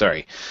 +3,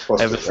 sorry.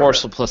 I have a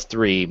forceful right.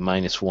 +3,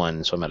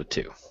 -1, so I'm at a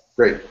 2.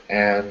 Great.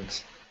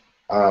 And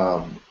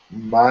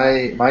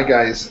my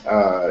guys,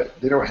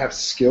 they don't have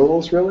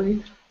skills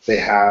really. They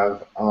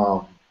have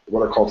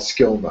what are called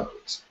skill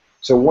modes.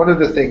 So one of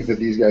the things that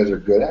these guys are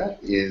good at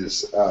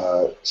is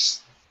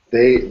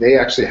they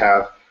actually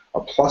have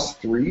a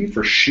 +3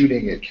 for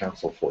shooting at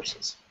council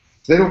forces.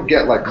 So they don't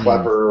get like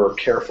clever or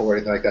careful or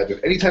anything like that.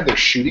 Just anytime they're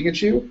shooting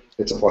at you,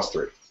 it's a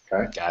 +3.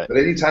 Okay. Got it. But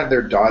anytime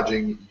they're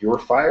dodging your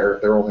fire,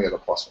 they're only at a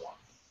 +1.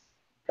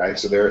 Okay.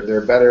 So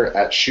they're better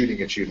at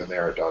shooting at you than they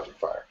are at dodging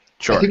fire.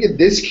 Sure. I think in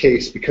this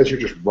case, because you're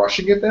just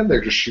rushing at them,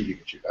 they're just shooting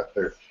at you.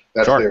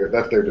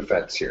 That's their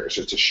defense here. It's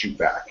just to shoot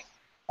back.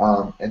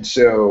 And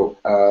so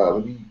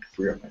let me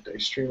bring up my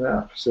dice stream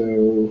app.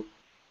 So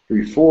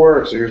 3,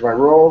 4. So here's my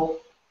roll.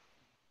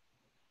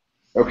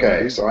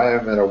 Okay, so I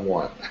am at a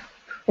 1.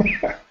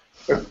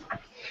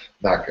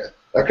 Not good.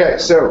 Okay,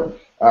 so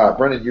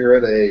Brendan, you're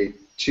at a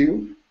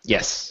 2.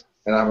 Yes.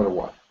 And I'm at a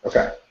 1.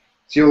 Okay.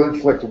 So you'll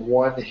inflict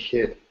 1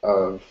 hit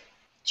of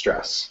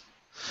stress.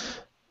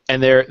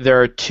 And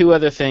there are 2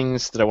 other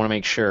things that I want to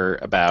make sure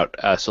about.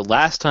 So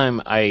last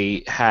time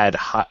I had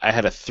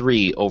a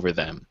 3 over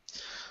them.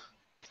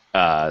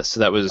 So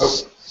that was.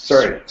 Oh,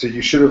 sorry. So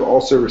you should have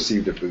also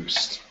received a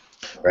boost,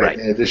 right?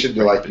 In addition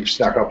to like you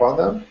snuck up on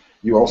them,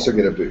 you also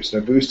get a boost.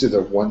 And a boost is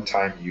a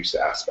one-time use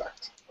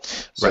aspect.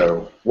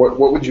 So what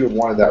would you have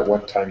wanted that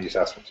one-time use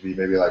aspect to be?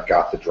 Maybe like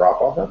got the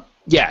drop on them?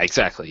 Yeah,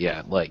 exactly.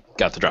 Yeah, like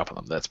got the drop on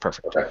them. That's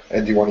perfect. Okay.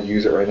 And do you want to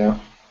use it right now?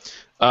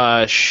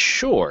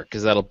 Sure,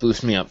 because that'll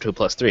boost me up to a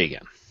 +3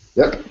 again.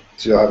 Yep.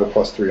 So you'll have a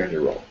 +3 on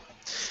your roll.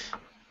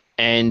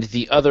 And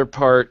the other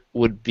part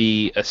would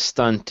be a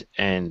stunt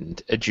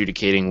and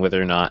adjudicating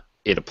whether or not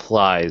it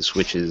applies,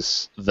 which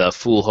is the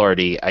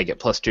foolhardy. I get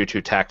 +2 to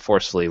attack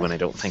forcefully when I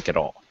don't think at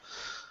all.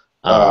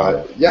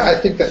 Yeah, I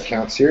think that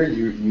counts here.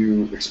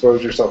 You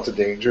expose yourself to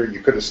danger. You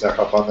could have snuck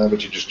up on them,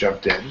 but you just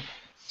jumped in.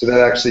 So that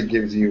actually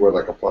gives you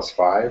like a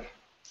 +5.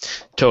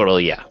 Total,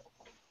 yeah.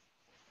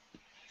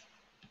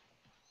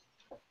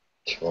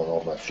 Killing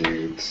all my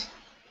feuds.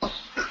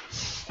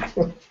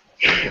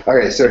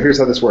 Okay, so here's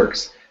how this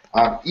works.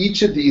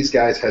 Each of these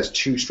guys has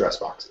 2 stress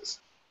boxes.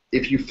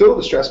 If you fill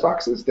the stress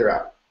boxes, they're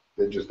out.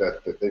 They just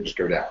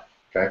go down.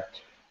 Okay.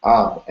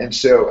 And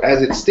so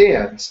as it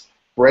stands,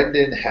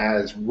 Brendan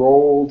has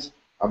rolled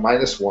a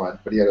 -1,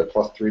 but he had a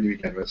 +3 to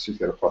begin with, so he's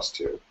got a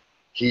 +2.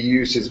 He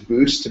used his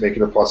boost to make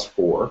it a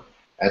 +4,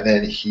 and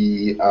then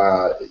he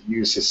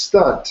used his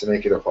stunt to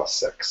make it a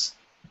 +6.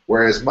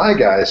 Whereas my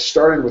guys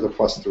started with a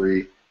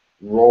 +3,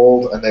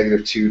 rolled a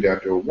 -2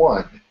 down to a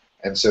 1,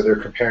 and so they're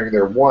comparing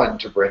their 1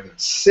 to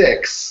Brendan's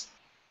 6,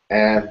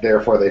 and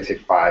therefore they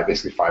take 5,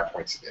 basically 5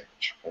 points of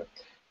damage. Okay?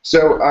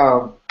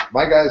 So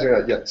my guys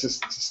are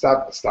just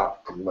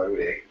stop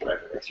gloating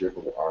with your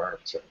little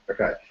arms.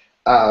 Okay,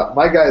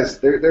 my guys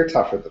they're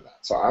tougher than that.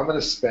 So I'm going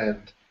to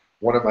spend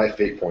one of my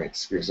fate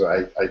points because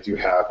I do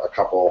have a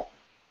couple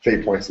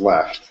fate points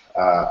left.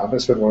 I'm going to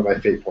spend one of my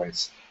fate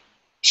points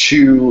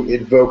to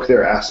invoke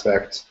their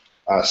aspect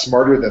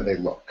smarter than they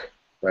look.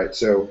 Right.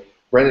 So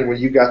Brendan, when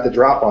you got the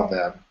drop on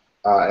them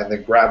and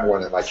then grab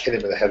one and like hit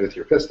him in the head with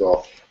your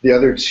pistol, the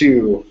other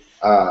two.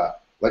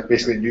 Like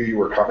basically knew you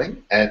were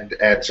coming and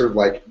sort of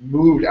like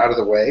moved out of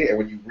the way, and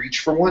when you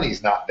reach for one,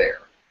 he's not there,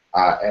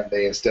 and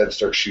they instead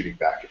start shooting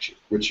back at you,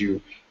 which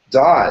you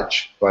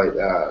dodge, but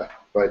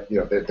you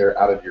know they're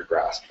out of your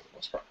grasp for the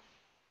most part.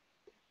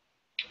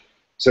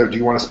 So, do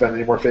you want to spend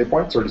any more fate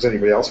points, or does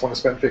anybody else want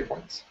to spend fate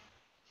points?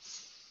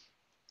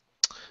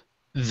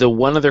 The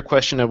one other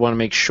question I want to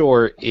make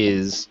sure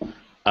is,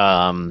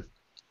 do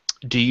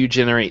you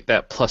generate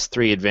that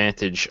 +3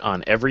 advantage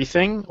on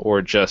everything,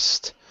 or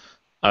just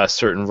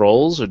certain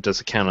rolls, or does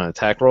it count on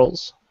attack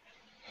rolls?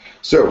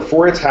 So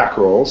for attack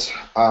rolls,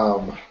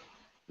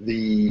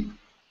 the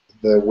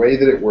way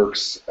that it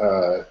works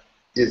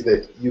is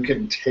that you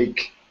can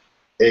take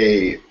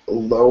a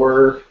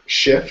lower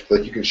shift,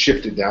 like you can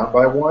shift it down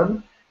by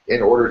 1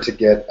 in order to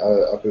get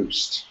a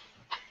boost.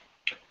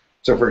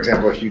 So for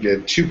example, if you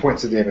did 2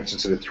 points of damage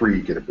instead of 3,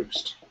 you get a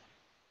boost.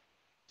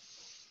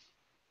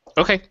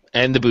 Okay,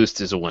 and the boost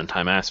is a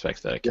one-time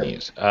aspect that I can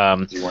use.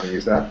 Do you want to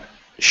use that?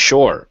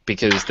 Sure,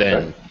 because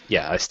then,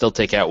 I still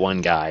take out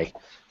one guy,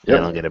 and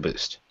I'll get a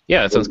boost.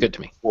 Yeah, that sounds good to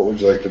me. What would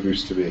you like the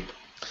boost to be?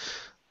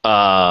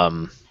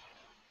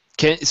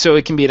 So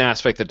it can be an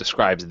aspect that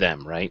describes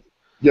them, right?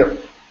 Yep.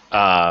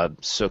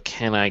 So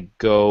can I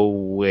go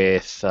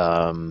with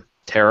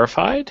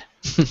Terrified?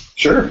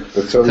 Sure,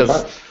 that's totally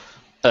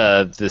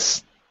fine.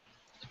 The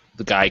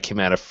guy came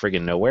out of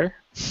friggin' nowhere.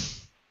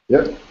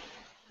 Yep.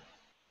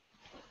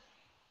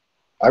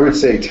 I would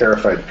say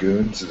Terrified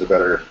Goons is a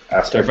better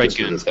aspect. Terrified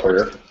Goons, it's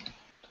clear.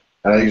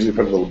 And I usually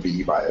put a little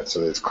B by it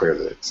so that it's clear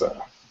that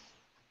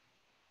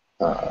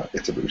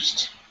it's a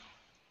boost.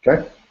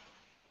 Okay?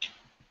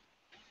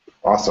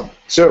 Awesome.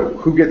 So,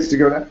 who gets to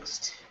go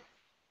next?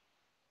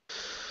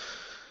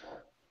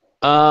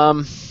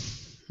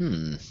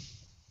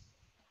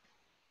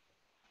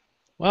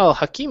 Well,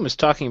 Hakeem was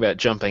talking about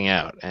jumping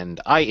out, and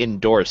I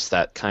endorse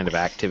that kind of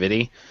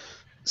activity.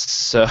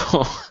 So,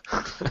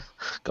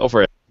 go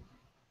for it.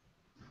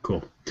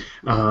 Cool.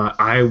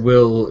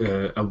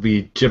 I'll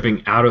be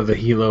jumping out of the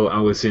helo. I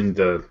was in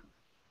the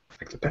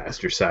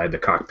passenger side, the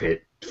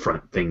cockpit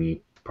front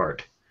thingy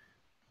part.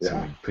 So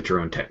Yeah. put your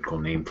own technical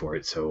name for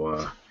it.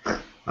 So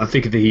I'm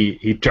thinking that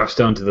he drops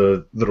down to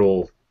the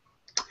little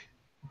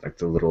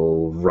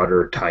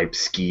rudder type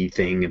ski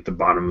thing at the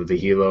bottom of the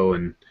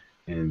helo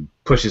and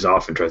pushes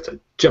off and tries to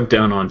jump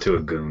down onto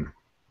a goon.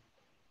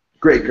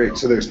 Great.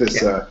 So there's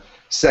this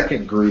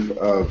second group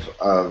of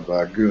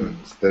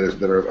goons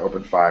that are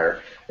open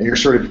fire, and you're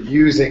sort of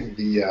using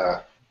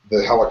the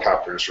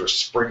helicopters to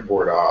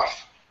springboard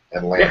off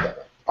and land on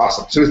them.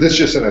 Awesome. So is this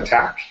just an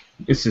attack?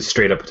 It's a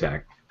straight up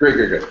attack. Great.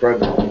 Go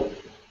ahead.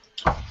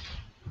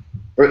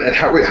 And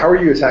how are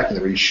you attacking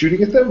them? Are you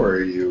shooting at them, or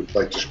are you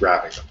like just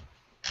grabbing them?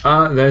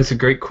 That is a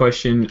great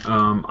question.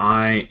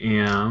 I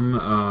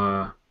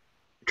am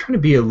trying to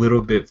be a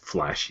little bit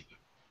flashy.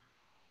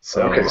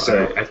 So,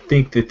 I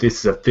think that this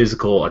is a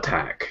physical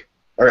attack.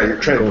 All right, you're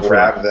trying to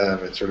grab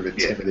them and sort of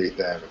intimidate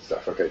them and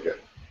stuff. Okay, good.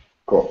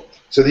 Cool.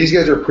 So these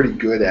guys are pretty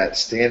good at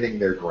standing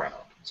their ground.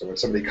 So when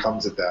somebody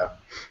comes at them,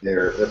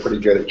 they're pretty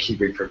good at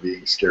keeping from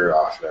being scared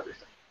off and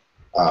everything.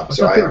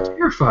 They're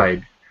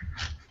terrified.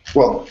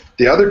 Well,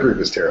 the other group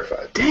is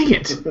terrified. Dang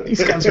it!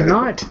 These guys are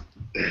not.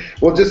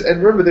 Well,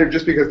 and remember,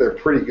 just because they're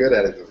pretty good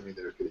at it doesn't mean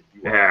they're as good as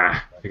you are. Yeah,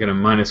 I got a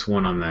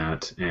 -1 on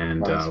that,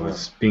 and I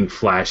was being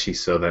flashy,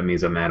 so that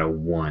means I'm at a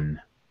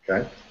 1.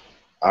 Okay.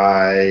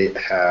 I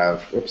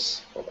have.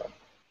 Whoops. Hold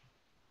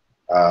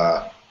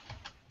on.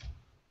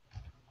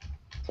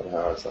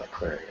 Somehow it's not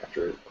clearing.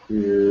 After it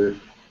cleared,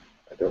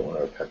 I don't want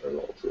to append the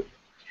roll to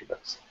extra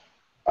dice.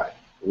 All right.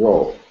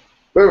 Roll.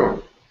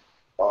 Boom.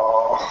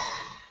 Oh.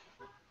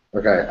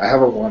 Okay. I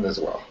have a 1 as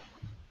well.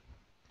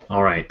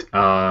 All right.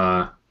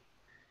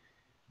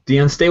 The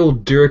unstable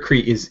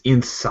Duracrete is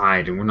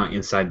inside, and we're not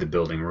inside the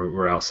building.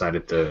 We're outside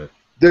at the.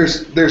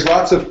 There's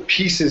lots of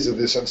pieces of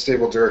this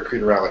unstable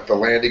Duracrete around. Like the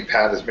landing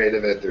pad is made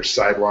of it. There's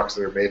sidewalks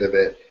that are made of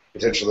it.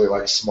 Potentially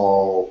like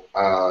small,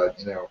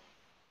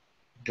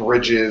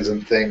 bridges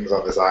and things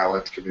on this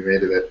island could be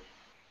made of it.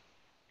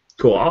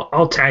 Cool.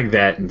 I'll tag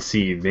that and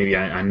see. Maybe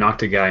I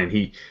knocked a guy, and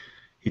he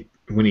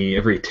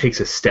whenever he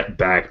takes a step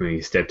back, maybe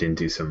he stepped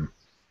into some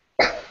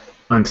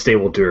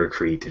unstable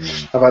Duracrete. And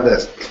then... How about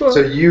this?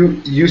 So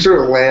you sort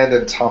of land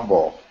and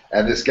tumble.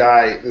 And this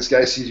guy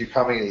sees you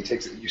coming, and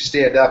you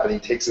stand up, and he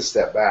takes a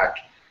step back,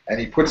 and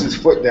he puts his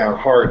foot down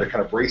hard to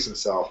kind of brace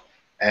himself,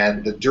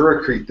 and the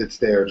Duracrete that's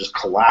there just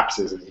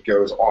collapses, and he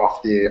goes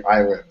off the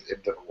island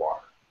into the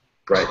water,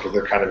 right? Because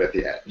they're kind of at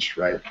the edge,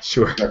 right?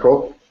 Sure. Is that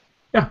cool?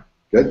 Yeah.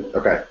 Good.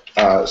 Okay.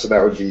 So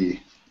that would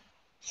be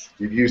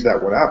you've used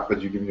that one up,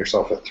 but you've given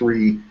yourself a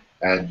 3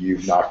 and you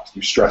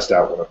stressed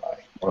out one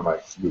of my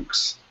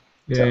mooks.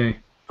 Yay.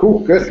 Cool,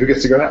 good. Who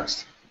gets to go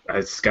next?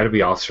 It's got to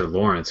be Officer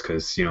Lawrence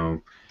because,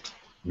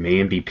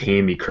 man be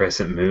paying me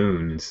Crescent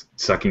Moon is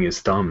sucking his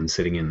thumb and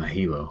sitting in the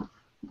helo.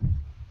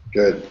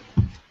 Good.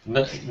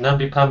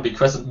 Namby-pamby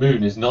Crescent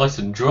Moon is nice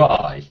and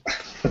dry.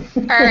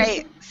 All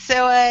right.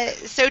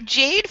 So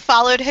Jade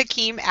followed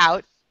Hakeem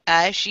out.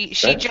 She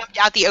jumped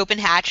out the open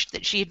hatch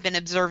that she had been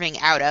observing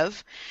out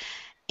of,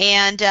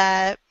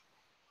 and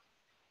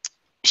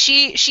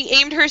she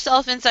aimed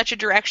herself in such a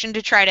direction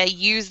to try to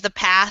use the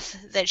path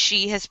that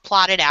she has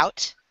plotted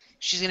out.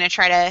 She's going to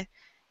try to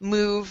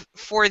move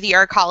for the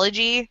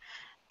arcology,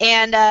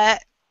 and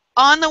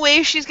on the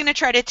way she's going to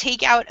try to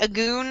take out a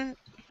goon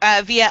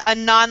via a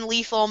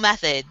non-lethal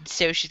method.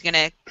 So she's going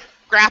to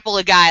grapple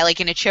a guy like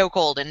in a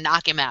chokehold and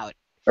knock him out.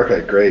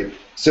 Okay, great.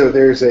 So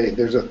there's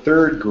a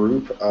third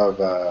group of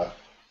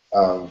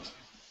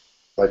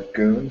like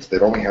goons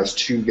that only has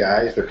 2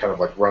 guys. They're kind of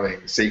like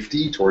running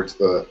safety towards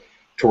the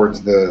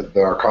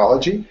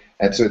arcology,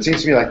 and so it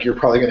seems to me like you're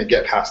probably going to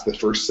get past the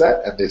first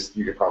set, and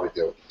you could probably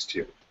deal with these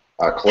 2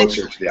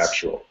 closer to the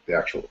actual.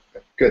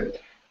 Good.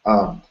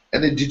 And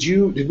then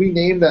did we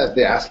name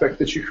the aspect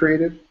that you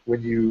created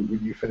when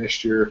you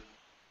finished your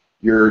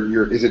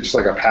is it just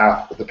like the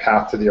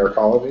path to the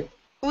arcology?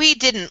 We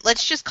didn't.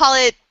 Let's just call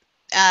it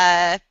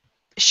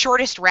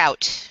shortest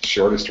route.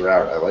 Shortest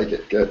route. I like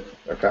it. Good.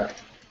 Okay.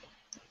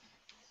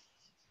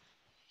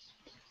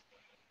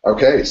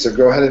 Okay, so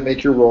go ahead and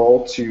make your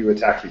roll to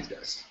attack these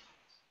guys.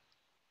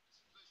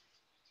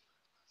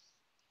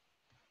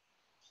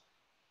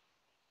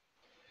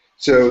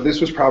 So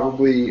this was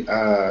probably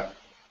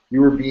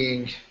you were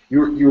being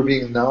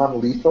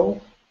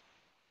non-lethal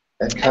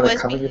and kind of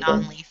coming being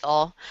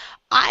non-lethal.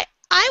 I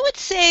would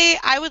say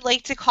I would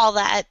like to call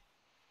that.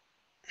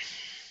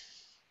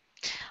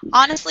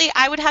 Honestly,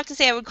 I would have to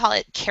say I would call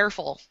it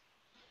careful.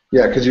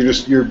 Yeah, because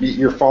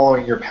you're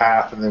following your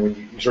path, and then when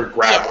you sort of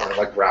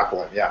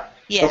grappling, yeah.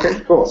 Yeah. Okay,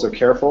 cool. So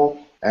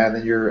careful, and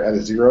then you're at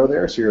a 0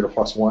 there, so you're at a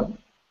 +1.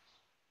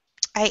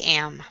 I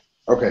am.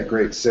 Okay,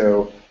 great.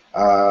 So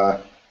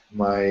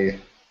my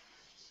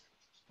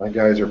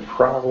guys are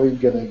probably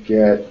gonna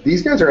get.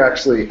 These guys are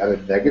actually at a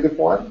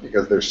 -1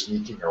 because they're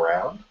sneaking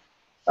around,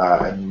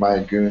 and my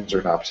goons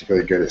are not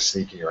particularly good at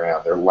sneaking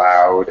around. They're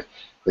loud.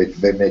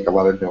 They make a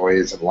lot of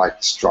noise and like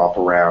to stomp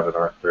around and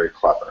aren't very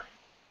clever.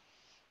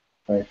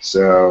 Okay,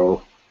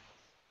 so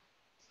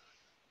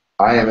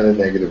I am at a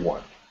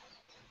 -1.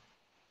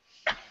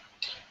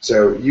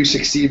 So you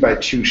succeed by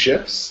 2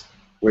 shifts,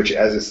 which,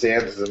 as it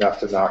stands, is enough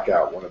to knock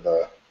out one of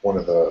the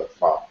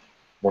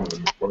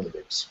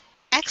moves.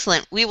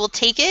 Excellent. We will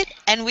take it,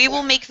 and we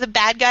will make the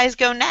bad guys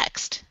go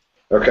next.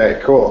 Okay,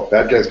 cool.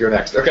 Bad guys go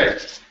next. Okay,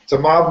 so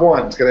Mob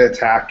 1 is going to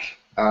attack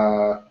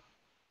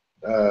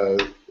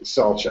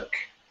Salchuk.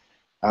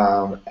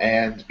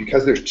 And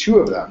because there's 2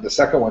 of them, the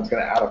second one's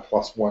going to add a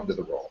 +1 to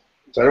the roll.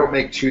 So I don't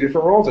make 2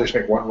 different rolls, I just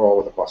make 1 roll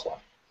with a +1.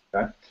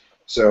 Okay?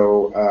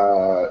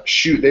 So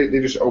shoot, they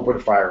just open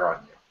fire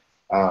on you.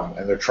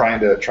 And they're trying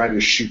to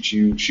shoot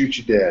you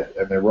dead,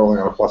 and they're rolling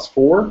on a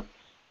 +4.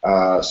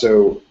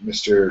 So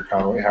Mr.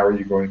 Conway, how are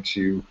you going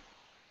to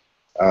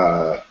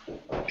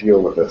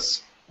deal with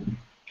this?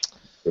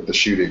 With the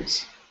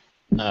shootings?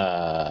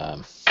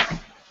 Not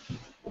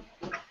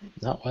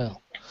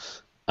well.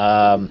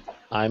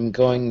 I'm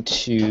going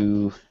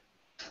to.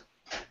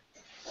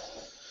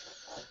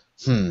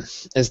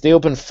 As they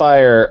open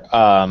fire,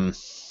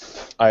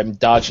 I'm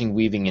dodging,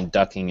 weaving, and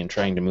ducking, and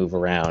trying to move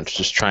around,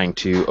 just trying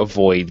to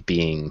avoid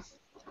being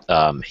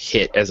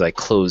hit as I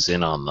close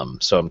in on them.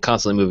 So I'm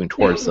constantly moving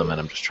towards them,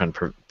 and I'm just trying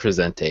to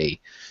present a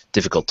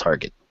difficult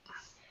target.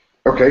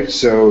 Okay,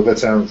 so that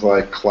sounds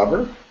like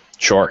clever.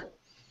 Sure.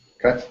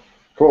 Okay,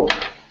 cool.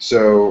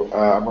 So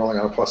I'm rolling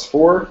on a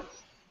 +4.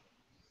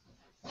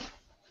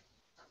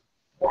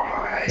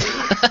 Why?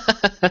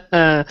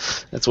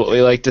 That's what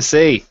we like to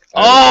see.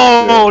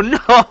 Oh no!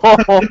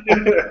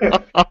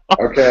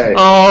 Okay.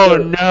 Oh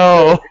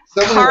no!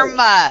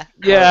 Karma.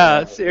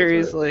 Yeah,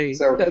 seriously.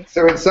 So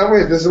in some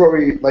ways, this is what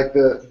we like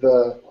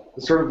the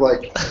sort of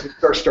like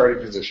our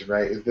starting position,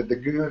 right? Is that the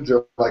goons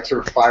are like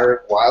sort of firing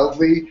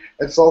wildly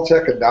at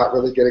Salchuk and not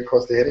really getting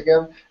close to hitting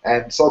him,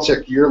 and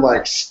Salchuk, you're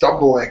like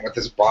stumbling with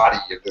this body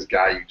of this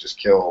guy you just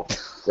killed,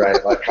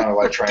 right? Like kind of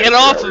like trying Get to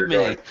off figure of out where me.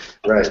 you're going.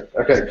 Right.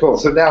 Okay. Cool.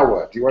 So now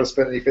what? Do you want to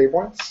spend any fate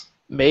points?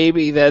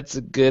 Maybe that's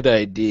a good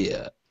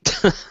idea.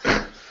 So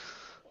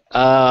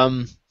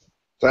I'm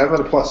at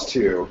a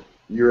 +2.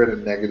 You're at a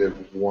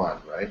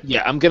 -1, right?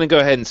 Yeah, I'm going to go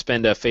ahead and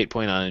spend a fate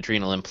point on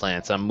adrenal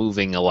implants. I'm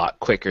moving a lot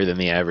quicker than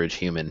the average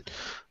human,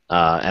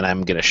 and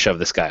I'm going to shove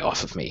this guy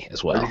off of me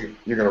as well.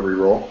 You're going to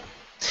re-roll?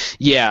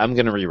 Yeah, I'm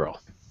going to reroll.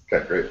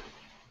 Okay, great.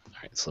 All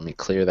right, so let me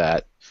clear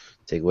that.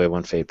 Take away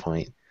 1 fate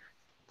point.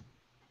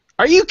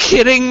 Are you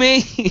kidding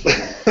me?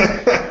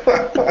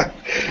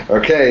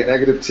 Okay,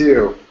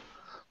 -2.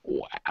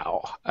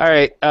 Wow. All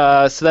right,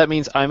 so that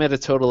means I'm at a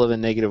total of a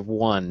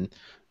 -1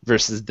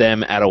 versus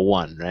them at a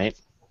 1, right?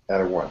 At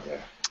a 1, yeah.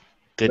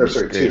 Goodness no,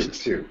 sorry,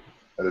 gracious. 2.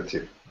 At a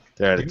 2.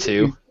 They're at a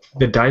 2.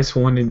 The dice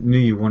knew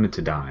you wanted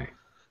to die.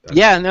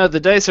 Yeah, no, the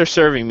dice are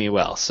serving me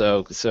well,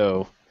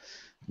 so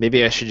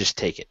maybe I should just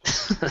take it.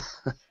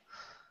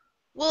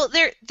 Well,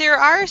 there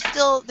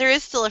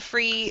is still a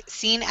free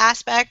scene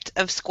aspect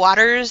of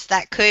squatters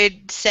that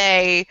could,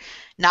 say,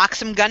 knock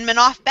some gunmen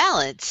off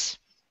balance.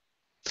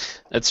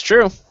 That's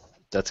true.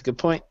 That's a good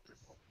point.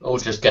 Or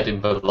just get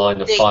in the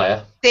line of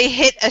fire. They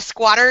hit a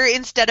squatter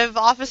instead of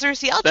Officer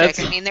Sealchick. That's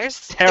I mean,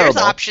 there's terrible.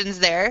 options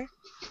there.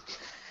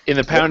 In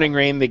the pounding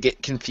rain, they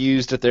get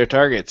confused at their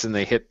targets, and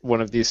they hit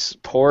one of these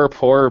poor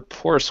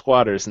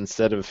squatters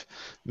instead of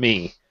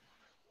me.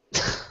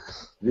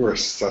 You are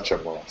such a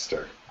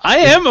monster. I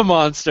am a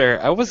monster.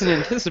 I wasn't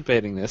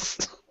anticipating this.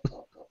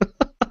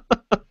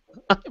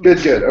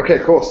 Good. Okay,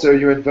 cool. So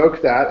you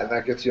invoke that, and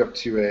that gets you up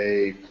to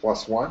a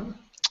 +1.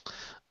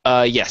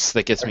 Yes,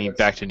 that gets me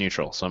back to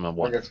neutral, so I'm a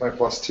 1. That gets my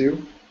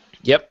 +2.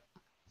 Yep.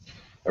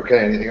 Okay,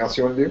 anything else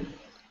you want to do?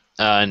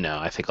 No,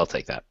 I think I'll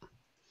take that.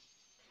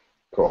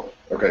 Cool.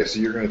 Okay, so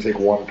you're going to take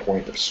 1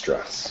 point of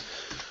stress.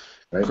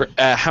 Right?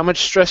 How much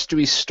stress do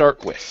we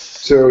start with?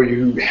 So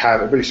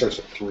everybody starts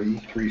with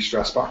three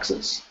stress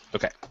boxes.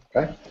 Okay.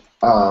 Okay.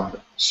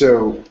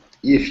 So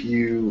if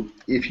you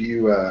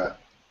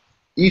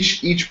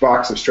each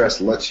box of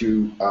stress lets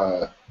you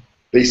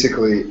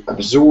basically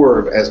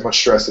absorb as much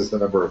stress as the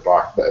number of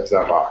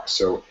that box.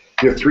 So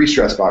you have 3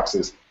 stress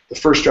boxes. The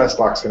first stress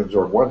box can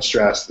absorb 1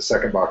 stress. The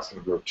second box can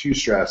absorb 2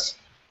 stress.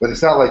 But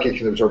it's not like it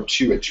can absorb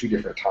 2 at 2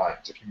 different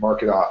times. If you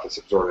mark it off, it's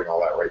absorbing all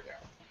that right now.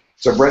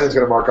 So Brendan's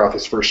going to mark off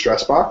his first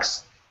stress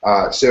box.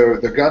 So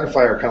the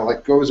gunfire kind of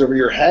like goes over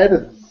your head,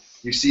 and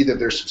you see that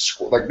there's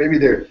some maybe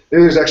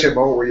there's actually a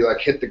moment where you like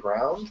hit the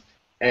ground,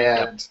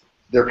 and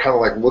they're kind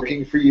of like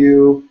looking for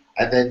you,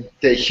 and then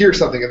they hear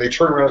something and they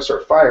turn around and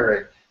start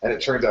firing, and it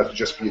turns out to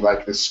just be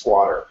like this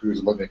squatter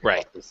who's living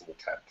in this little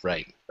tent.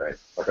 Right.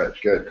 Okay.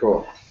 Good.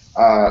 Cool.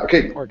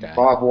 Okay. Poor guy.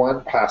 Mob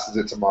 1 passes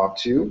it to Mob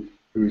 2.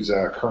 Who's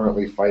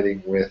currently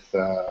fighting with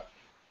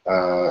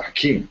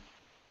Hakeem,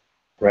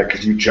 right?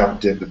 Because you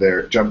jumped into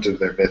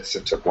their midst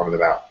and took one of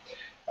them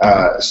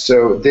out.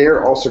 So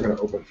they're also going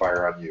to open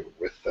fire on you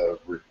with a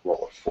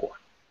roll of 4.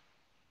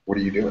 What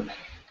are you doing?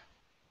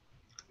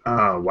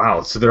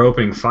 Wow. So they're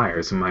opening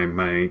fire. So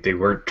they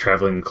weren't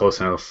traveling close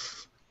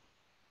enough.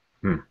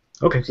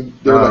 Okay. So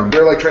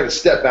they're like trying to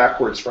step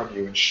backwards from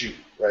you and shoot,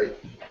 right?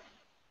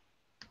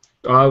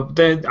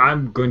 Then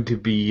I'm going to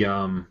be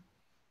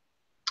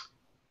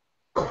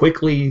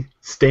quickly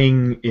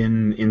staying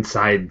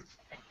inside.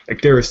 Like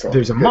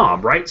there's a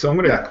mob, right? So I'm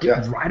gonna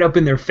get right up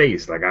in their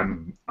face. Like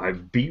I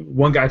beat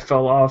one guy,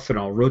 fell off, and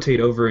I'll rotate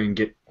over and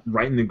get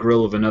right in the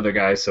grill of another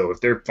guy. So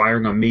if they're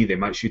firing on me, they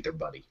might shoot their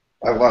buddy.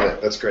 I love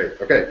it. That's great.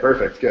 Okay,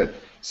 perfect. Good.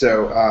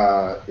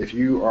 So if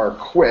you are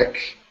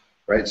quick,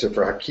 right? So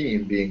for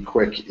Hakeem, being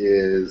quick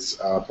is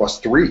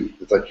 +3.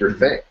 It's like your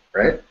thing,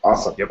 right?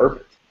 Awesome. Yep.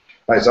 Perfect.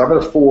 All right. So I'm at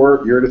a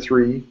 4. You're at a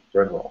 3. Go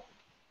ahead and roll.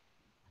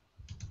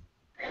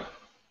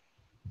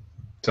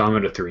 So I'm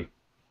at a 3.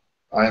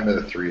 I am at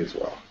a 3 as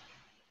well.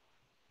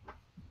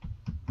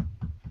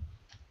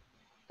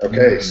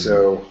 Okay,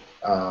 so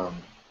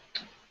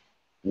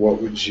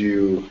what would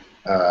you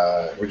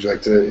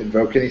like to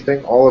invoke anything?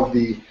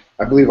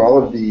 I believe all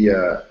of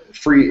the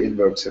free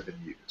invokes have been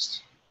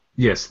used.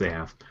 Yes, they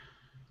have.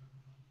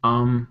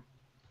 No,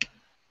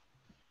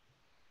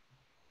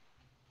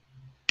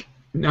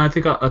 I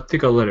think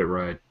I'll let it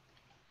ride.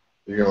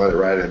 You're gonna let it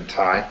ride and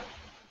tie?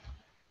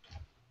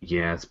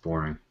 Yeah, it's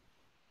boring.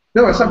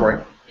 No, it's not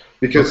boring.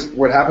 Because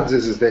what happens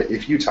is that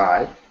if you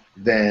tie,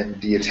 then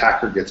the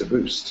attacker gets a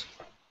boost.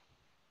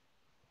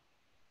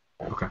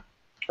 Okay.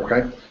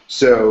 Okay?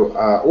 So,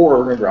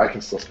 or remember, I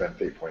can still spend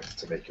fate points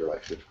to make your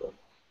life difficult.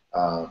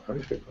 How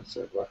many fate points do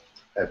I have left?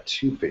 I have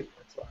 2 fate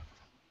points left.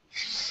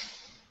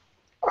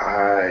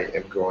 I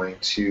am going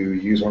to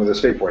use one of those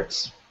fate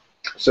points.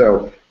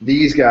 So,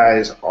 these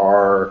guys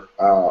are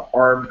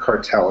armed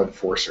cartel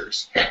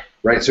enforcers,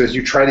 right? So as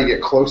you try to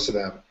get close to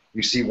them,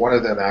 you see one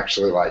of them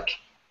actually like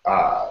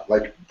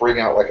bring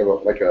out like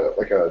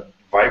a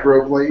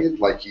vibroblade,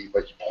 like he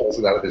pulls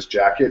it out of his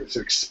jacket. It's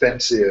an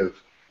expensive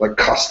like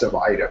custom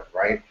item,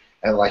 right?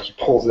 And like he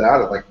pulls it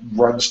out and like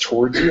runs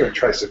towards you and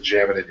tries to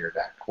jam it in your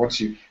neck.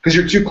 Because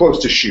you're too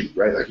close to shoot,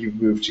 right? Like you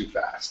move too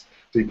fast.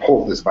 So he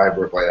pulls this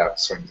vibroblade out and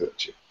swings it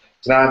at you.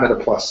 So now I'm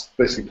at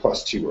basically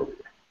 +2 over here.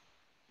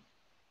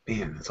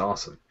 Man, that's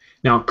awesome.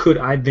 Now, could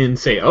I then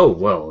say, oh,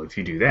 well, if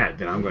you do that,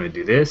 then I'm going to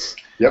do this?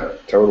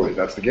 Yep, totally.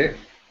 That's the game.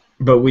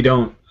 But we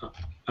don't.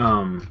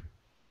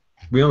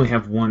 We only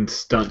have 1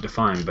 stunt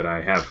defined, but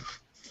I have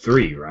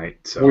 3, right?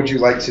 So would you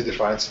like to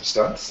define some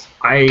stunts?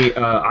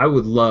 I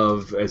would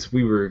love, as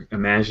we were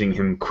imagining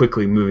him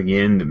quickly moving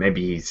in, that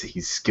maybe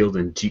he's skilled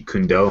in Jeet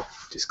Kune Do,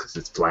 just because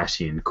it's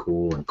flashy and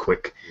cool and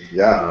quick.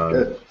 Yeah,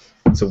 good.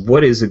 So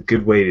what is a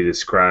good way to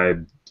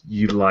describe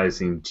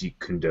utilizing Jeet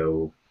Kune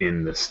Do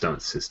in the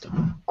stunt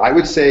system? I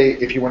would say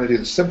if you want to do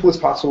the simplest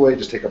possible way,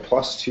 just take a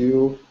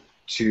 +2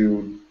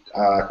 to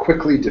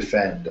quickly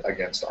defend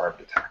against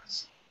armed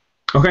attacks.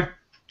 Okay,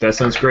 that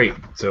sounds great.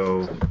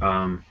 So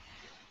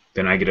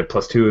Then I get a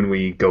 +2, and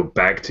we go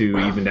back to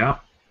evened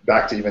out.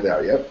 Back to evened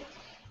out. Yep.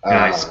 And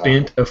I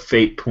spent a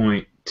fate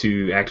point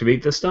to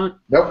activate the stunt.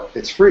 Nope,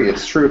 it's free.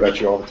 It's true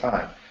about you all the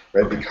time,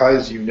 right? Okay.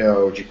 Because you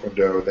know Jeet Kune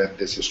Do, then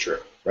this is true,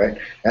 right?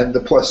 And the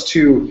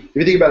 +2, if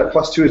you think about it,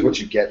 +2 is what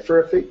you get for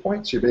a fate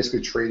point. So you're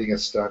basically trading a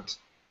stunt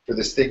for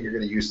this thing you're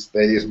going to use.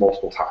 They use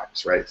multiple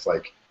times, right? It's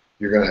like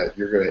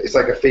it's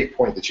like a fate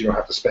point that you don't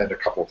have to spend a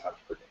couple of times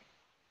per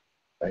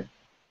game,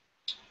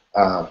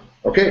 right?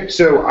 Okay,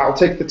 so I'll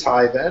take the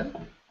tie then.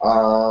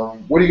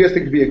 What do you guys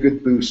think would be a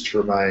good boost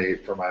for my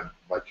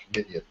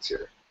minions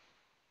here?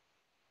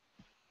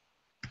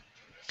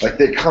 Like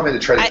they come in to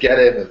try to get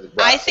him and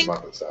wrap him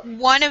up and stuff.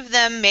 One of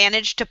them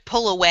managed to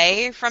pull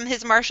away from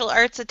his martial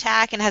arts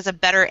attack and has a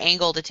better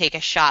angle to take a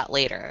shot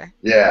later.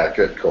 Yeah,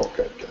 good, cool,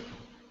 good.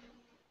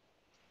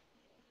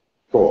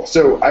 Cool.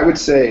 So I would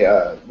say,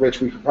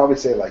 Rich, we could probably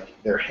say like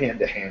they're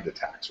hand-to-hand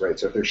attacks, right?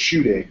 So if they're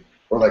shooting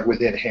or like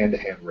within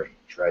hand-to-hand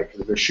range, right? Because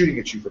if they're shooting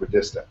at you from a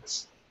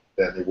distance,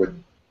 then they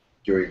wouldn't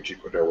doing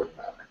Jeet Kune Do wouldn't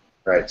matter,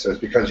 right? So it's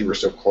because you were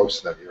so close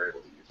to them you were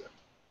able to use it.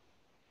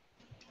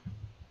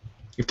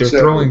 If they're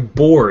throwing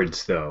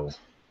boards, though,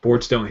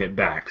 boards don't hit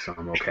back, so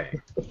I'm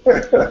okay.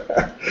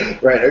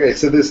 Right. Okay.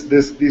 So these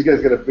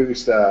guys get a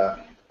boost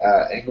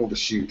angle to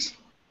shoot.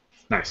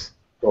 Nice.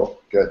 Cool.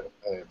 Good.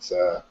 And it's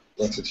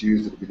once it's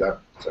used, it'll be done.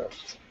 So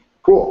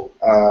cool.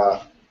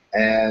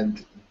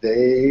 And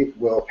they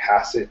will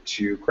pass it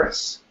to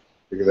Chris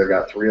because I've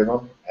got 3 of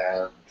them,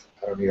 and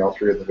I don't need all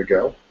 3 of them to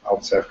go. I'll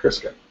just have Chris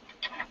go.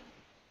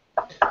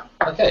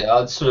 Okay,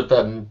 I'll sort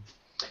of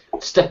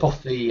step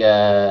off the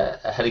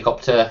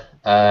helicopter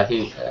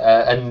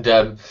and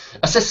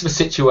assess the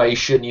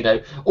situation. You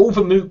know, all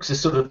the mooks are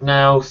sort of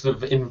now sort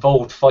of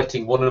involved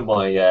fighting one of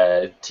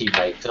my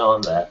teammates,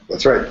 aren't there?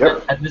 That's right.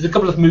 Yep. And there's a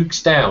couple of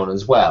mooks down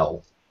as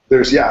well.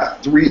 There's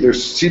 3. There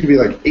seem to be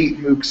like 8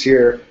 mooks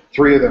here.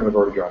 3 of them have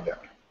already gone down.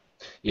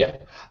 Yeah.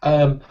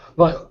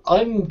 Right.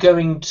 I'm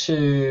going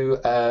to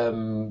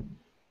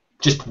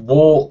just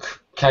walk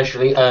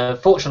casually.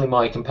 Fortunately,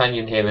 my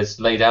companion here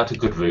has laid out a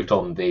good route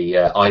on the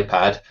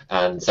iPad,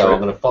 and so I'm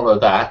going to follow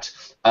that.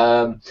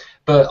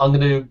 But I'm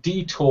going to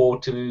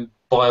detour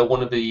by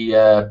one of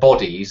the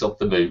bodies of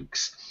the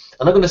mooks,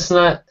 and I'm going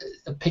to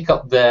pick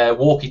up their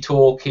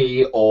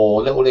walkie-talkie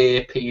or little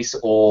earpiece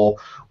or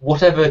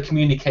whatever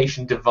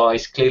communication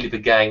device clearly the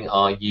gang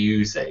are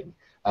using.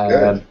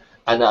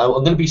 And I'm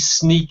going to be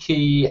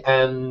sneaky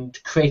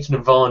and create an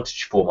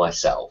advantage for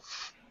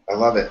myself. I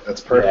love it.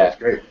 That's perfect. Yeah.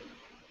 Great.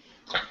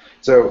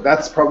 So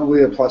that's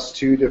probably a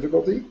 +2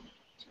 difficulty.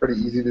 It's pretty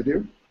easy to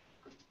do.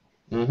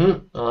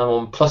 I'm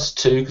on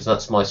 +2 because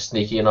that's my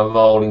sneaky, and I'm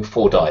rolling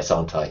 4 dice,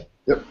 aren't I?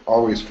 Yep,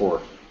 always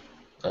 4.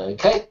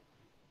 Okay.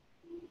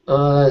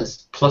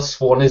 It's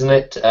 +1, isn't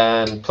it?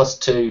 And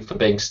 +2 for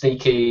being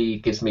sneaky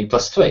gives me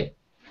 +3.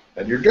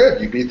 And you're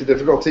good. You beat the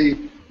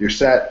difficulty. You're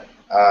set.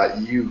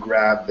 You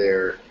grab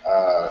their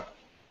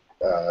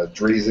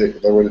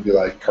Drazik, what would it be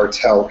like,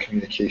 cartel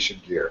communication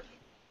gear.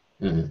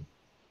 Mm-hmm.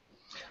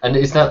 And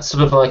is that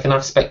sort of like an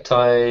aspect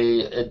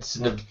it's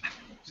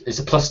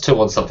a +2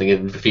 on something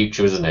in the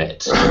future, isn't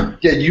it?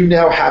 Yeah, you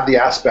now have the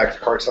aspect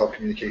cartel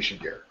communication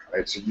gear,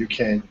 right? So you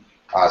can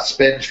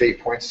spend fate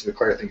points to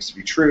declare things to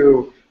be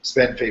true,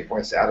 spend fate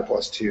points to add a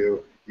 +2.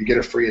 You get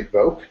a free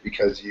invoke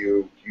because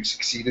you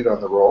succeeded on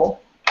the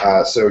roll.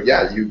 So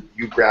yeah,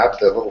 you grab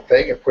the little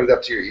thing and put it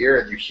up to your ear,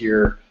 and you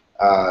hear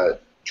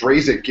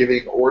Drazik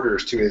giving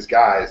orders to his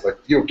guys, like,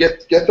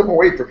 get them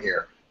away from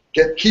here,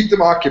 keep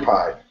them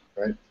occupied,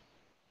 right?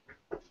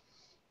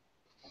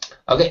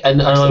 Okay,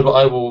 and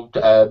I will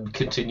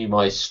continue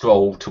my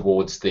stroll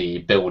towards the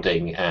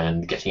building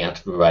and getting out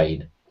of the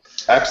rain.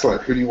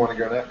 Excellent. Who do you want to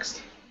go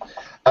next?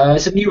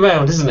 It's a new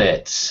round, isn't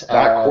it?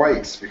 Not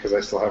quite, because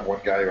I still have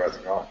one guy who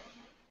hasn't gone.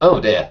 Oh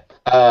dear.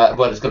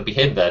 Well, it's got to be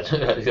him then,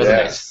 doesn't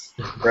yes.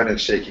 It?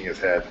 Brennan's shaking his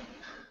head.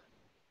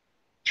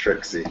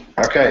 Tricksy.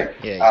 Okay.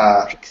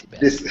 Yeah,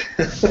 Tricksy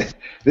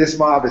this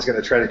mob is going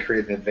to try to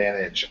create an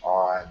advantage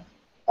on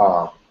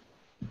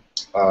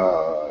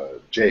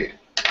Jade.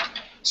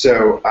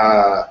 So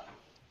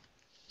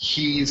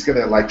he's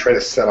gonna like try to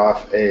set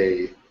off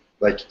a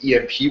like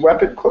EMP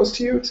weapon close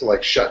to you to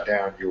like shut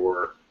down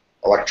your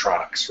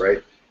electronics,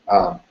 right?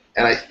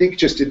 And I think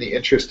just in the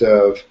interest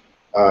of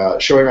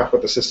showing off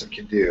what the system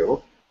can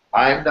do,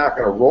 I'm not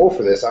going to roll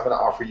for this. I'm going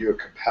to offer you a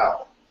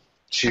compel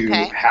to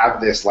have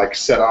this like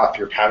set off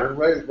your pattern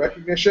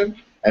recognition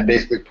and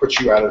basically put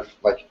you out of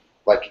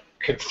like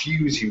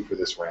confuse you for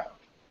this round,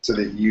 so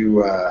that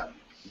you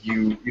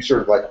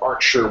sort of like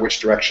aren't sure which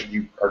direction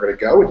you are going to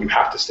go, and you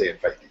have to stay and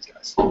fight these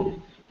guys.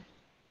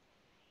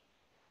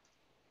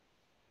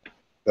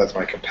 That's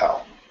my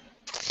compel.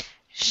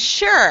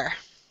 Sure.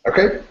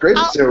 Okay, great.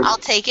 I'll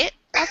take it.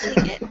 I'll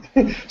take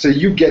it. So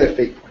you get a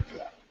fate point for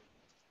that.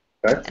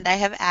 Okay? And I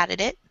have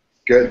added it.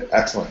 Good.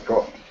 Excellent.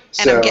 Cool.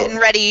 And I'm getting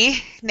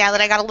ready now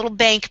that I got a little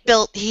bank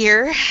built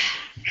here.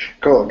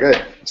 Cool.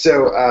 Good.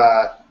 So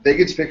they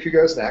get to pick who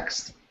goes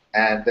next,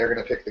 and they're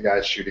going to pick the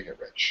guys shooting at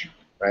Rich.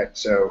 Right?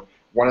 So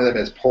one of them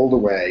is pulled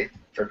away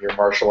from your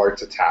martial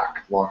arts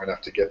attack long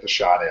enough to get the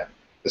shot in.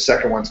 The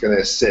second one's going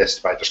to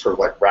assist by just sort of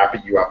like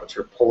wrapping you up and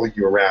sort of pulling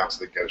you around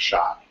so they get a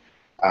shot.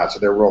 So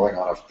they're rolling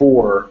on a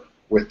 4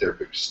 with their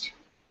boost.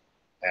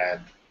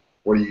 And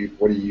how are you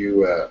going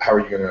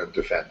to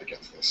defend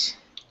against this?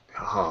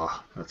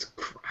 Oh,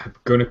 I'm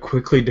going to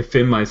quickly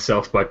defend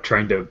myself by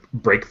trying to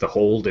break the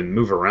hold and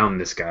move around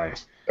this guy.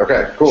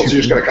 Okay, cool. So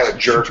you're just going to kind of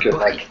jerk and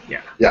like,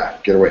 yeah,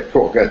 get away.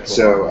 Cool, good.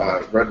 So go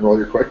ahead and roll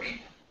your quick.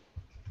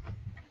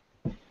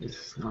 This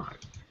is not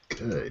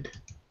good.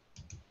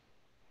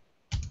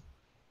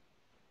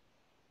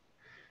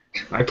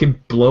 I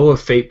can blow a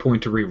fate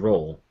point to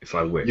re-roll if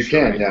I wish. You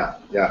can, right?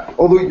 yeah.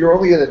 Although you're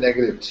only at a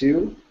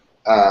 -2,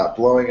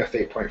 blowing a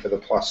fate point for the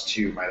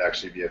 +2 might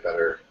actually be a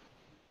better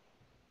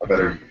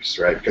use,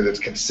 right? Because it's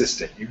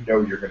consistent. You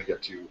know you're going to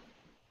get to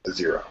a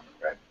 0,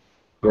 right?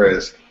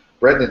 Whereas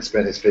Brendan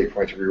spent his fate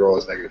point to re-roll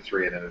as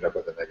 -3 and ended up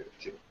with a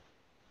 -2.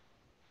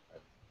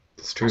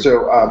 That's true.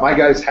 So my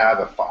guys have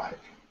a 5.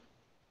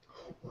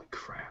 Holy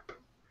crap.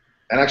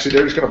 And actually,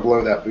 they're just going to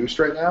blow that boost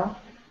right now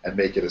and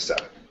make it a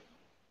 7.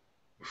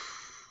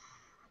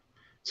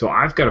 So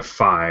I've got a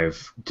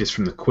 5 just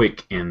from the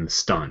quick and the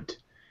stunt.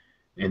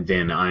 And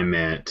then I'm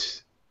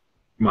at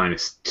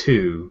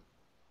 -2.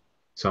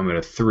 So I'm at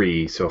a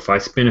 3. So if I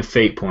spin a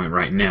fate point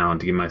right now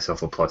to give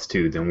myself a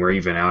 +2, then we're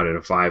even out at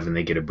a 5 and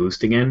they get a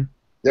boost again?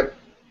 Yep.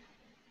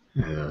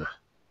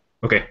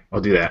 Okay,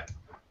 I'll do that.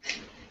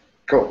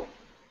 Cool.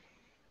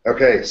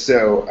 Okay,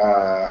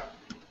 so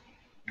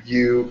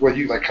you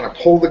like kind of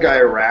pull the guy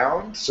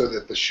around so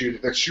that the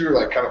shooter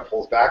like kind of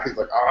pulls back. He's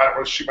like, oh, I don't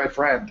want to shoot my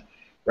friend,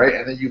 right?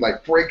 And then you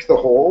like break the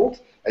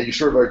hold and you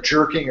sort of are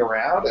jerking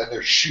around and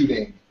they're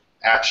shooting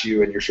at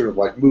you and you're sort of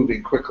like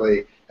moving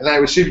quickly. And then I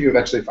would assume you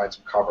eventually find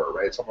some cover,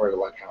 right? Somewhere to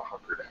like kind of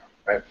hunker down,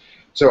 right?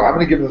 So I'm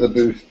going to give them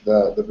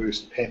the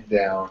boost pin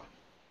down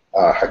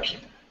Hakeem.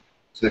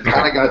 So they've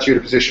kind of got you in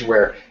a position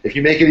where if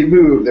you make any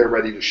move, they're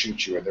ready to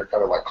shoot you, and they're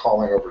kind of like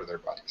calling over to their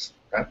buddies.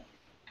 Okay?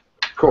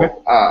 Cool.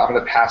 Okay. I'm going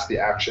to pass the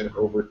action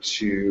over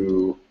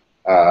to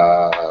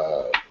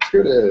let's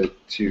go to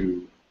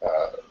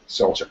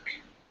Seljuk.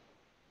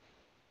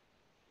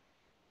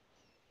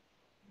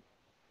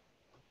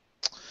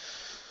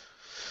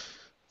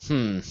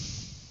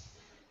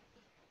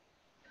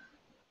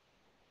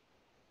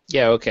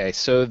 Yeah, okay.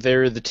 So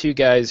they're the two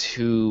guys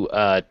who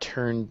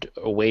turned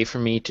away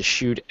from me to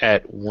shoot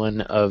at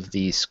one of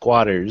the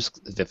squatters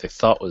that they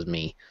thought was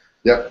me.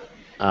 Yep.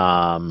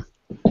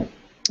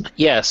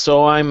 Yeah,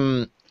 so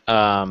I'm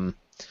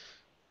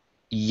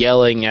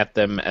yelling at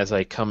them as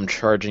I come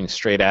charging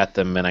straight at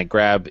them, and I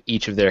grab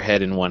each of their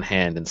head in one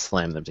hand and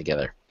slam them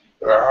together.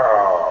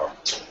 Oh.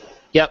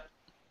 Yep.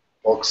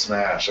 Hulk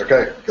smash.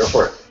 Okay, go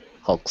for it.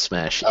 Hulk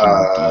smash,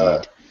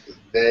 indeed.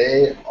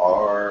 They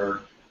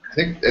are... I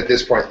think at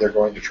this point they're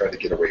going to try to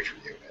get away from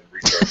you and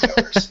rejoin the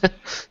others.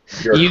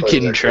 You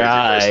can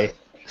try.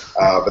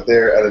 But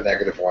they're at a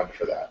 -1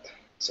 for that.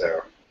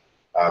 So,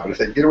 but if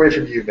they can get away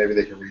from you, maybe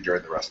they can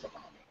rejoin the rest of the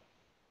mob.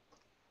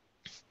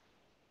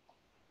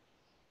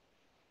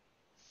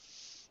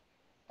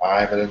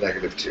 I'm at a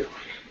 -2.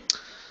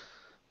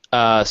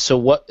 So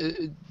what...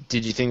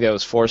 did you think that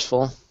was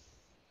forceful?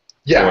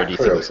 Yeah, Or do you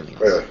think it was something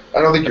else? clearly.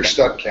 I don't think your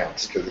stunt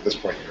counts, because at this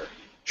point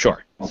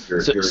Sure.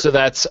 you're So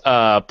that's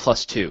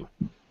 +2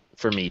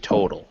 for me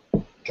total.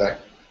 okay.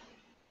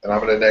 And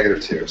I'm at a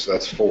 -2, so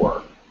that's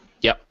 4.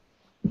 Yep.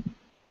 Do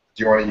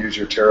you want to use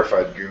your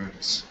terrified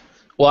goons?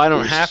 Well, I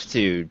don't Boost. have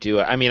to do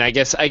it. I mean, I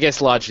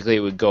guess logically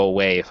it would go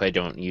away if I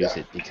don't use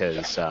it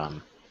because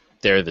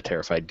they're the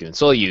terrified goons.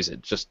 So I'll use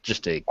it just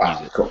to use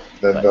it. Cool.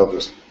 Then they'll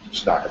just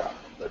knock it out.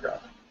 They're gone.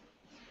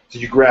 So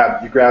you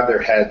grab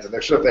their heads, and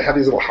they have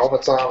these little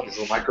helmets on, these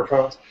little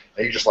microphones,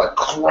 and you just like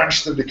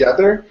crunch them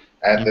together,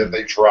 and then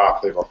they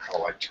drop. They all kind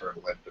of like turn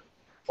limp and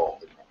fall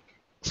to the ground.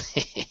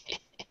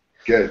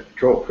 Good,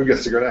 cool. Who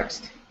gets to go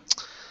next?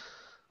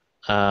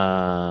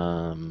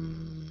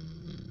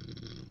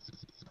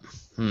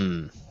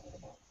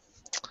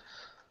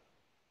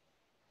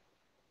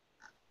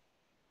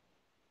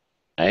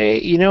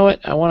 You know what?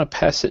 I want to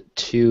pass it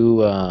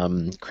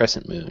to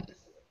Crescent Moon.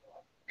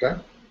 Okay.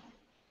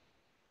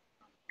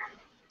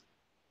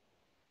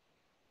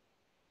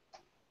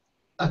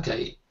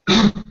 Okay.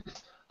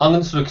 I'm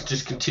going to sort of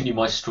just continue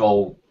my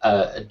stroll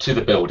to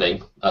the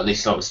building. At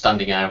least I was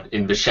standing out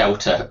in the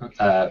shelter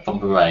from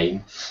the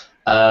rain.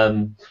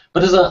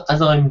 But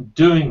as I'm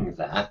doing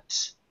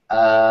that,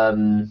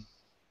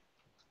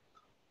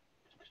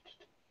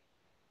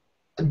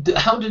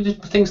 how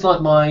did things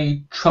like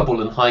my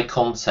trouble and high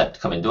concept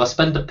come in? Do I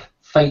spend a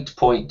fate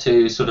point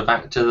to sort of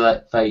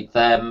activate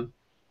them?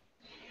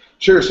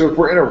 Sure. So if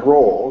we're in a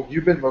roll,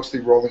 you've been mostly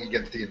rolling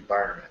against the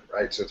environment,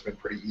 right? So it's been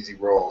pretty easy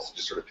rolls,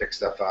 just sort of pick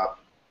stuff up,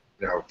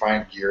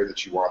 find gear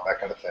that you want, that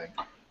kind of thing.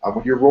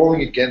 When you're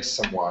rolling against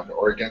someone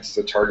or against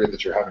a target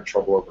that you're having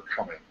trouble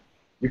overcoming,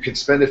 you can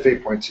spend a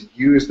fate point to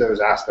use those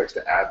aspects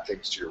to add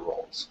things to your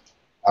rolls.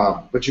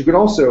 But you can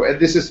also, and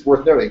this is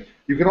worth noting,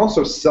 you can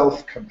also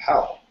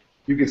self-compel.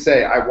 You can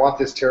say, I want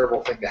this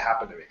terrible thing to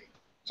happen to me,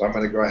 so I'm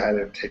going to go ahead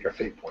and take a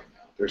fate point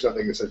now. There's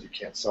nothing that says you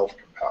can't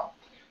self-compel.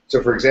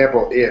 So for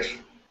example, if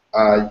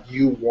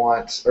you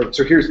want.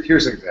 So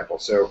here's an example.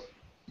 So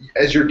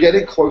as you're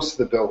getting close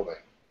to the building,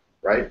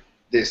 right?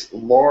 This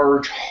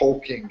large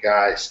hulking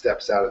guy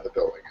steps out of the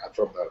building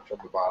from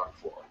the bottom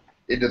floor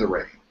into the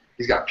ring.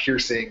 He's got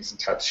piercings and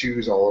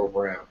tattoos all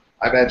over him.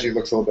 I imagine he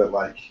looks a little bit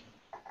like,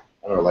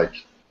 I don't know, like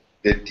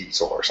Vin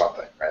Diesel or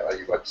something, right? Like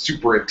he's like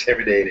super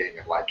intimidating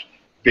and like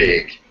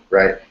big,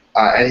 right?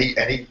 And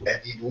he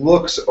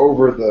looks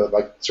over the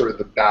like sort of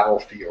the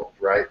battlefield,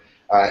 right?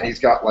 And he's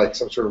got like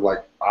some sort of like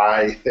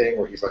eye thing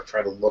where he's like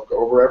trying to look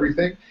over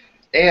everything.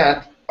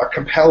 And a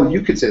compel,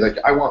 you could say like,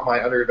 I want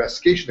my under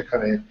investigation to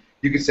come in.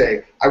 You could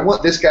say, I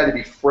want this guy to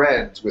be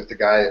friends with the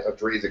guy of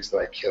Drazix that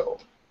I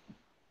killed,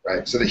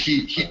 right? So that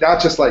he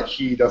not just like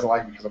he doesn't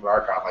like me because I'm an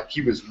Archon, like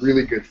he was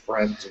really good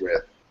friends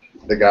with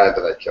the guy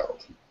that I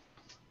killed.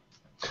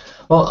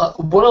 Well,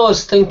 what I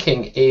was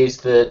thinking is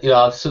that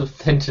I've sort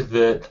of hinted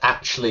that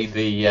actually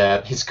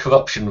his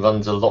corruption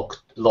runs a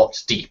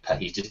lot deeper.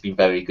 He's just been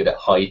very good at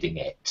hiding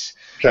it.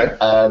 Okay.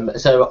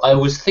 So I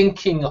was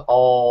thinking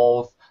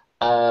of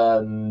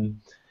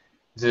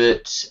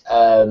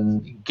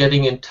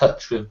getting in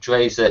touch with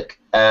Drazix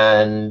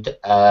and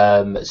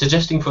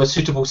suggesting for a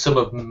suitable sum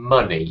of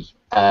money,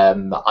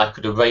 I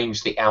could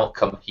arrange the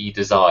outcome he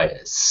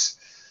desires.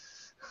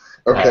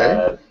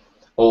 Okay.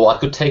 Or I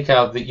could take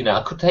out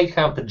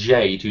the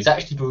Jade, who's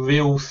actually the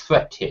real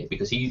threat here,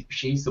 because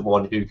she's the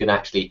one who can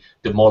actually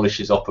demolish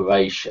his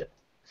operation.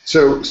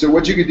 So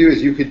what you could do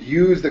is you could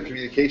use the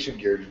communication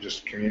gear to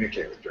just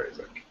communicate with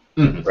Drazix.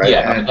 Mm-hmm. Right?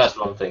 Yeah, and that's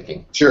what I'm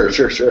thinking. Sure.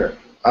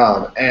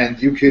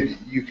 And you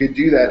could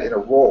do that in a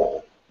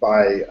role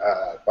by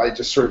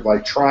just sort of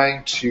like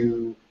trying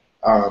to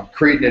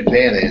create an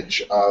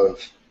advantage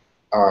of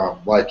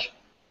like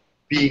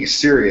being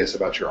serious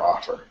about your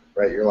offer,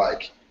 right? You're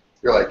like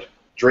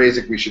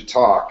Drazix, we should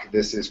talk.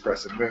 This is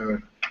Crescent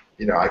Moon.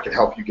 I can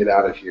help you get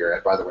out of here.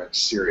 And by the way, I'm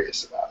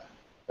serious about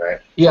it,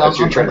 right? Yeah,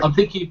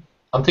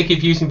 I'm thinking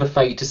of using the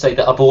fate to say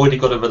that I've already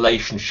got a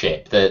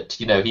relationship, that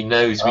he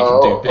knows we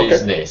can do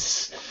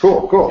business.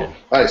 Okay. Cool. Yeah.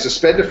 All right, so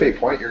spend a fate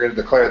point. You're going to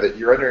declare that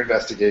you're under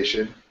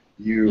investigation.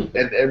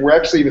 And we're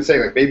actually even saying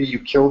like maybe you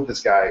killed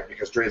this guy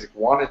because Drazix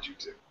wanted you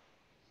to,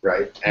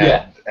 right?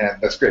 And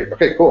that's great.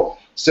 Okay, cool.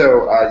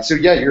 So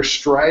yeah, you're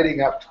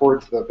striding up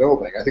towards the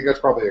building. I think that's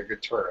probably a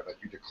good turn. Like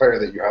you declare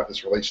that you have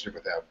this relationship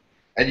with him,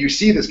 and you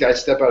see this guy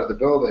step out of the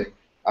building.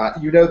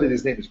 You know that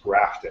his name is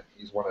Grafton.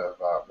 He's one of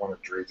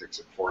Drazix's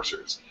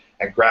enforcers.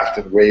 And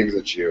Grafton waves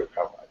at you,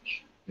 kind of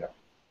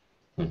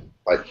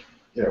like,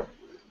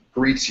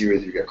 greets you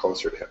as you get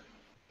closer to him.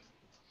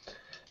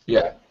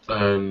 Yeah.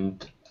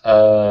 And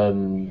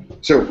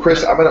so,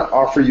 Chris, I'm going to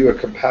offer you a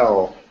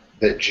compel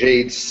that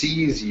Jade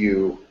sees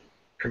you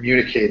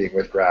communicating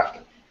with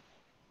Grafton.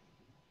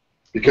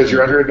 Because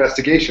you're under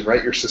investigation,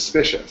 right? You're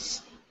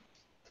suspicious.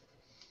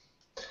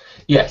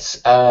 Yes.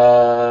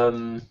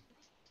 Okay.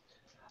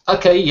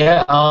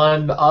 Yeah.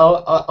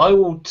 I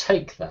will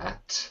take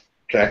that.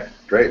 Okay,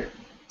 great.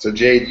 So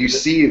Jade, you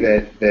see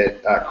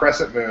that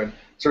Crescent Moon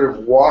sort of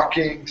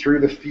walking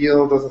through the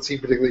field, doesn't seem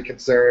particularly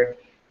concerned,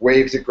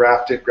 waves at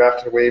Grafton,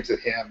 Grafton waves at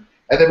him,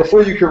 and then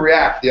before you can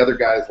react, the other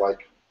guy's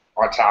like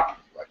on top of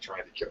you, like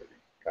trying to kill you.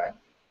 Okay.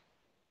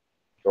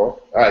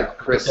 Cool. All right,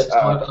 Chris.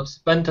 I've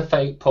spent a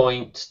fate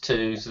point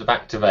to sort of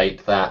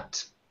activate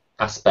that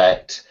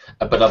aspect,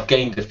 but I've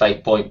gained a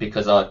fate point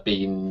because I've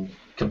been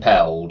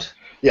compelled.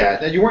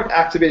 Yeah, and you weren't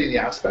activating the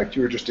aspect;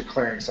 you were just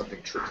declaring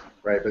something true,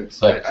 right? But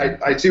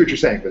I see what you're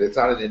saying, but it's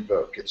not an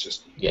invoke; it's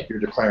just you're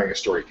declaring a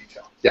story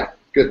detail. Yeah,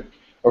 good.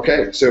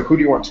 Okay, so who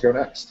do you want to go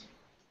next?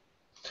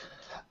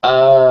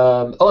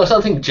 I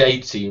think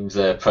Jade seems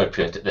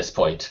appropriate at this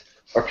point.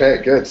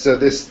 Okay, good. So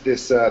this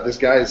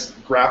guy's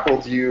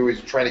grappled you. He's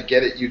trying to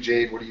get at you,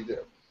 Jade. What do you do?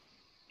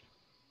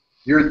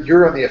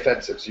 You're on the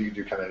offensive, so you can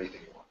do kind of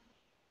anything you want.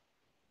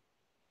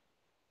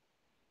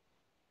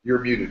 You're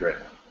muted right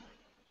now.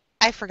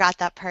 I forgot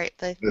that part.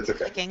 That's okay.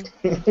 Clicking.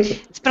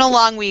 It's been a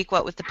long week,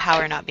 what with the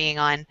power not being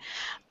on.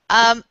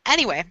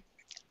 Anyway,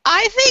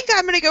 I think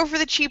I'm going to go for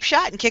the cheap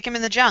shot and kick him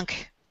in the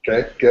junk.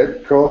 Okay,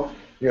 good, cool.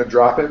 You're going to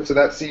drop him, so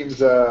that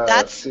seems...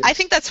 I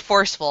think that's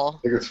forceful.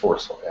 I think it's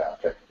forceful, yeah,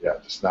 okay. Yeah,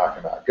 just knock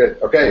him out. Good,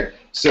 okay.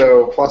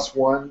 So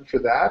 +1 for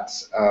that.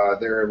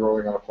 They're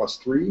rolling on a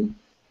 +3.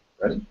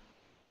 Ready?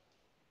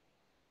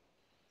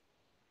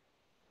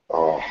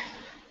 Oh.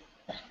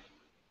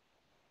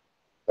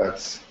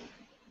 That's...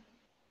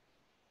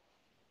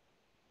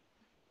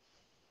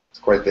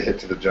 quite the hit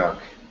to the junk.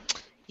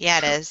 Yeah,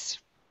 it is.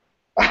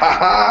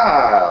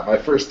 Ah, my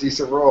first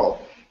decent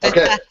roll.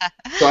 Okay,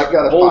 so I've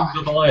got a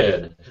 5. Of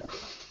iron.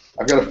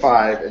 I've got a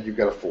 5, and you've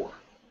got a 4.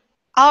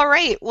 All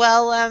right.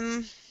 Well,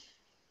 I'm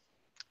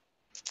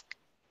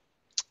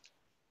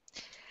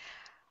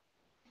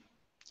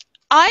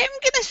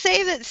going to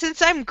say that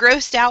since I'm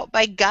grossed out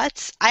by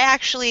guts, I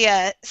actually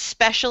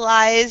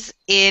specialize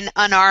in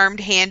unarmed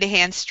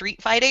hand-to-hand street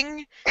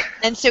fighting.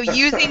 And so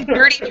using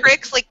dirty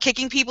tricks like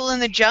kicking people in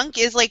the junk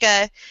is like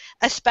a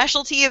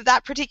specialty of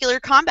that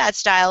particular combat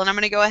style. And I'm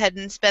going to go ahead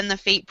and spend the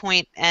fate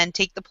point and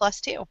take the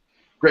 +2.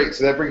 Great,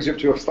 so that brings you up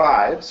to a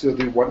 5, so you'll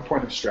do 1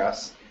 point of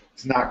stress.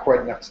 It's not quite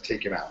enough to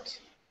take him out.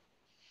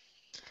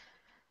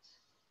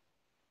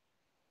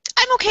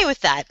 I'm okay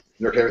with that.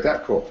 You're okay with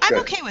that? Cool. I'm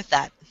Good. okay with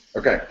that.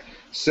 Okay.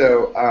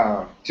 So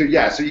so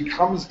he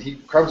comes at you.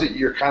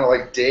 You're kind of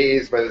like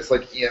dazed by this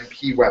like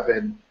EMP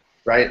weapon,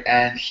 right?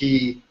 And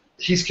he's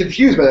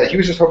confused by that. He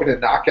was just hoping to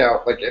knock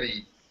out like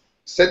any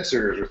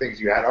sensors or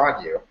things you had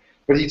on you,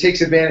 but he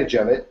takes advantage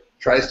of it,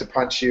 tries to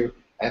punch you,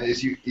 and as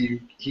he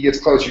gets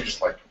close, you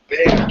just like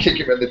bam, kick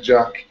him in the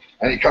junk,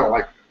 and he kind of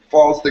like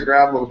falls to the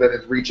ground a little bit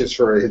and reaches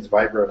for his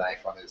vibro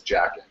knife on his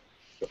jacket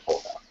to pull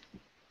it out.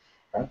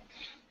 Okay?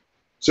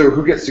 So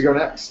who gets to go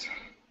next?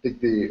 I think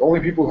the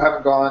only people who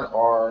haven't gone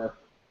are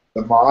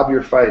the mob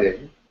you're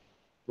fighting,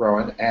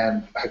 Rowan,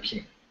 and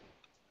Hakeem.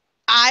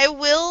 I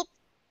will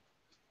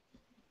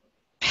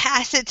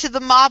pass it to the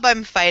mob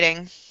I'm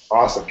fighting.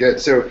 Awesome, good.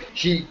 So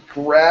he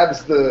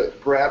grabs the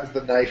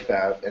knife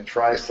out and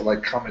tries to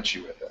like come at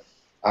you with it,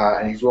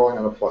 and he's rolling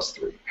on a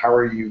 +3. How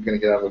are you going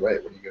to get out of the way?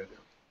 What are you going to do?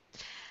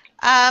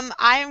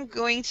 I'm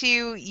going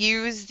to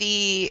use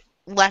the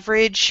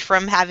leverage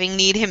from having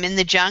need him in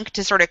the junk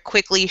to sort of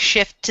quickly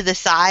shift to the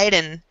side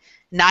and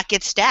not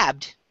get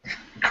stabbed.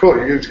 Cool.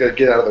 You're just going to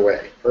get out of the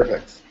way.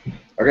 Perfect.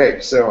 Okay,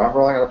 so I'm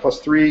rolling on a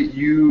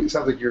 +3. It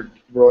sounds like you're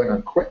rolling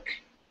on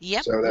quick.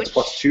 Yep. So that's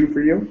 +2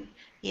 for you.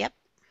 Yep.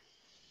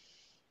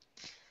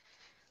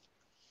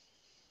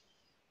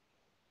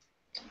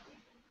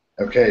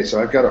 Okay,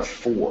 so I've got a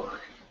 4.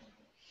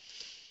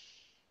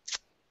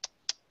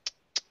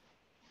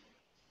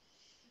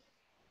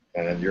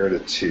 And you're at a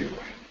 2.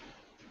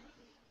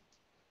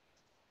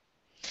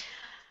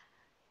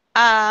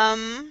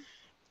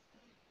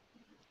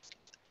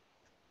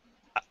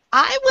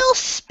 I will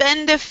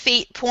spend a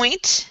fate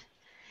point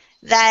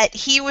that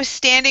he was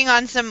standing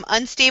on some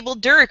unstable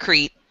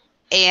Duracrete,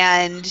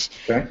 and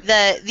Okay.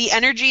 the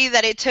energy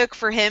that it took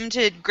for him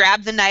to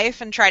grab the knife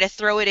and try to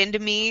throw it into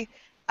me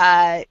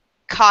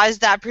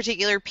caused that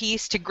particular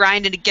piece to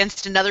grind it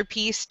against another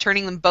piece,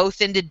 turning them both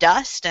into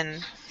dust.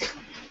 And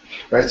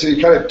Right, so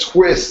he kind of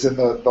twists, and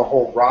the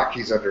whole rock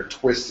he's under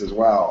twists as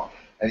well,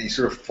 and he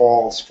sort of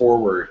falls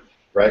forward,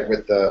 right,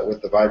 with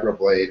the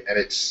vibroblade, and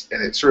it's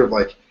sort of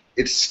like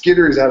it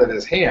skitters out of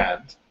his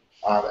hand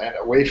and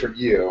away from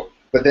you.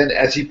 But then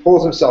as he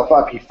pulls himself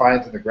up, he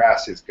finds in the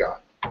grass his gun,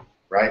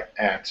 right,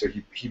 and so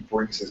he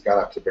brings his gun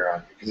up to bear on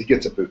you because he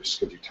gets a boost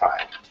because you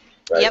tied,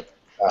 right? Yep.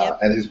 Yep.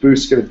 And his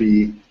boost's going to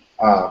be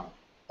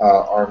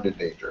armed and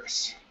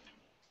dangerous.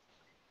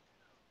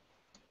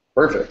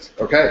 Perfect.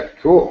 Okay.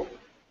 Cool.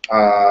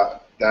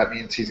 That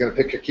means he's going to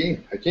pick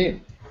Hakeem.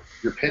 Hakeem,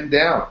 you're pinned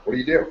down. What do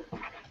you do?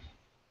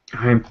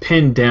 I'm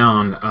pinned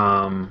down.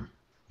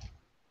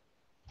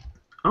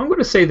 I'm going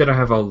to say that I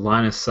have a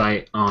line of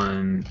sight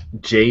on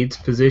Jade's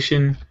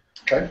position.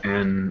 Okay.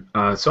 And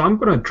so I'm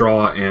going to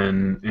draw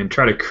and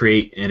try to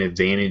create an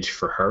advantage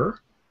for her.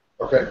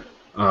 Okay.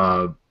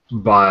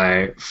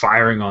 By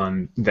firing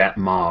on that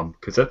mob,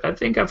 because I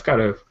think I've got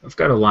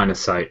a line of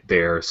sight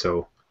there.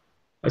 So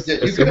I'm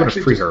going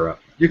to free her up.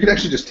 You could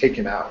actually just take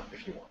him out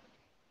if you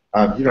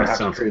want. You don't have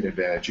to create an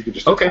advantage. You could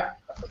just attack.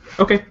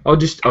 Okay. I'll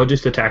just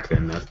attack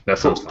then. That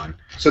sounds fine.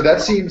 So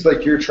that seems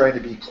like you're trying to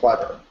be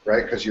clever,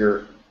 right? Because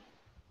you're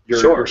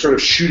sort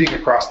of shooting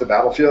across the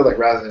battlefield, like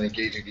rather than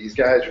engaging these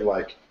guys, you're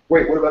like,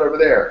 wait, what about over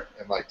there?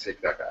 And like take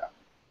that guy out.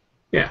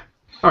 Yeah.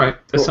 All right.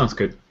 That sounds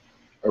good.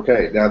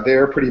 Okay. Now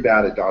they're pretty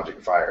bad at dodging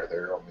fire.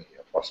 They're only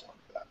a +1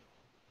 for that.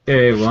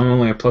 Hey, well, I'm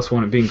only a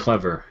 +1 at being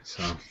clever.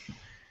 So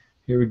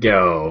here we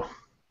go.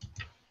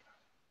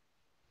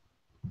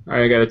 All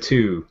right, I got a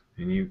 2,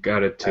 and you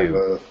got a 2. I have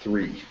a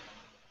 3.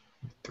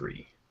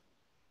 3.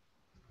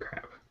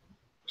 Crap.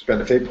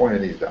 Spend a fate point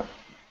and he's done.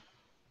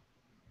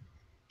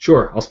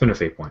 Sure, I'll spend a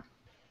fate point.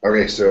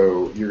 Okay,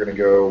 so you're going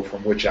to go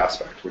from which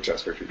aspect? Which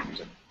aspect are you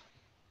using?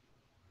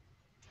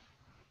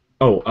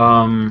 Oh,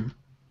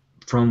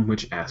 from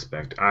which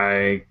aspect?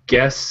 I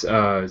guess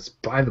it's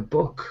by the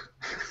book.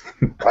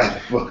 By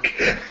the book.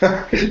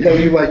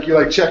 You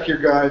like check your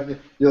gun.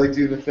 You like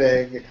do the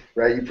thing,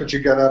 right? You put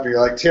your gun up, and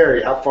you're like,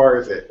 Terry, how far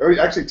is it? Oh,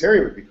 actually,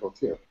 Terry would be cool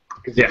too,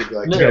 because you could be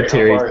like,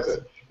 Terry, how far is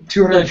it?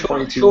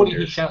 222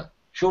 meters.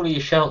 Surely he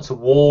shouts a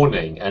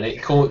warning, and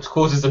it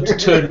causes them to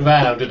turn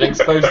around and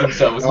expose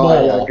themselves more.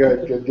 Oh, yeah,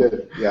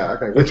 good. Yeah,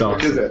 okay. Which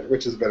is it?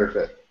 Which is a better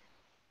fit?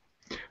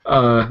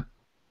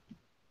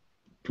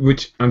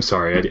 I'm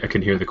sorry, I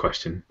can hear the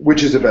question.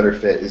 Which is a better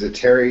fit? Is it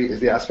Terry? Is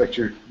the aspect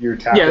you're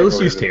tapping? Yeah, let's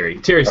use Terry.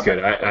 Terry's okay.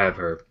 Good. I have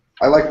her.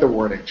 I like the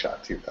warning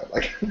shot too, though.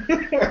 Like,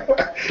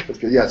 that's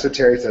good. Yeah. So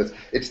Terry says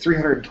it's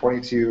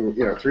 322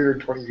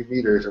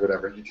 meters or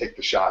whatever. And you take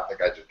the shot, and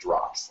the guy just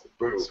drops. Like,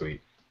 boom.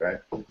 Sweet. Right.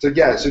 So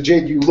yeah. So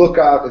Jade, you look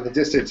out in the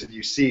distance and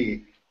you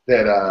see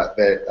that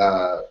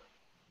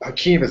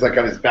Hakeem is like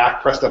got his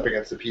back pressed up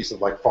against a piece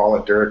of like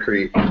fallen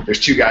Duracrete. There's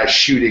 2 guys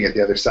shooting at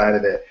the other side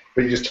of it,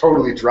 but you just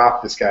totally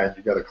drop this guy, and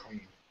you've got a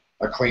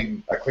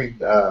clean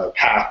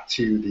path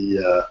to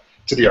the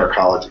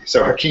arcology.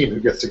 So Hakeem, who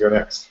gets to go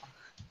next?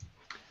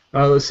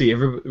 Let's see.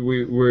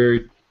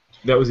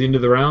 That was the end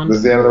of the round. This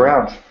is the end of the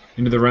round.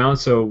 End of the round.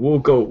 So we'll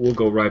go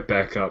right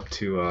back up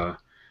to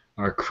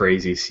our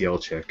crazy seal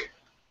chick.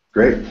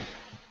 Great.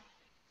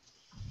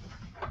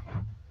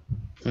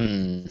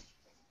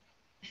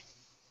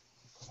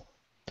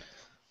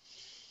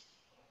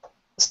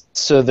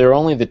 So there are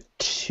only the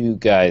two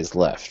guys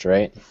left,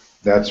 right?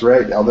 That's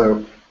right.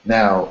 Although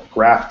now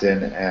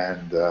Grafton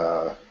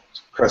and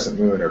Crescent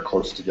Moon are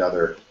close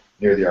together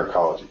near the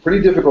arcology.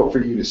 Pretty difficult for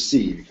you to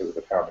see because of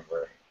the pounding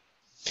rain.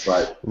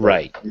 But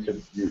Right. you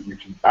can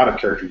out of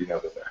character you know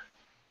they're there.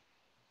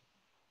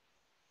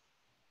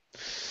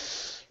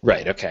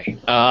 Right. Okay.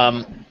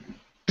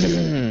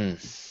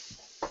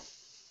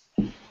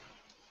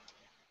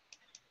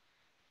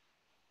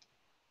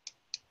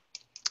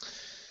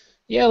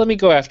 Yeah, let me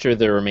go after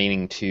the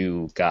remaining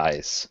two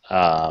guys.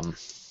 The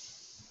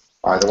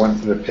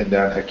ones that have pinned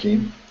down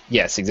Hakeem.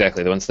 Yes,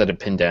 exactly. The ones that have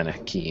pinned down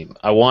Hakeem.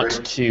 I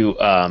want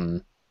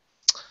to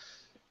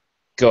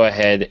go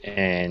ahead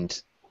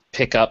and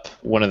pick up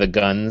one of the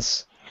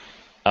guns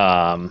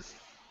that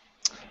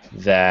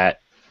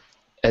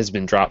has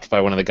been dropped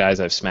by one of the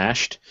guys I've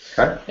smashed.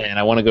 Okay. And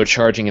I want to go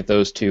charging at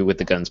those two with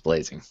the guns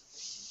blazing.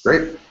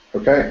 Great.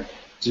 Okay.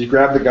 So you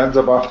grab the guns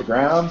up off the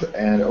ground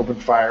and open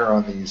fire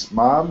on these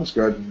mobs.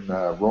 Go ahead and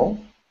roll.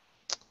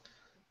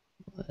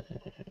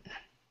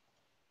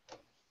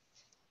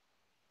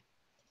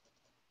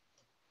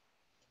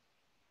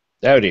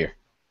 Oh dear.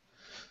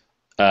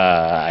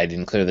 I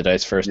didn't clear the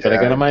dice first, but I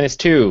got Yeah. a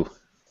 -2.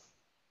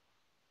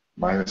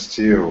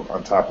 -2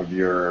 on top of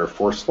your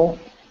forceful.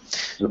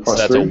 Your So plus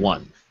that's 3. a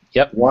 1.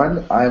 Yep.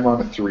 1. I'm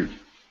on a 3.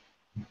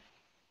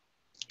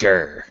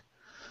 Grr.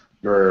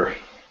 You're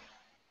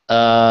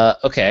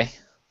Okay.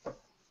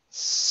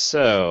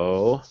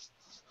 So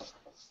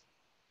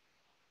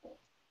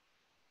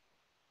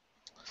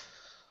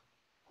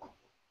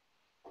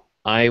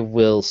I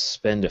will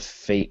spend a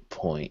fate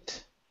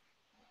point.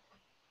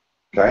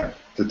 okay.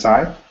 To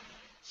tie.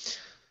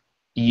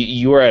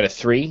 You are at a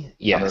 3? I'm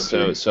Yeah, at a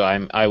so 3. so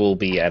I will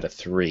be at a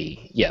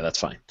 3. Yeah, that's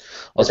fine.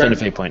 I'll spend a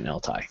fate point and I'll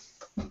tie.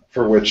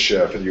 For which?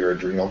 For your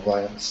adrenal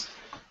glands.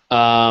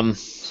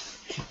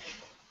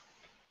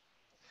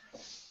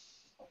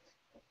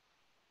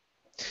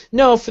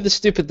 No, for the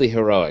stupidly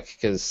heroic,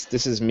 because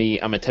this is me.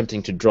 I'm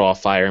attempting to draw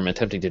fire. I'm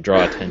attempting to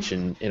draw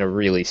attention in a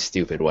really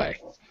stupid way.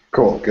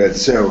 Cool. Good.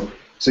 So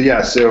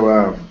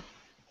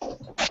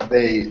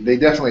they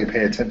definitely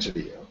pay attention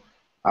to you.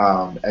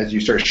 As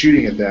you start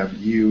shooting at them,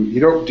 you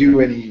don't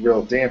do any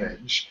real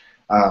damage,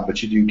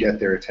 but you do get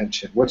their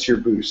attention. What's your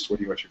boost? What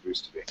do you want your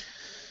boost to be?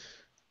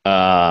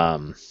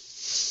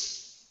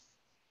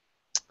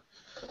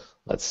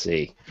 Let's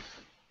see.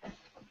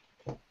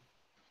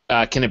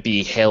 Can it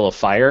be hail of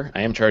fire?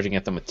 I am charging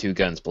at them with 2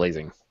 guns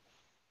blazing.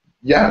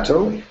 Yeah,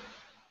 totally.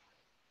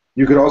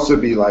 You could also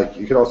be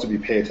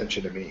pay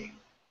attention to me.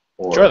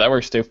 Or, Sure, that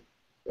works too.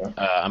 Yeah.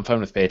 I'm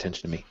fine with pay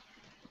attention to me.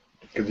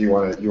 Because you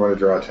want to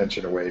draw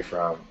attention away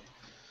from.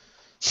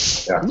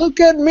 Yeah. Look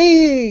at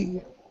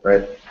me!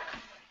 Right.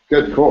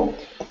 Good. Cool.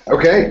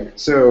 Okay.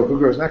 So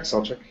who goes next,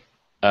 Selchuk?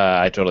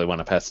 I totally want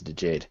to pass it to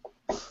Jade.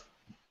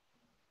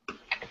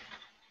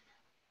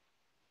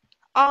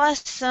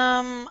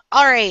 Awesome.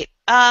 All right.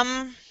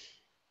 I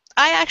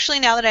actually,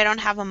 now that I don't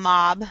have a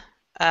mob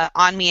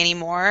on me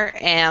anymore,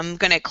 am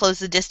going to close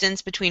the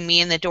distance between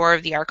me and the door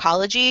of the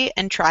arcology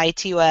and try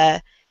to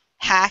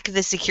hack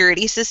the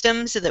security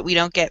system so that we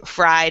don't get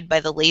fried by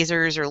the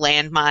lasers or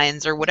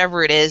landmines or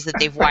whatever it is that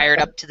they've wired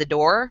up to the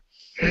door.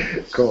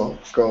 Cool.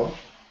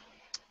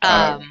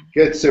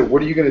 Good. So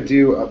what are you going to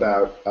do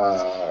about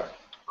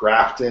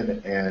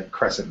Grafton and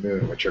Crescent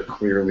Moon, which are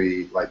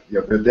clearly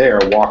they're there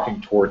walking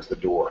towards the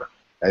door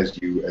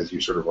as you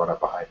sort of run up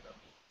behind them?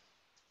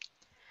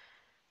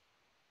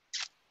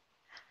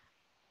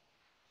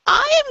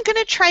 I am going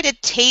to try to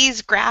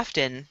tase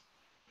Grafton.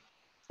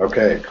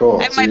 Okay, cool.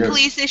 I have my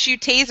police issue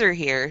taser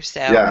here, so.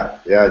 Yeah,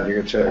 you're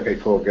gonna try. Okay,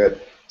 cool,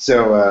 good.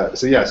 So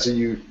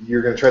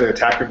you're gonna try to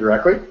attack him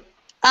directly?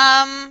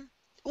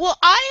 Well,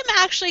 I am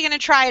actually going to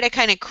try to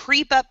kind of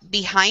creep up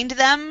behind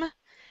them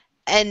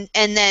and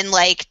then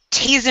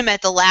tase him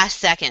at the last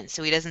second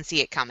so he doesn't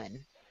see it coming.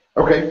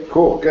 Okay,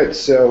 cool, good.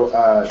 So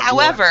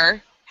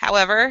However,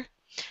 I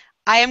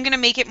am going to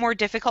make it more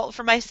difficult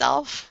for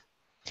myself.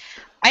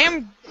 I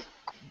am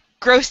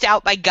grossed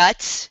out by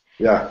guts.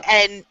 Yeah.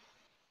 And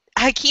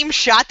Hakeem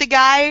shot the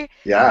guy.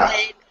 Yeah.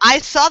 And I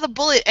saw the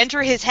bullet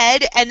enter his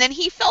head, and then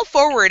he fell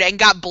forward and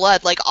got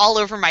blood all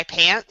over my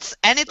pants.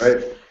 And it's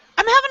Right.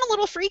 I'm having a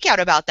little freak out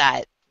about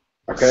that.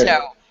 Okay. So.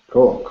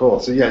 Cool.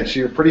 So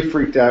you're pretty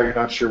freaked out. You're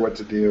not sure what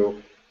to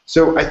do.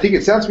 So I think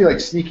it sounds to me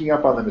like sneaking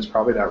up on them is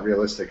probably not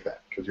realistic then,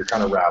 because you're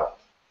kind of rattled.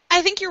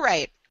 I think you're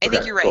right. I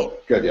think you're right. Cool.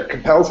 Good. Yeah.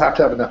 Compels have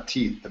to have enough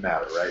teeth to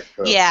matter, right?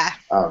 So, Yeah.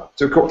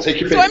 So cool. Take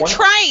your So fate I'm point.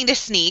 trying to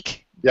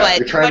sneak, Yeah, you're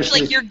but trying to much like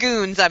sneak. your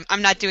goons,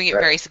 I'm not doing it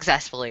Right. very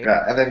successfully.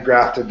 Yeah, and then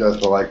Grafton does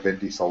the Vin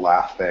Diesel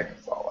laugh thing.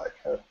 It's all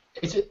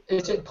Is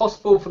it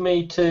possible for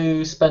me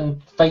to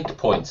spend fate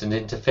points and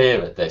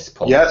interfere at this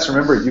point? Yes,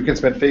 remember, you can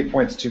spend fate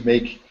points to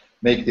make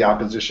the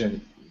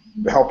opposition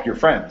help your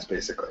friends,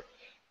 basically.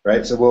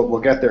 Right? So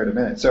we'll get there in a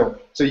minute. So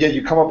yeah,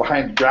 you come up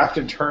behind,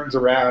 Grafton turns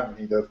around, and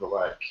he does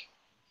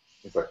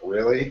he's like,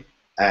 really?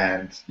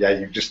 and yeah,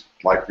 you just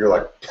like you're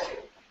like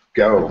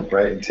go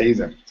right and tase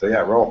him. So yeah,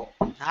 roll.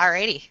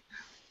 Alrighty.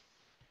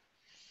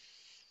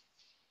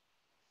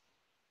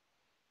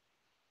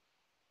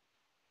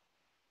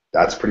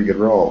 That's a pretty good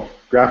roll.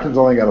 Grafton's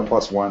only got a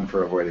 +1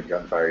 for avoiding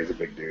gunfire. He's a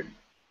big dude.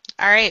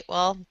 All right.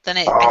 Well, then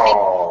I think.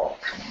 Oh,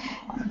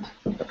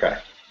 okay.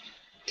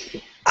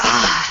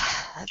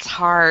 That's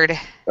hard.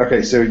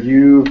 Okay, so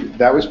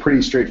that was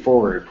pretty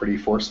straightforward, pretty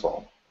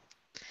forceful,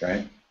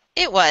 right?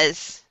 It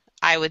was,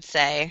 I would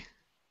say.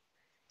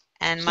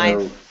 And my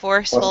So,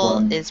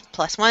 forceful +1. is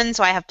 +1,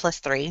 so I have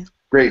 +3.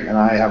 Great, and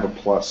I have a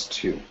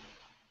 +2.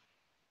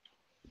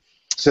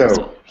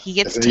 So He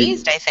gets if any-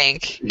 teased, I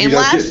think. he does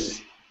Unless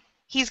get-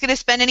 he's going to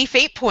spend any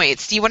fate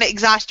points. Do you want to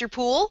exhaust your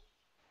pool?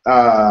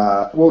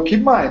 well, keep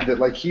in mind that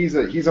like he's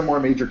a more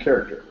major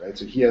character, right?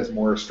 So he has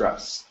more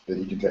stress that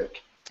he can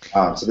take.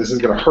 So this is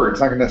going to hurt. It's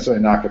not going to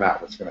necessarily knock him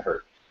out. It's going to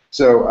hurt.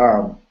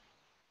 So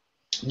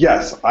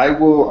yes, I'm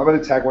going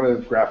to tag one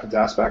of Grafton's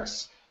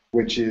aspects,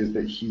 which is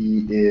that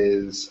he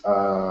is.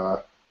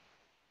 I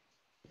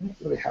don't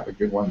really have a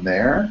good one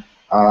there.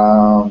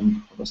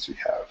 What else do we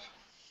have?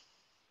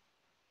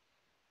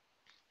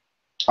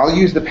 I'll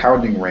use the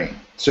pounding rain.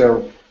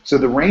 So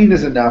the rain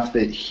is enough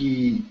that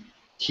he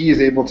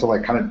is able to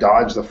like kind of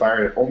dodge the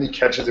fire. It only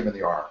catches him in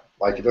the arm.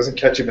 Like it doesn't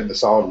catch him in the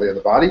solidly in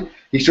the body.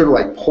 He sort of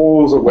like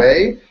pulls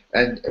away,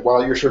 and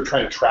while you're sort of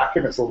trying to track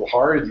him, it's a little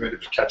hard, and you end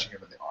up catching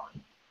him in the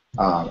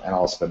arm. And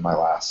I'll spend my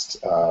last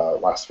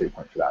fate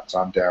point for that. So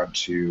I'm down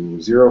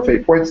to 0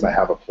 fate points, and I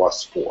have a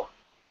 +4.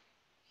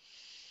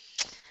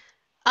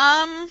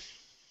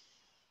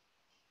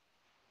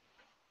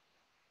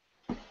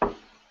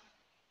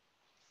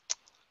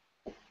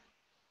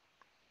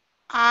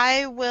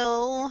 I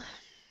will.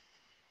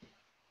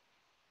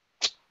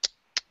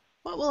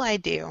 What will I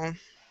do?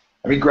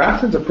 I mean,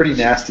 Grafton's a pretty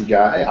nasty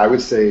guy. I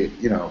would say,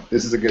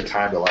 this is a good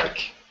time to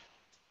like,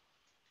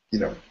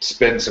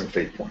 spend some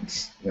fate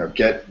points.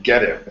 Get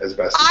him as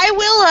best. I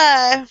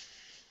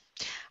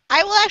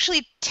will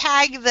actually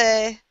tag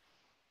the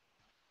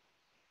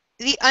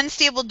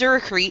unstable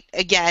Duracrete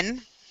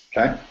again.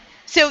 Okay.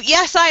 So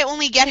yes, I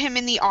only get him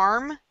in the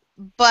arm,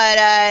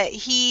 but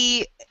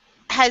he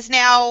has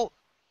now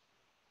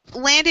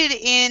landed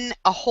in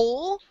a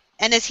hole,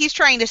 and as he's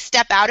trying to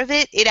step out of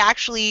it,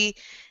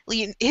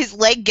 his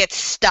leg gets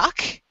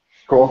stuck.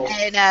 Cool.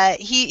 And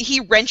he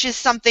wrenches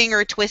something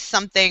or twists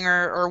something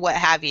or what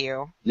have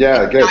you.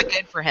 Yeah, it's good. Not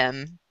good for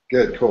him.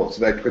 Good, cool.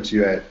 So that puts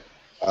you at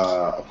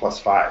a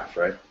 +5,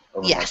 right?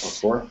 Over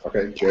Yes. My +4.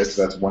 Okay, good. Yes.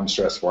 So that's 1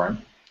 stress for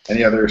him.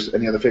 Any other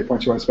fate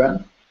points you want to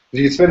spend?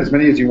 You can spend as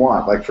many as you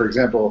want. Like for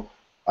example,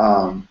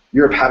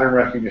 you're a pattern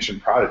recognition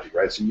prodigy,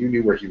 right? So you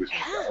knew where he was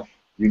going to go.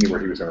 You knew where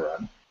he was going to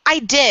run. I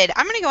did.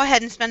 I'm going to go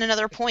ahead and spend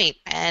another point.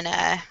 And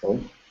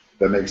Cool.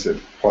 That makes it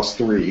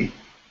 +3.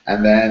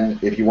 And then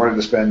if you wanted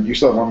to spend, you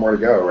still have 1 more to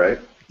go, right?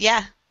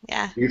 yeah.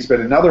 You could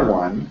spend another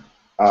 1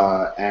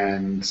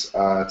 and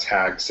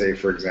tag, say,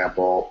 for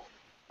example,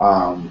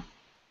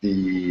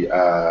 the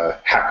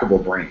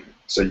hackable brain.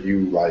 So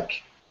you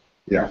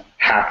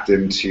hacked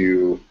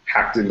into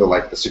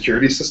like the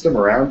security system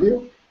around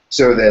you,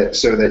 so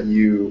that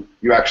you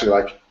actually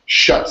like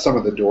shut some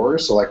of the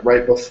doors. So like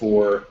right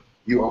before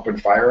you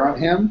opened fire on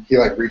him, he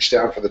like reached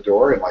down for the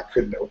door and like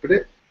couldn't open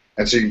it,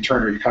 and so you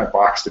kind of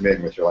boxed him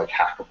in with your like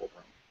hackable brain.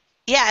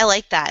 Yeah, I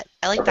like that.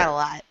 I like Okay. that a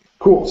lot.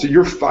 Cool. So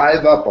you're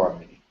 5 up on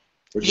me,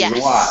 which is a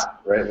Yes.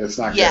 lot, right? That's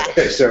not Yeah. good.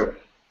 Okay. So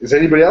does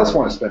anybody else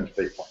want to spend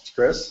fate points,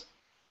 Chris?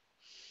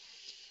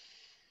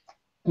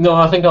 No,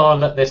 I think I'll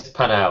let this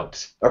pan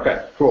out.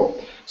 Okay,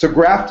 cool. So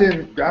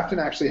Grafton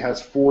actually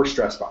has 4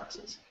 stress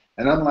boxes.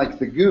 And unlike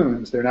the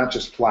goons, they're not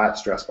just flat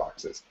stress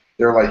boxes.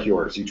 They're like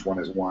yours. Each one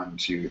is 1,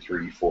 2,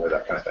 3, 4,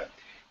 that kind of thing.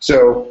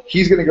 So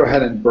he's going to go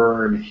ahead and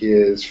burn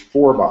his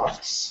 4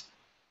 box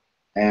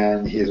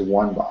and his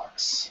 1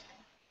 box.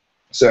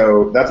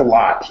 So that's a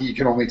lot. He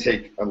can only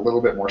take a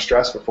little bit more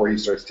stress before he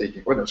starts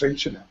taking. Oh, no, so he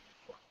shouldn't have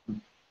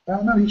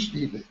 4. No, he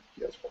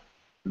has 4.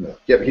 No,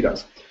 yeah, but he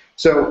does.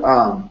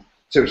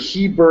 So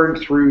he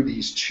burned through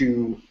these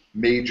 2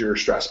 major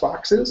stress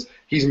boxes.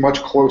 He's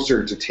much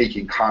closer to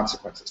taking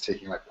consequences,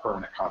 taking like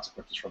permanent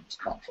consequences from this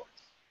conflict.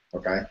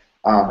 Okay,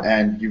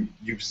 and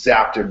you've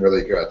zapped him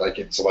really good. Like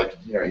it's like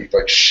he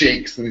like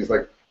shakes and he's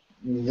like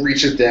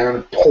reaches down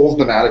and pulls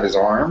them out of his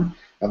arm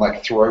and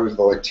like throws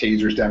the like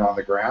tasers down on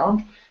the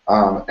ground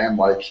and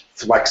like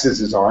flexes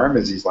his arm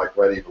as he's like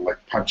ready to like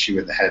punch you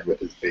in the head with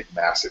his big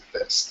massive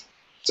fist.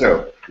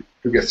 So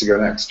who gets to go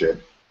next,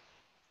 Jade?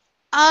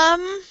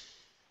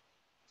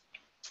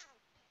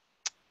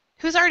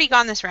 Who's already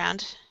gone this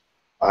round?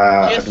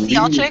 Just Just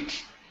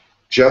Yalchik?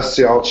 Just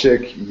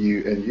Yalchik,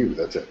 you.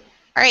 That's it.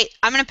 All right,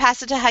 I'm going to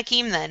pass it to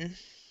Hakeem then.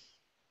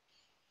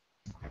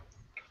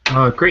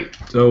 Great.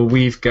 So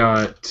we've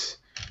got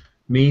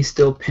me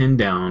still pinned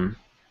down,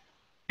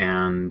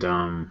 and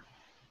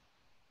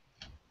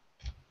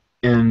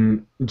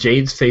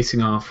Jade's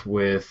facing off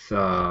with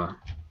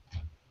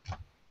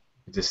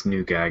this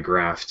new guy,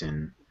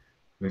 Grafton.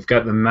 We've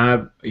got the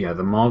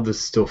mob that's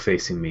still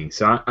facing me.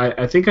 So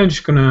I think I'm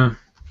just gonna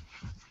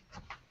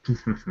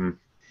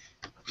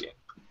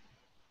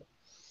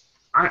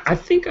I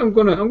think I'm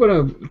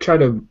gonna try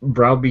to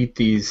browbeat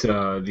these.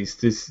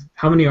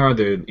 How many are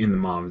there in the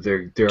mob?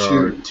 There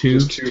are two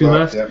Just two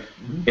left.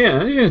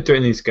 Yeah. Yeah,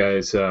 threaten these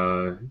guys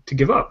to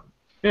give up.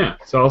 Yeah,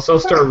 so I'll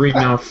start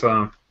reading off.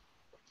 I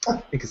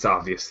think it's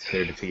obvious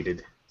they're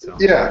defeated. So.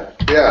 Yeah.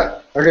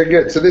 Okay,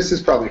 good. So this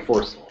is probably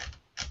forceful,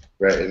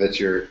 right? That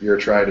you're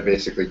trying to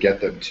basically get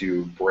them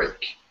to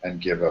break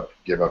and give up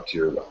to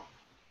your will,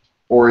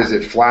 or is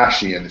it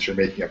flashy and that you're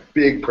making a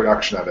big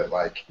production of it,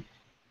 like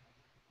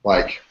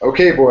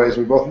okay, boys,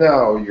 we both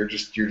know you're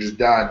just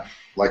done.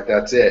 Like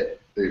that's it.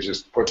 They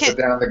just put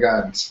down the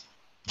guns.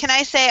 Can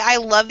I say I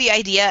love the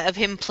idea of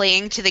him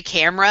playing to the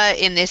camera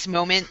in this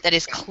moment that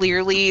is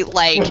clearly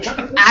like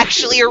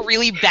actually a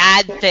really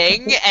bad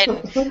thing,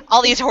 and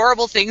all these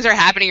horrible things are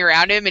happening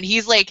around him, and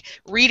he's like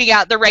reading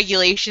out the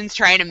regulations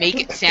trying to make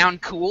it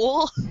sound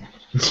cool.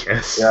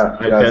 Yes. Yeah,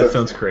 that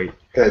sounds great.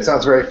 Okay, it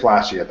sounds very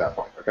flashy at that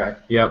point. Okay.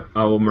 Yep,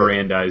 I will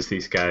Mirandize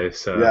these guys.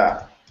 So.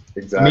 Yeah,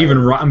 exactly.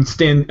 I'm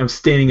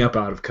standing up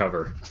out of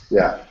cover.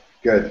 Yeah.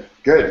 Good.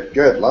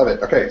 Love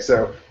it. Okay,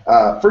 so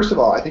first of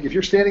all, I think if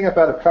you're standing up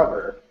out of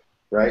cover,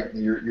 right,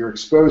 you're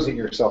exposing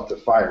yourself to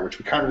fire, which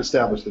we kind of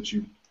established that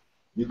you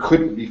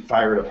couldn't be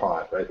fired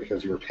upon, right,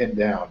 because you were pinned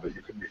down, but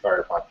you couldn't be fired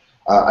upon.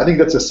 I think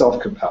that's a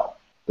self-compel,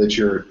 that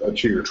you're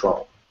to your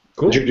trouble.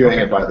 Cool. That you're doing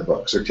it by the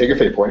book. So take a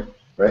fate point,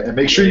 right, and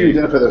make sure you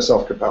identify those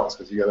self-compels,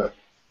 because you gotta,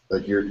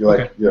 like, you're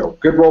like,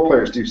 good role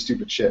players do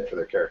stupid shit for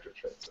their characters,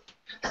 right?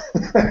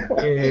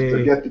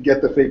 So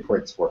get the fate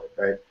points for it,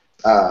 right?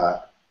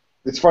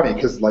 It's funny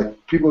because like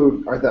people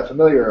who aren't that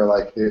familiar are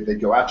like they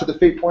go after the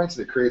fate points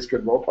and it creates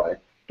good role play,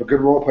 but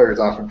good role players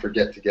often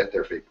forget to get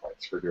their fate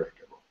points for doing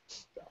good role.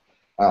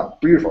 So,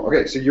 beautiful.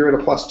 Okay, so you're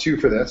at a +2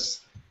 for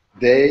this.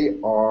 They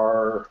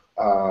are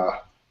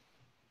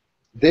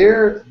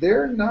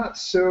they're not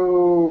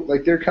so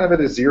like they're kind of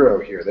at a 0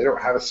 here. They don't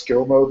have a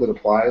skill mode that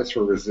applies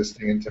for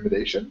resisting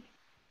intimidation,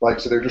 like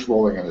so they're just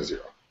rolling on a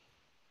 0.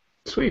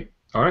 Sweet.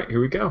 All right,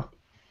 here we go.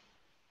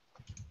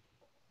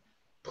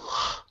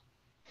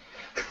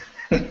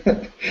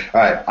 All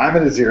right, I'm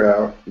at a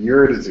 0.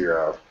 You're at a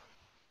 0.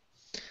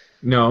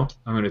 No,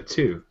 I'm at a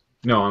 2.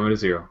 No, I'm at a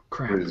 0.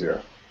 Crap. You're at a 0.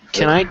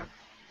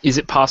 Is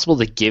it possible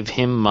to give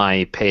him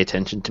my pay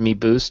attention to me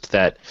boost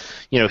that,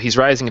 he's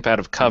rising up out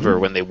of cover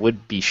when they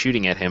would be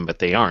shooting at him, but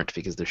they aren't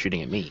because they're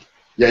shooting at me?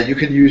 Yeah, you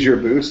can use your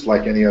boost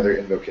like any other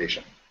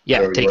invocation. Yeah,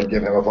 so take you want to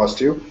give him a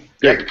 +2?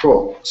 Yeah. Great,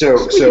 cool. So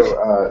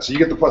you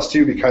get the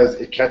 +2 because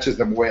it catches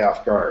them way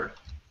off guard,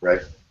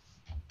 right?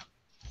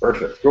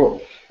 Perfect,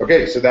 cool.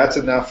 Okay, so that's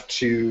enough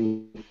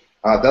to,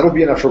 that'll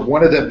be enough for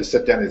one of them to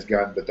set down his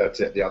gun, but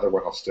that's it. The other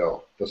one will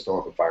still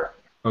open fire.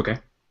 Okay. Do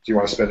you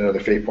want to spend another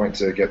fate point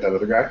to get that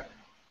other guy?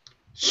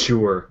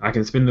 Sure. I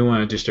can spend the one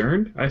I just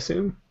earned, I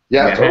assume?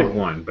 Yeah, I totally. had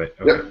one, but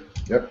okay.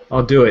 Yep.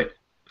 I'll do it.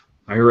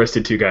 I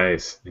arrested 2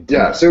 guys.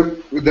 Yeah, so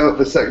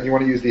the second, you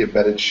want to use the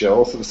embedded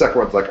shill, so the second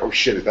one's like, oh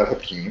shit, is that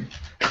Hakeem?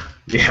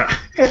 Yeah.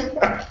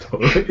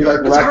 Totally. He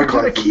like That's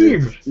Harkon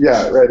Hakeem.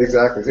 Yeah, right,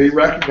 exactly. So he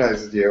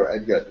recognizes you,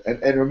 and good.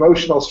 And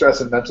emotional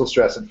stress and mental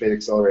stress and Fate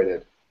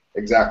Accelerated,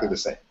 exactly the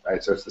same,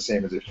 right? So it's the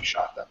same as if you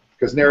shot them.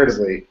 Because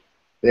narratively,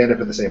 they end up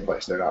in the same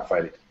place. They're not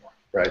fighting anymore,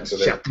 right? So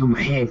shot them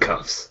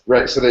handcuffs.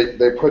 Right, so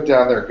they put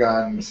down their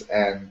guns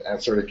and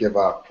sort of give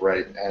up,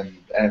 right? And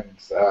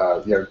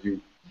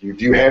you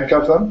do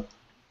handcuff them?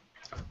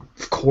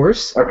 Of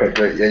course. Okay,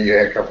 great. Yeah, you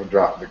handcuff them,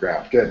 drop them to the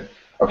ground. Good.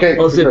 Okay.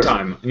 Well, zip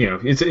time.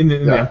 It's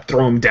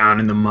throw them down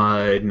in the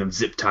mud and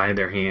zip tie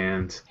their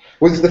hands.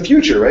 Well, it's the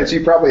future, right? So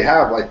you probably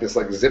have like this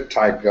zip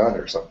tie gun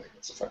or something.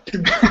 It's just like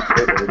it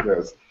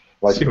goes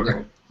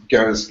Sure.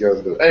 goes.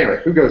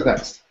 Anyway, who goes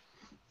next?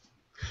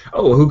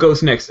 Oh, who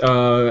goes next?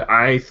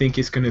 I think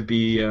it's gonna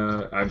be.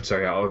 I'm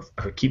sorry. I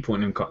keep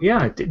wanting to call. Yeah,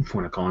 I did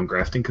want to call him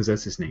Grafton because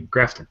that's his name,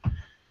 Grafton.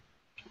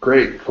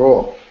 Great,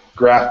 cool.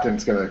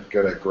 Grafton's gonna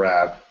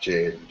grab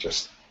Jade and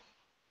just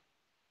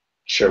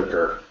choke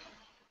her.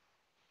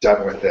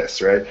 Done with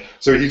this, right?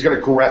 So he's going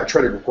to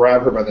try to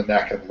grab her by the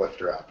neck and lift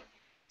her up.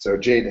 So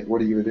Jade,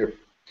 what are you going to do?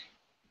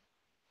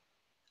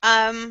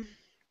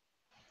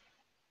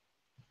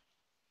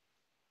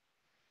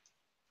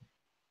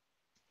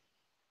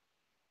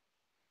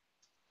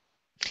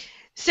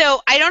 So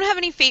I don't have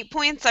any fate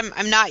points.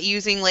 I'm not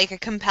using like a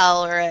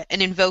compel or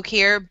an invoke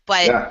here,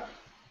 but Yeah.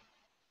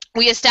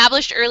 we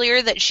established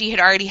earlier that she had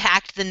already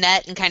hacked the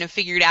net and kind of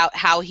figured out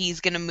how he's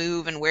going to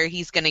move and where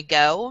he's going to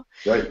go.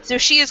 Right. So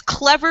she is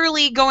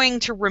cleverly going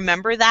to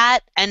remember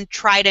that and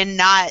try to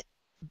not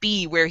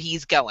be where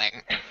he's going.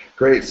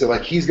 Great. So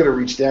he's going to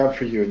reach down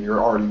for you, and you're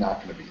already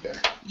not going to be there.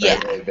 Right?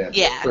 Yeah. In advance.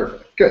 Yeah.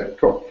 Perfect. Good.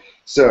 Cool.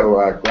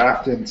 So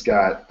Grafton's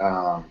got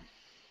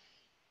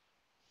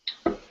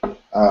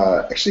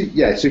actually,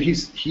 yeah. So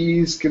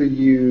he's going to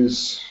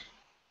use.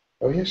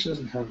 Oh, he actually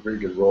doesn't have a very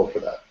good roll for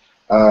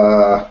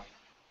that.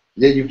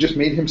 Yeah, you've just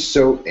made him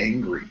so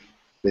angry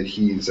that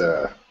he's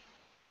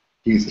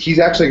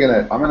actually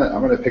gonna. I'm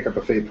gonna pick up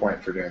a fate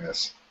point for doing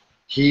this.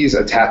 He's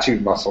a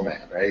tattooed muscle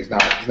man, right? He's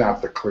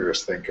not the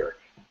clearest thinker,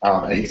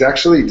 and he's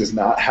actually does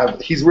not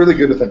have. He's really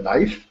good with a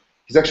knife.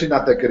 He's actually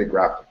not that good at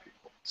grappling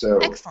people. So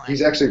Excellent.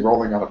 he's actually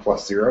rolling on a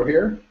 +0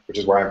 here, which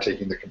is why I'm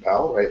taking the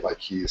compel, right? Like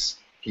this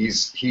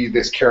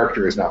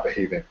character is not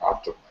behaving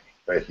optimally,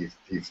 right?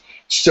 He's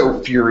so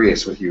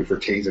furious with you for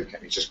tasing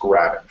him. He's just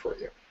grabbing for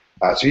you.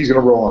 So he's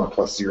going to roll on a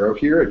 +0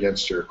 here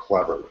against your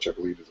clever, which I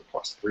believe is a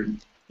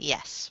 +3.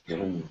 Yes.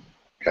 Okay,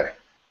 there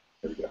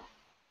we go.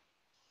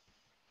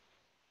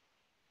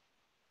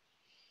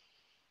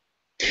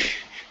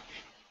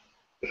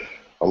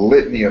 A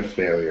litany of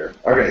failure.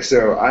 Okay,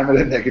 so I'm at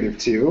a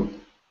 -2.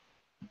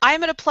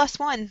 I'm at a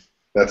 +1.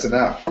 That's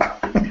enough.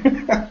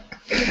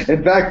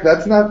 In fact,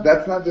 that's not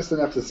just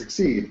enough to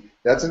succeed.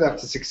 That's enough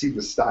to succeed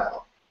with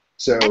style.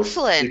 So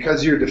Excellent.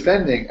 because you're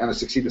defending on a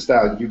succeed with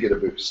style, you get a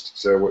boost.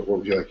 So what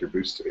would you like your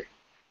boost to be?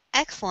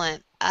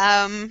 Excellent.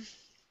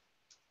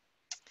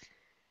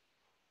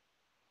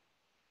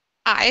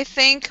 I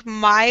think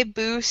my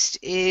boost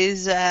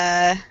is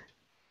I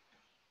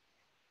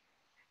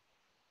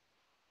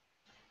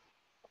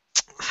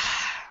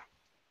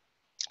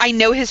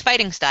know his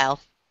fighting style.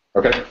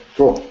 Okay,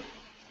 cool.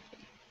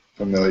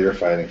 Familiar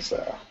fighting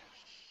style.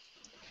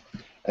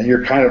 And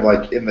you're kind of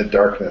like in the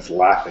darkness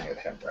laughing at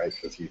him, right?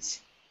 Because he's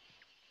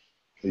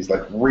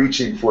like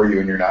reaching for you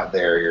and you're not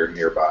there, you're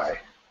nearby.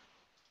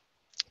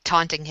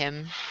 Taunting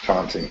him.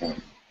 Taunting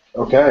him.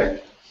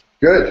 Okay,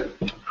 good.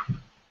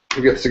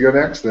 Who gets to go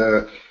next?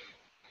 I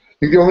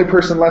think the only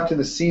person left in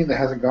the scene that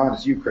hasn't gone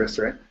is you, Chris,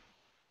 right?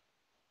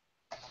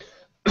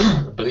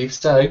 I believe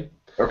so.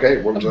 Okay,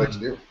 what would you like to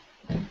do?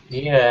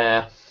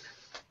 Yeah.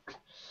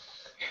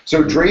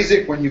 So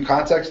Drazik, when you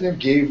contacted him,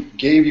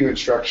 gave you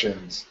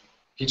instructions.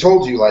 He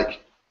told you,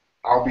 like,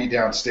 I'll be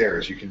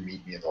downstairs. You can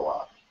meet me in the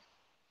lobby,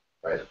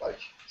 right? Like,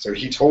 so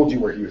he told you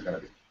where he was going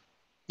to be.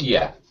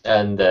 Yeah,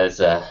 and there's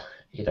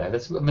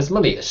there's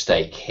money at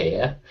stake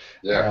here.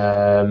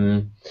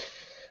 Yeah.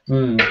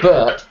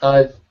 But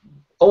I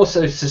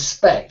also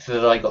suspect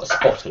that I got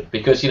spotted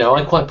because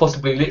I quite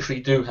possibly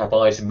literally do have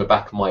eyes in the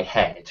back of my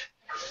head,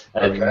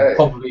 and Okay.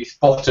 probably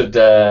spotted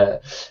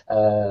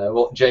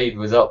what Jade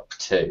was up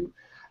to.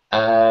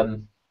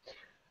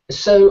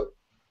 So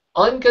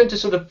I'm going to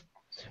sort of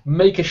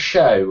make a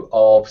show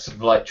of sort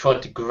of like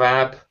trying to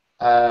grab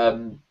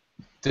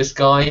this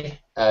guy,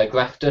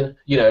 Grafton,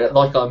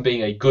 like I'm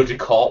being a good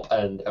cop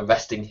and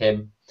arresting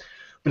him.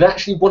 But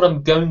actually what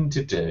I'm going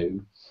to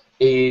do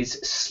is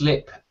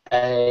slip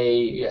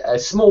a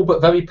small but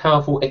very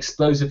powerful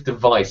explosive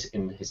device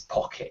in his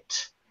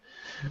pocket.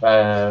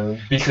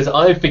 Because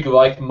I figure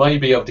I may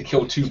be able to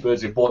kill two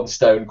birds with one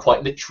stone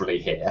quite literally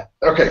here.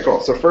 Okay, cool.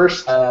 So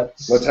first,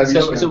 let's have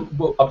you So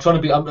what I'm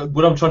trying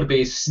to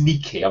be is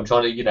sneaky. I'm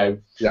trying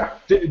to,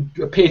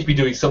 appear to be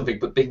doing something,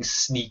 but being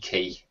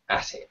sneaky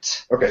at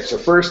it. Okay, so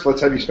first,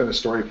 let's have you spend a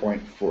story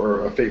point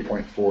for a fate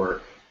point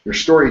for your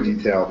story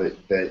detail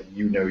that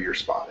you're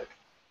spotted.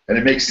 And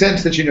it makes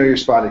sense that you're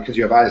spotted because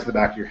you have eyes in the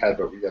back of your head,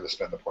 but we got to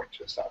spend the point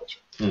to establish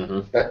it.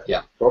 Mm-hmm. Okay?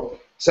 Yeah. Cool.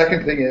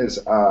 Second thing is,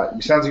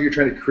 it sounds like you're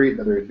trying to create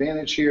another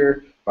advantage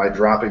here by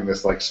dropping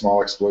this like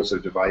small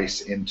explosive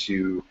device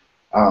into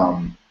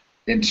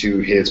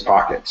his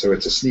pocket. So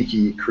it's a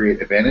sneaky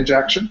create advantage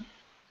action.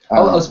 I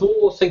was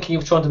more thinking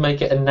of trying to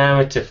make it a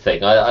narrative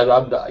thing. I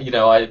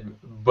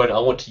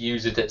want to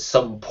use it at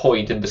some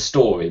point in the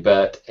story,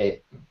 but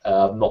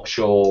I'm not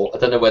sure. I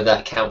don't know whether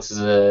that counts as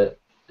a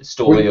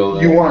story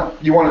or. You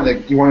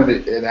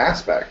wanted an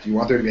aspect. You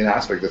want there to be an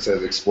aspect that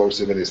says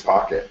explosive in his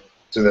pocket,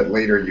 so that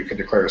later you can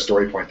declare a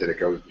story point that it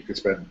goes. You could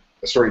spend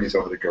a story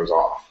detail that it goes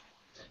off.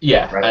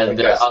 Yeah, right? and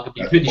I could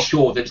be pretty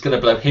sure that it's going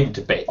to blow him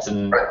to bits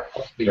and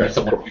possibly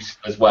someone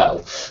useful as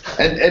well.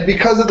 And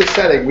because of the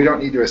setting, we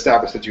don't need to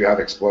establish that you have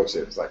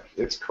explosives. Like,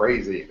 it's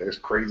crazy. There's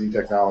crazy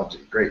technology.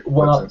 Great.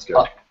 Well, that sounds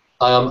good.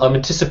 I'm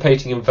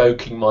anticipating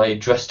invoking my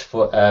dressed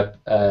for.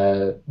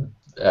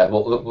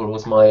 What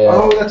was my?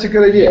 Oh, that's a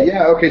good idea.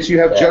 Yeah. Okay. So you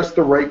have just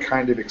the right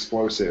kind of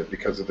explosive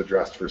because of the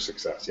dressed for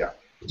success. Yeah.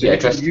 So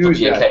dressed for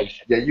the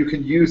occasion. Yeah, you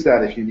can use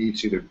that if you need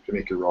to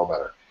make your roll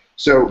better.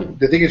 So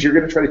the thing is, you're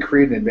going to try to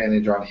create an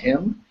advantage on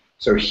him.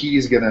 So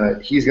he's gonna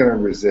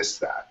resist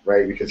that,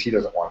 right? Because he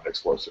doesn't want an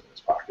explosive in his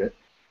pocket.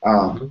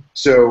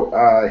 So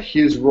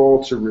his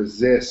roll to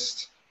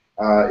resist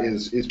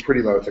is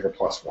pretty low. It's like a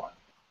 +1.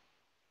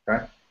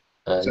 Okay.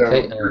 So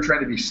you're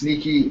trying to be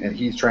sneaky, and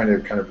he's trying to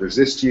kind of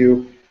resist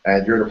you,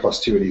 and you're at a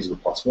 +2, and he's at a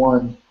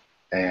 +1.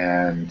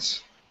 And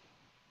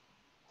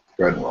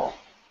go ahead and roll.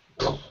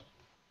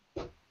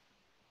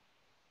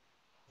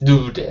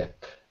 No dear.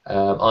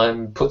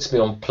 Puts me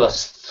on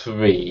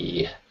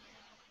 +3.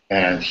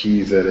 And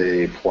he's at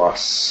a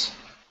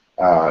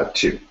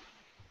 +2.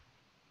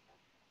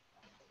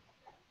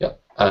 Yep.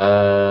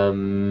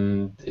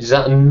 Is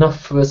that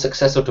enough for a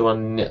success, or do I?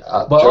 I'm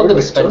going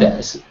to spend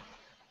it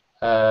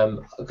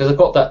because I've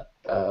got that.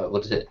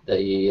 What is it?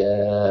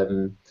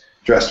 The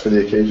dressed for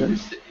the occasion.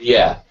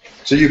 Yeah.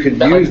 So you can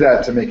use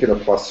that to make it a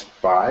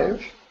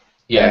 +5.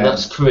 Yeah, and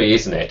that's 3,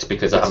 isn't it?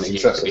 Because I haven't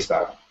used it.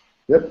 Stuff.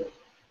 Yep.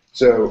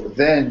 So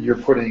then you're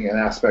putting an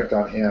aspect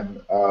on him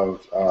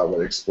of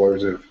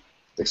explosive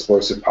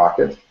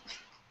pocket,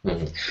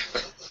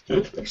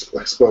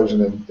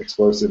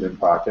 explosive in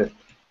pocket,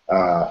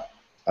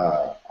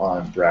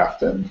 on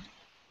Grafton.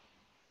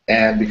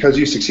 And because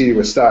you succeeded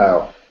with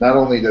style, not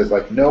only does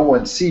like no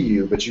one see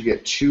you, but you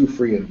get 2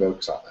 free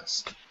invokes on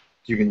this.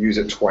 You can use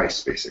it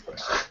twice, basically,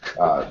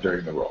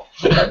 during the roll.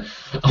 I'm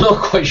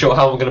not quite sure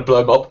how I'm going to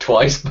blow him up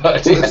twice,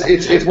 but Well,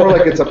 it's more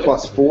like it's a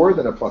 +4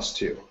 than a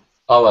 +2.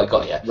 Oh, I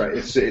got you. Right.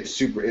 It's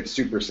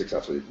super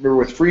successful. Remember,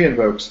 with free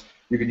invokes,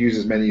 you can use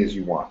as many as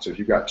you want. So if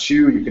you've got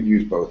 2, you can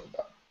use both of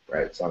them.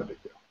 Right. It's not a big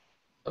deal.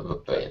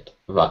 Brilliant.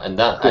 Right, and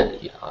that Cool.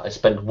 I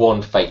spent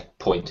 1 fate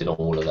point in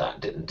all of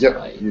that, didn't Yep,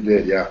 I? you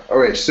did. Yeah. All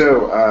right.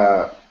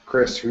 So,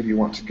 Chris, who do you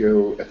want to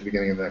go at the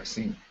beginning of the next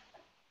scene?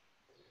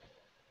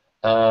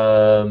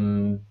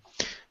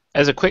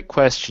 As a quick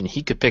question,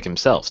 he could pick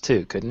himself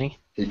too, couldn't he?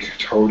 He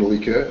totally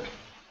could.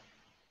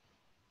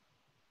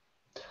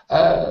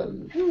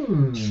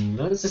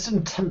 There's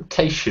some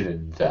temptation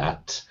in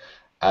that.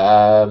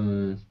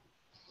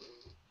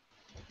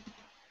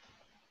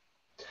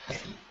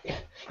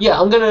 Yeah,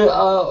 I'm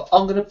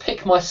gonna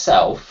pick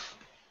myself.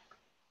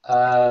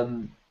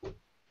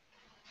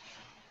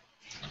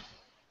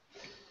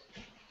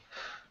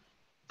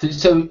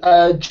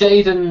 So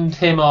Jade and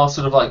him are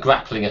sort of like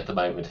grappling at the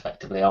moment,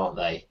 effectively, aren't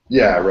they?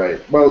 Yeah.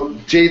 Right. Well,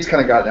 Jade's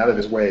kind of gotten out of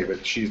his way,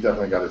 but she's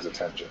definitely got his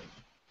attention.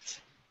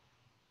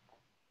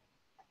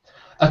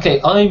 Okay,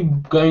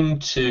 I'm going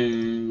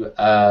to.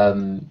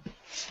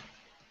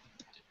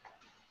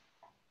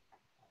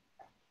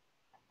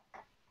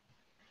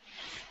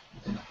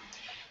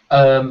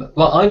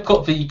 Well, I've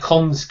got the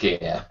comms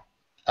gear,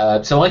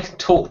 so I can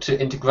talk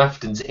into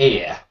Grafton's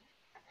ear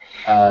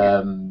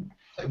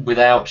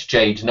without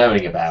Jade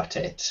knowing about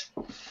it.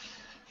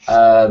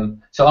 So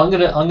I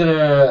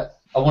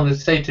want to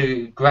say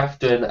to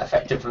Grafton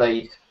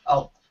effectively,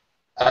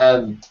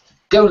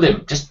 go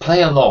limp, just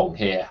play along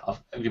here.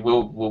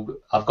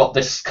 I've got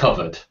this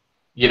covered.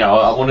 You know,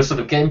 I want to sort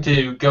of get him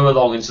to go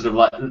along and sort of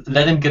like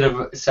let him get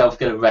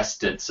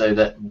arrested, so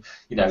that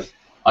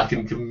I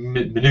can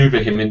maneuver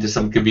him into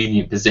some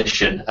convenient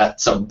position at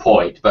some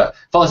point. But as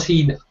far as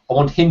I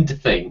want him to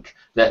think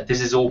that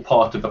this is all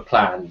part of a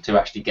plan to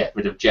actually get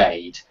rid of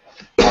Jade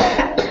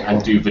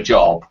and do the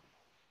job.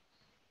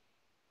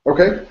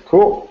 Okay.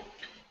 Cool.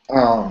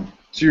 So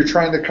you're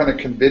trying to kind of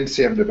convince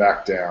him to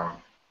back down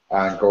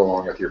and go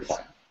along with your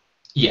plan.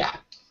 Yeah.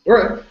 All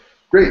right.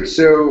 Great.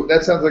 So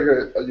that sounds like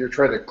you're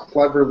trying to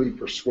cleverly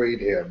persuade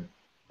him.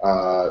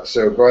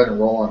 So go ahead and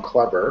roll on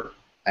clever.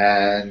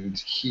 And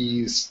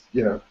he's,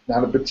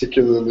 not a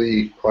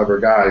particularly clever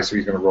guy, so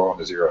he's going to roll on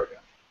to 0 again.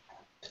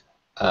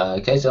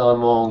 Okay, so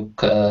I'm on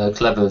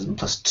clever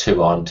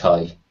 +2, aren't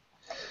I?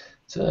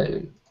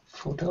 So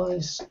 4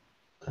 dice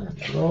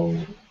and roll.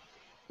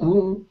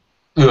 Ooh.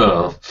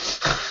 Oh.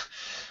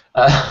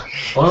 I'm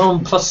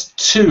on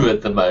 +2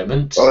 at the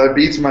moment. Well, that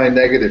beats my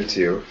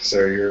 -2,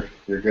 so you're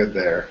good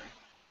there.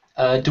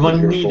 Do I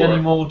need 4.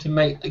 any more to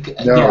make?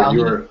 No, Yeah,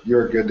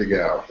 you're good to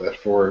go. That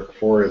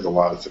 4 is a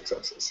lot of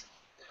successes.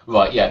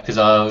 Right, yeah, because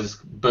I was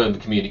burn the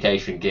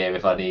communication gear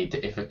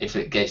if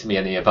it gets me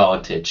any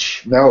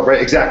advantage. No,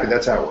 right, exactly.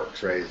 That's how it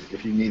works, right?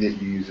 If you need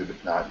it, you use it.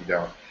 If not, you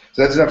don't.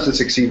 So that's enough to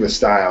succeed with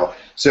style.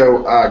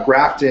 So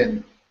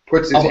Grafton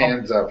puts his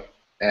hands up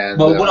and.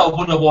 Well, what I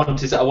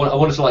want is I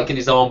want to like get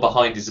his arm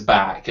behind his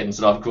back and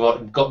sort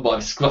of got my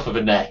scruff of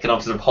a neck and I'm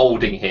sort of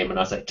holding him and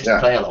I say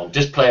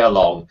just play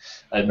along,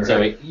 and okay.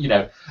 so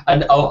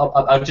and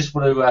I just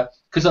want to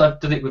because I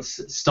did it with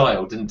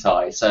style, didn't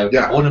I? So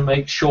yeah. I want to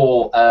make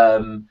sure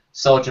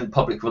Sergeant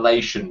Public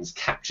Relations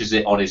captures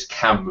it on his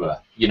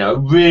camera.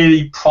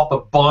 Really proper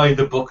by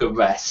the book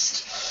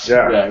arrest.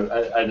 Yeah.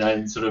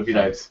 And sort of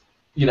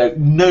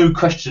no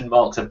question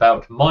marks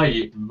about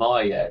my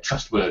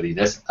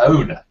trustworthiness,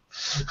 owner.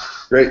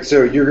 Great.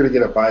 So you're going to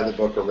get a by the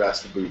book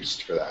arrest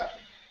boost for that,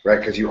 right?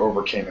 Because you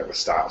overcame it with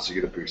style, so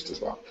you get a boost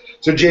as well.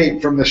 So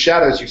Jade, from the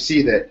shadows, you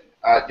see that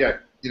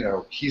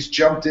he's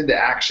jumped into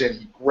action.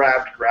 He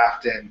grabbed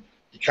Grafton.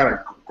 He kind of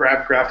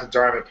grabbed Grafton's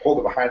arm and pulled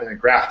it behind him, and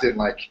Grafton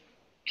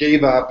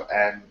gave up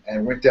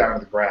and went down to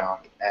the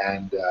ground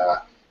and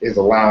is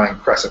allowing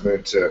Crescent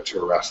Moon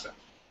to arrest him.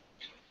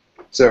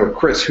 So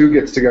Chris, who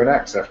gets to go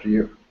next after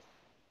you?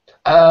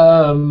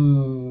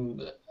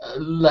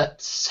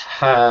 Let's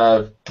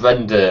have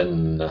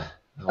Brendan.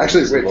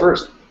 Actually, wait,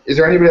 first, is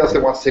there anybody else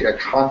that wants to take a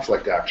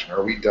conflict action,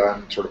 or are we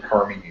done sort of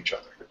harming each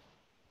other?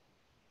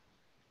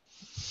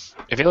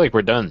 I feel like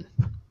we're done.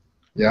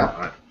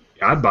 Yeah?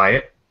 I'd buy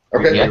it.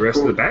 Okay, The rest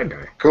cool. of the bad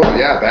guy. Cool,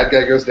 yeah, bad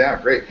guy goes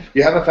down. Great.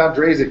 You haven't found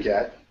Drazik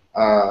yet,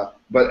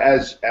 but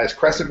as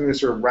Crescent Moon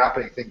is sort of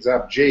wrapping things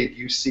up, Jade,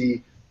 you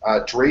see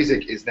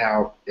Drazik is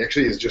now,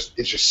 actually is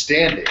just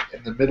standing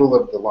in the middle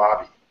of the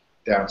lobby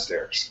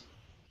downstairs.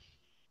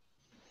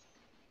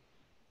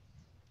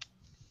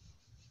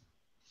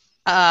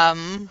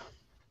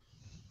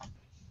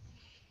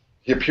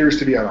 He appears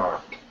to be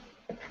unarmed.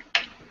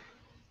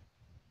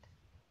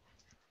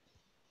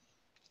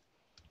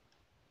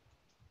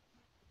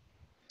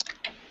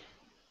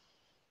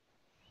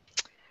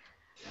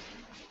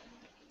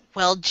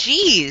 Well,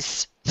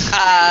 geez.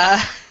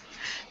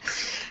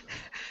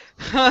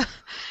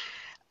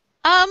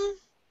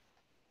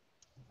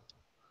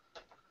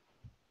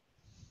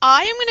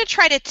 I am going to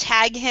try to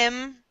tag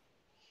him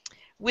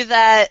with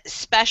a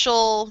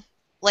special,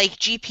 like,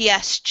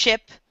 GPS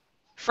chip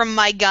from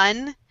my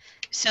gun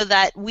so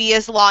that we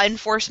as law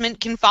enforcement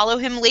can follow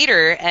him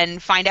later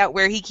and find out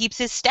where he keeps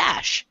his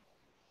stash.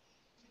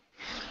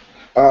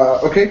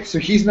 Okay, so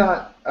he's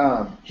not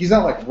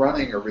like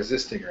running or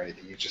resisting or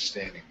anything. He's just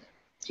standing there.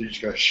 So you're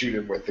just gonna shoot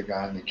him with the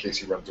gun in case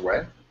he runs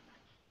away.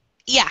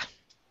 Yeah.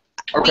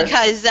 Okay.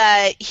 Because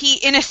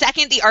in a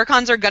second the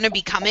Archons are going to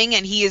be coming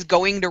and he is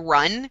going to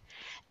run.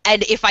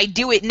 And if I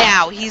do it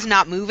now, he's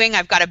not moving.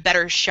 I've got a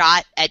better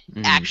shot at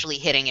actually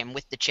hitting him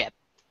with the chip.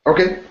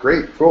 Okay,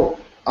 great, cool.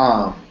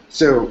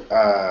 So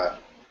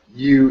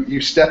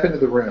you step into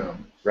the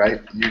room,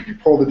 right? You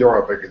pull the door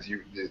open because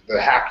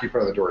the hack you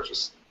put on the door is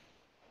just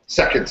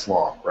seconds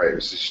long, right? It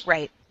was just,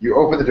 right. You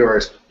open the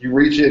doors, you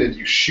reach in and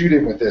you shoot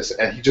him with this,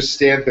 and he just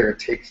stands there and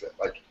takes it.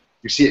 Like,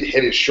 you see it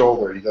hit his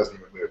shoulder, and he doesn't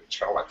even move. He just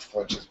kind of like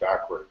flinches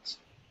backwards,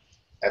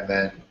 and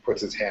then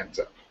puts his hands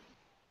up.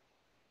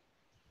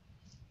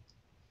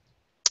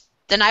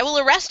 Then I will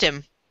arrest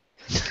him.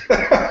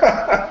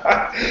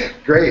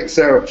 Great.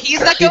 So he's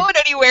not going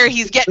anywhere.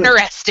 He's getting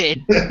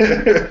arrested.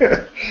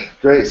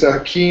 Great. So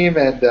Hakeem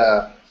and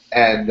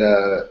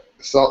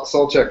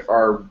Solchek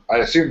are, I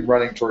assume,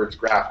 running towards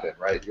Grafton,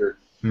 right? You're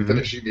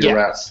finishing the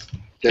arrest,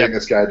 getting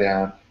this guy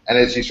down, and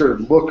as you sort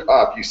of look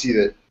up, you see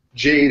that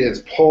Jade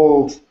is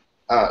pulling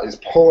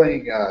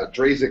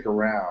Drazik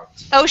around.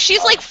 Oh,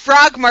 she's like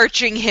frog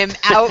marching him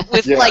out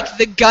with like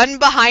the gun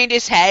behind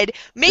his head,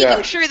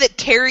 making sure that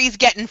Terry's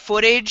getting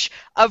footage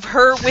of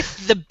her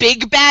with the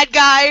big bad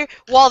guy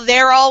while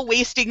they're all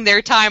wasting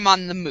their time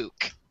on the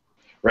mook.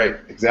 Right,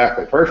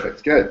 exactly.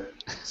 Perfect. Good.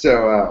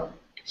 So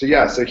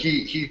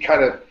he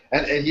kind of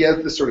and he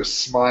has this sort of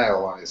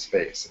smile on his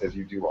face as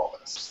you do all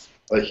this.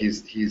 Like he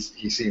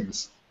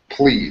seems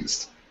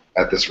pleased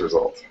at this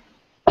result.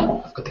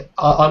 Okay.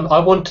 I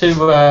want to.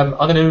 I'm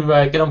going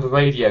to get on the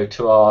radio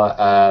to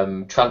our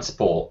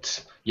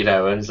transport,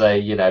 and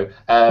say,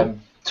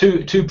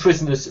 two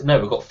prisoners. No,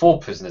 we've got 4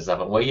 prisoners,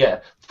 haven't we? Yeah,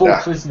 4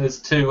 prisoners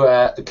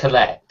to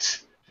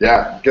collect.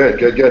 Yeah,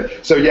 good.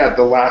 So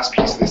the last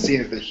piece of the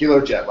scene is the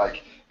helijet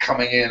like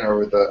coming in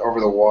over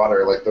the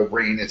water. Like the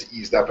rain has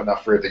eased up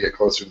enough for it to get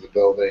closer to the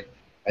building,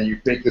 and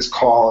you make this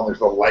call, and there's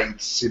the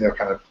lights,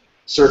 kind of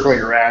circling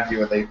around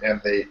you,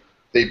 and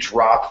they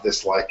drop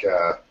this like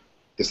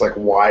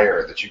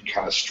wire that you can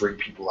kind of string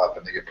people up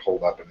and they get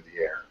pulled up into the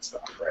air and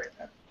stuff, right?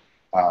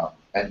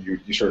 And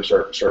you sort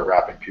of start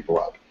wrapping people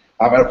up.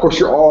 And of course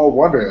you're all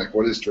wondering, like,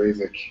 what is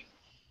Drazik?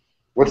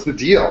 What's the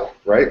deal,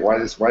 right? Why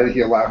did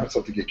he allow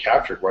himself to get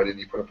captured? Why didn't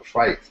he put up a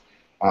fight?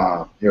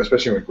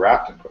 Especially when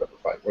Grafton put up a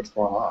fight. What's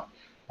going on?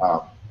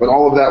 But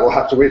all of that will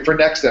have to wait for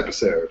next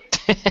episode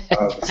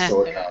of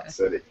Silicon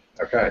City.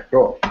 Okay,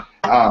 cool.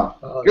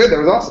 Good, that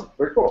was awesome.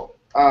 Very cool.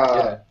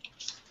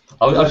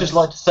 I'd just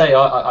like to say,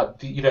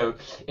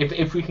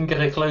 if we can get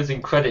a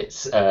closing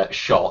credits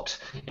shot,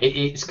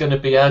 it's going to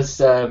be as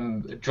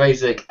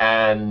Drazik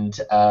and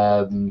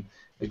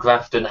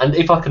Grafton, and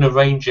if I can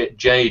arrange it,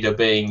 Jade are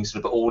being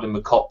sort of all in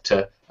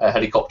the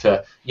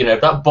helicopter.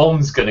 That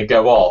bomb's going to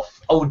go off.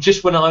 Oh,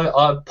 just when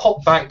I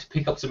pop back to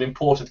pick up some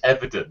important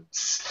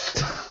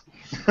evidence.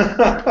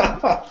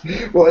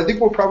 Well, I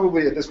think we'll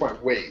probably at this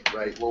point wait,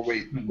 right? We'll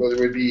wait. Well, it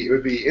would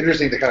be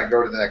interesting to kind of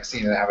go to the next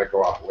scene and have it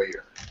go off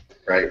later.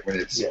 Right, when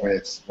it's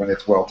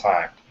well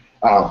timed,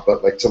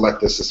 but like to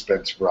let the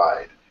suspense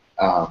ride.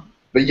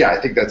 But yeah,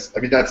 I think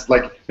that's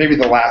like maybe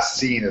the last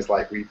scene is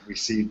like we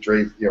see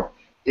Dre,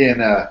 in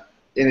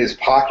his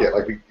pocket,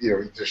 like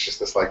there's just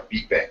this like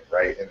beeping,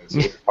 right, in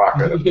his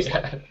pocket of this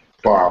like,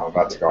 bomb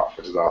about to go off,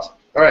 which is awesome.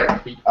 All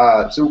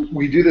right, so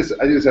we do this.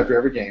 I do this after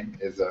every game.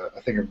 Is a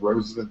thing of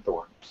Roses and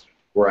Thorns,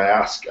 where I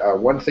ask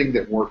one thing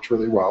that worked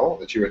really well,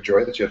 that you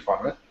enjoyed, that you had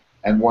fun with.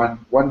 And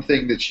one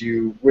thing that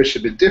you wish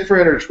had been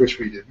different, or wish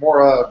we did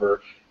more of,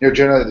 or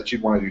generally that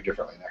you'd want to do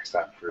differently next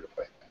time if we were to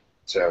play again.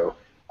 So,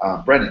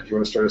 Brendan, do you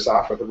want to start us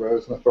off with the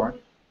Rose and the Thorn?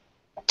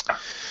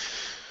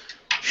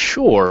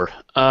 Sure.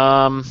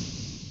 The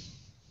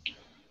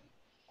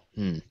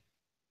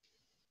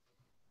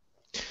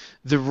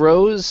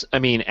Rose,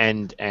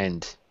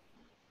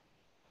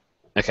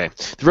 okay.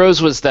 The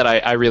Rose was that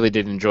I really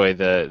did enjoy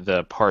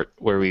the part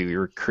where we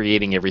were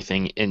creating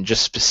everything, and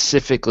just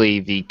specifically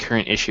the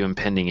current issue and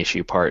pending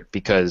issue part,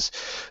 because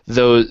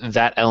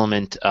that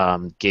element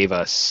gave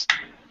us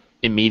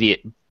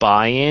immediate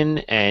buy-in,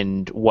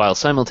 and while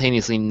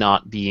simultaneously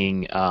not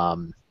being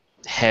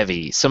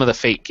heavy, some of the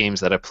Fate games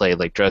that I played,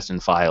 like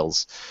Dresden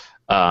Files,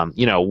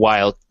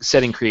 while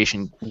setting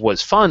creation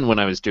was fun when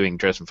I was doing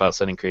Dresden Files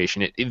setting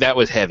creation, that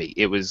was heavy.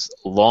 It was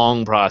a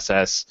long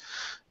process,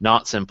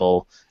 not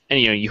simple. And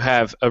you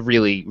have a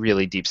really,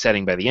 really deep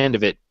setting by the end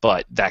of it,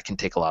 but that can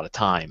take a lot of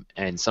time,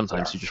 and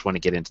sometimes you just want to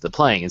get into the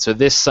playing. And so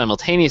this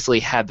simultaneously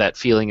had that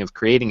feeling of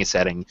creating a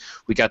setting.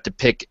 We got to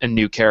pick a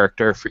new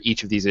character for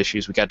each of these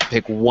issues. We got to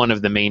pick one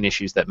of the main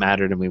issues that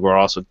mattered, and we were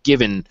also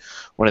given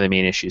one of the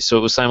main issues. So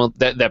it was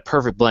that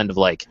perfect blend of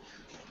like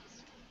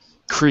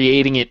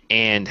creating it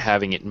and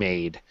having it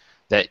made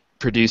that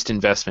produced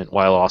investment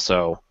while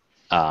also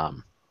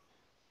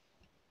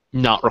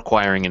not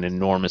requiring an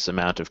enormous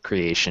amount of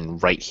creation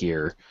right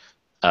here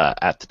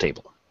at the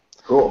table.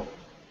 Cool.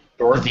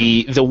 Thorn?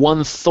 The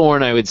one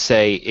thorn I would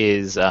say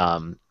is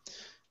it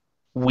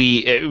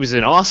was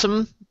an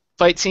awesome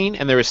fight scene,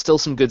 and there was still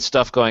some good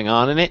stuff going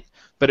on in it,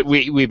 but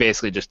we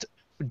basically just,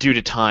 due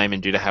to time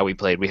and due to how we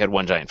played, we had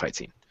one giant fight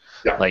scene.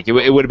 Yeah. Like it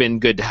would have been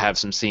good to have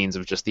some scenes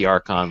of just the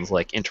Archons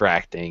like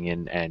interacting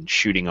and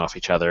shooting off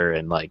each other,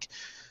 and like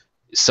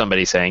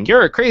somebody saying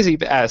you're a crazy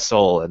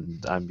asshole,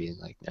 and I'm being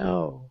like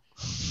no.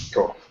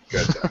 Cool.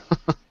 Good.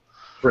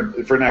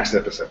 For next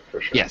episode,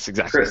 for sure. Yes,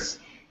 exactly. Chris,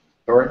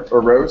 Thorn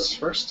or Rose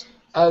first?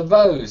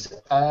 Rose,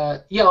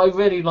 yeah, I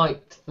really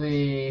liked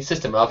the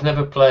system. I've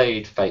never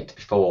played Fate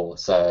before,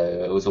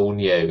 so it was all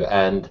new,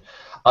 and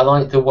I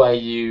like the way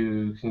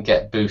you can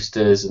get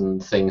boosters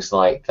and things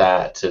like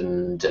that,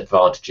 and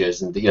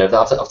advantages, and I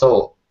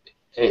thought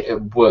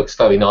it works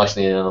very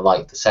nicely, and I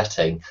like the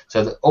setting.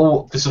 So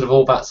all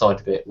that side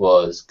of it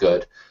was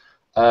good.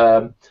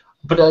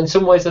 But in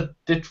some ways, I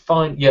did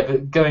find,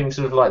 but going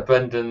sort of like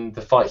Brendan,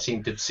 the fight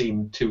scene did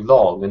seem too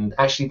long, and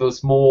actually there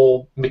was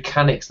more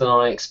mechanics than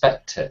I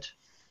expected.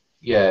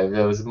 Yeah,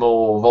 there was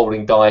more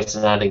rolling dice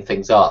and adding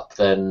things up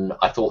than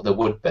I thought there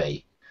would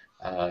be.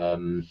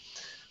 And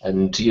I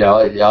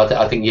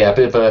think a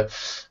bit of a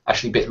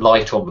bit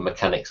lighter on the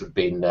mechanics would have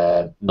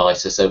been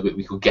nicer, so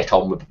we could get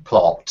on with the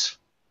plot.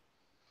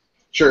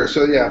 Sure.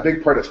 So yeah, a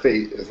big part of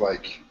Fate is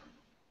like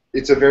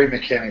it's a very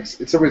mechanics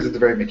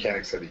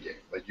heavy game.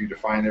 Like you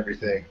define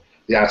everything,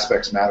 the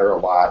aspects matter a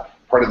lot.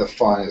 Part of the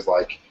fun is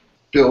like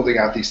building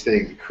out these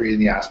things and creating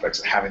the aspects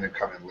and having them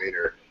come in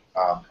later.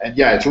 And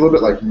yeah, it's a little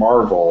bit like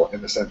Marvel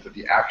in the sense that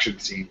the action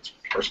scenes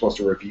are supposed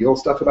to reveal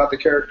stuff about the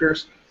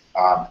characters,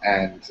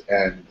 and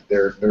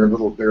they're a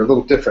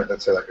little different than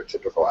say like a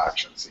typical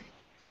action scene.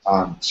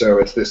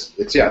 So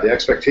the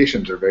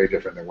expectations are very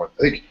different than what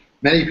I think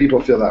many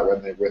people feel that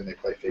when they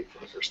play Fate for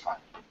the first time.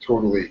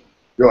 Totally,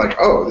 you're like,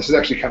 oh, this is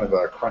actually kind of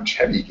a crunch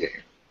heavy game,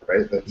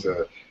 right? That's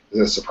a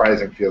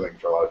surprising feeling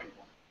for a lot of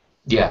people.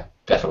 Yeah,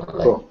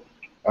 definitely. Cool.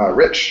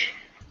 Rich,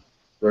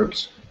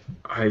 Rose.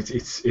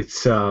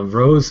 It's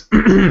Rose.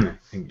 I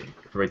think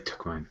everybody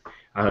took mine.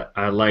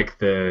 I like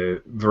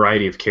the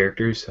variety of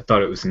characters. I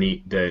thought it was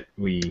neat that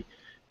we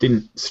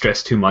didn't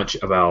stress too much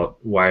about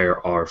why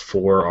our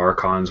 4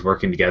 Archons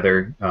working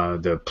together.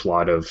 The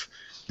plot of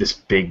this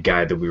big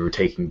guy that we were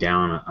taking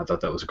down, I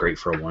thought that was great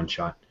for a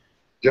one-shot.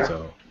 Yeah.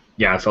 So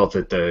yeah, I felt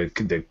that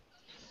the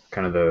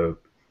kind of the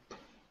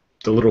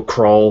little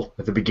crawl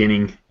at the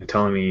beginning and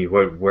telling me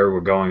where we're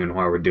going and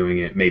why we're doing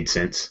it made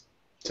sense.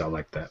 So I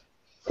like that.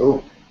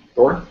 Cool.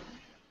 Thorn?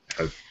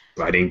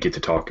 I didn't get to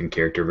talk in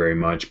character very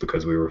much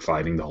because we were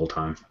fighting the whole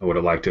time. I would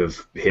have liked to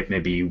have hit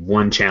maybe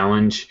one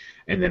challenge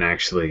and then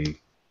actually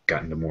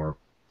gotten to more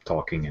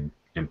talking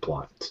and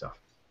plot and stuff.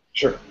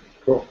 Sure.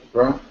 Cool.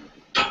 Rowan?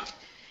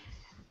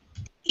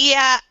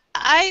 Yeah,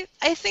 I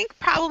think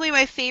probably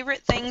my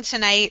favorite thing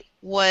tonight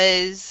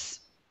was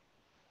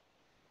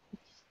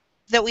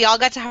that we all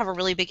got to have a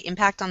really big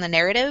impact on the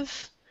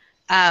narrative.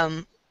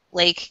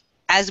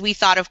 As we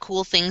thought of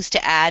cool things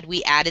to add,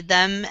 we added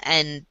them,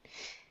 and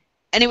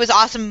it was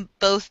awesome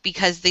both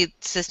because the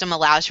system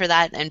allows for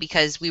that and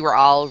because we were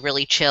all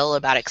really chill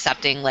about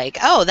accepting, like,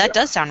 oh, that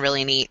does sound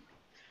really neat.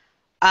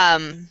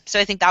 So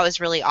I think that was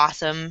really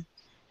awesome.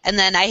 And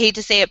then I hate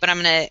to say it, but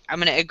I'm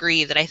gonna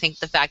agree that I think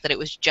the fact that it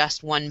was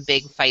just one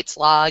big fight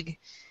slog,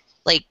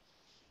 like,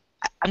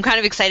 I'm kind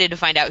of excited to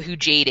find out who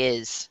Jade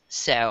is.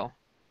 So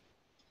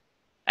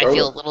I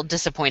feel a little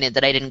disappointed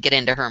that I didn't get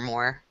into her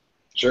more.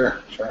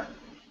 Sure.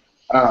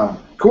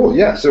 Cool,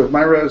 yeah, so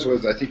my Rose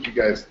was, I think you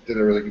guys did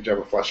a really good job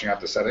of fleshing out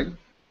the setting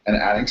and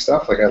adding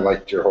stuff. Like, I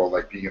liked your whole,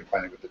 like, being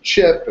implanted with the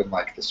chip and,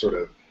 like, the sort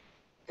of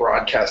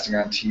broadcasting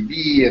on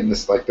TV and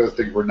this, like, those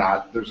things are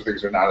not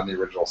in the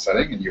original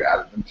setting, and you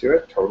added them to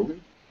it,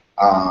 totally.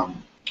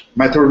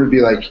 My thought would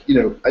be, like,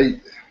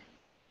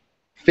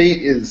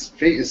 Fate is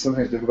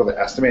sometimes difficult to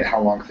estimate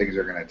how long things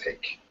are going to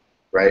take,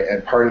 right?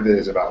 And part of it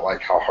is about,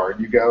 like, how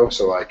hard you go,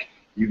 so, like,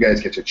 you guys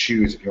get to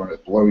choose if you want to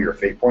blow your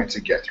fate points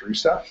and get through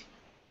stuff,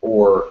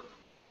 or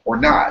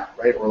not,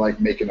 right? Or like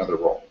make another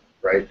roll,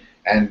 right?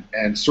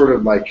 And sort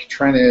of like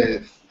trying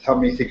to help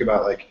me think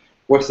about like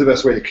what's the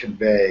best way to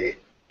convey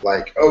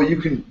like, oh, you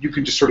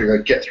can just sort of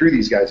like get through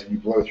these guys if you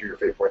blow through your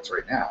fate points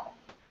right now,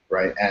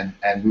 right?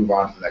 And move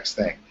on to the next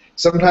thing.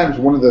 Sometimes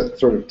one of the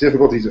sort of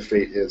difficulties of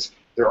Fate is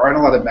there aren't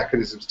a lot of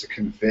mechanisms to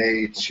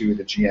convey to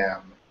the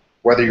GM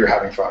whether you're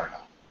having fun or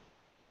not,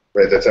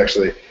 right? It's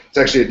actually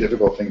a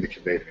difficult thing to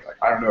convey to me. Like,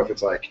 I don't know if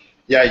it's like,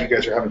 yeah, you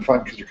guys are having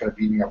fun because you're kind of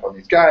beating up on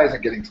these guys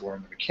and getting to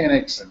learn the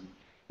mechanics and,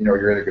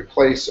 you're in a good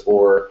place,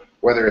 or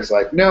whether it's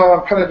like, no,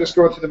 I'm kind of just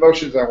going through the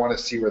motions and I want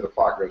to see where the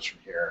plot goes from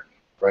here,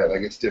 right?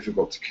 Like, it's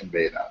difficult to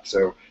convey that.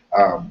 So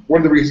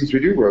one of the reasons we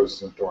do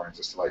Roses and Thorns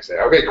is to, like, say,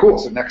 okay, cool,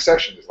 so next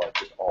session is, like,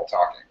 just all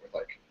talking with,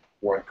 like,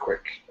 one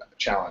quick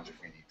challenge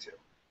if we need to.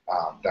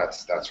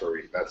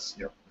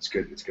 It's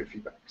good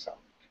feedback. So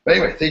But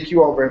anyway, thank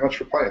you all very much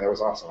for playing. That was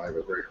awesome. It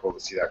was very cool to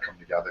see that come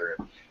together.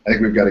 And I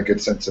think we've got a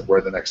good sense of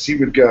where the next scene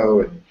would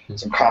go, and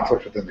some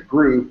conflict within the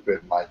group, and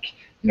like,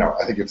 you know,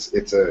 I think it was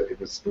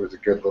a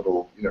good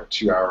little, you know,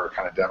 2-hour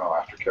kind of demo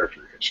after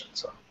character creation.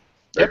 So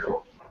very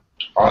cool.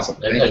 Awesome.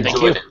 Thank you.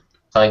 Enjoyed it.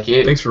 Thank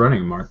you. Thanks for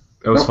running, Mark.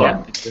 That was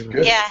fun.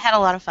 Good. Yeah, I had a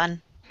lot of fun.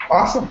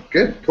 Awesome.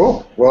 Good.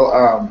 Cool.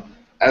 Well,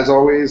 as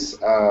always,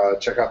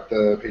 check out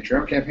the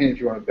Patreon campaign if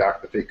you want to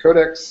back the Fate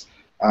Codex.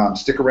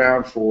 Stick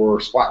around for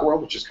Splat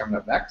World, which is coming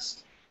up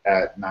next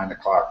at 9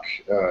 o'clock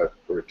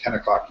or 10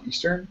 o'clock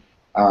Eastern.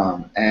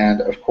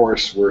 And of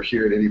course, we're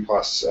here at Indie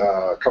Plus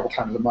a couple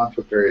times a month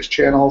with various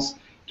channels,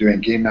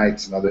 doing game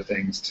nights and other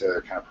things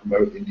to kind of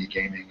promote indie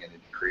gaming and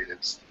indie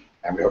creatives.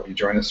 And we hope you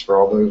join us for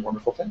all those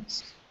wonderful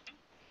things.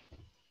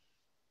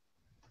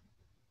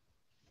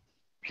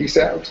 Peace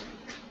out.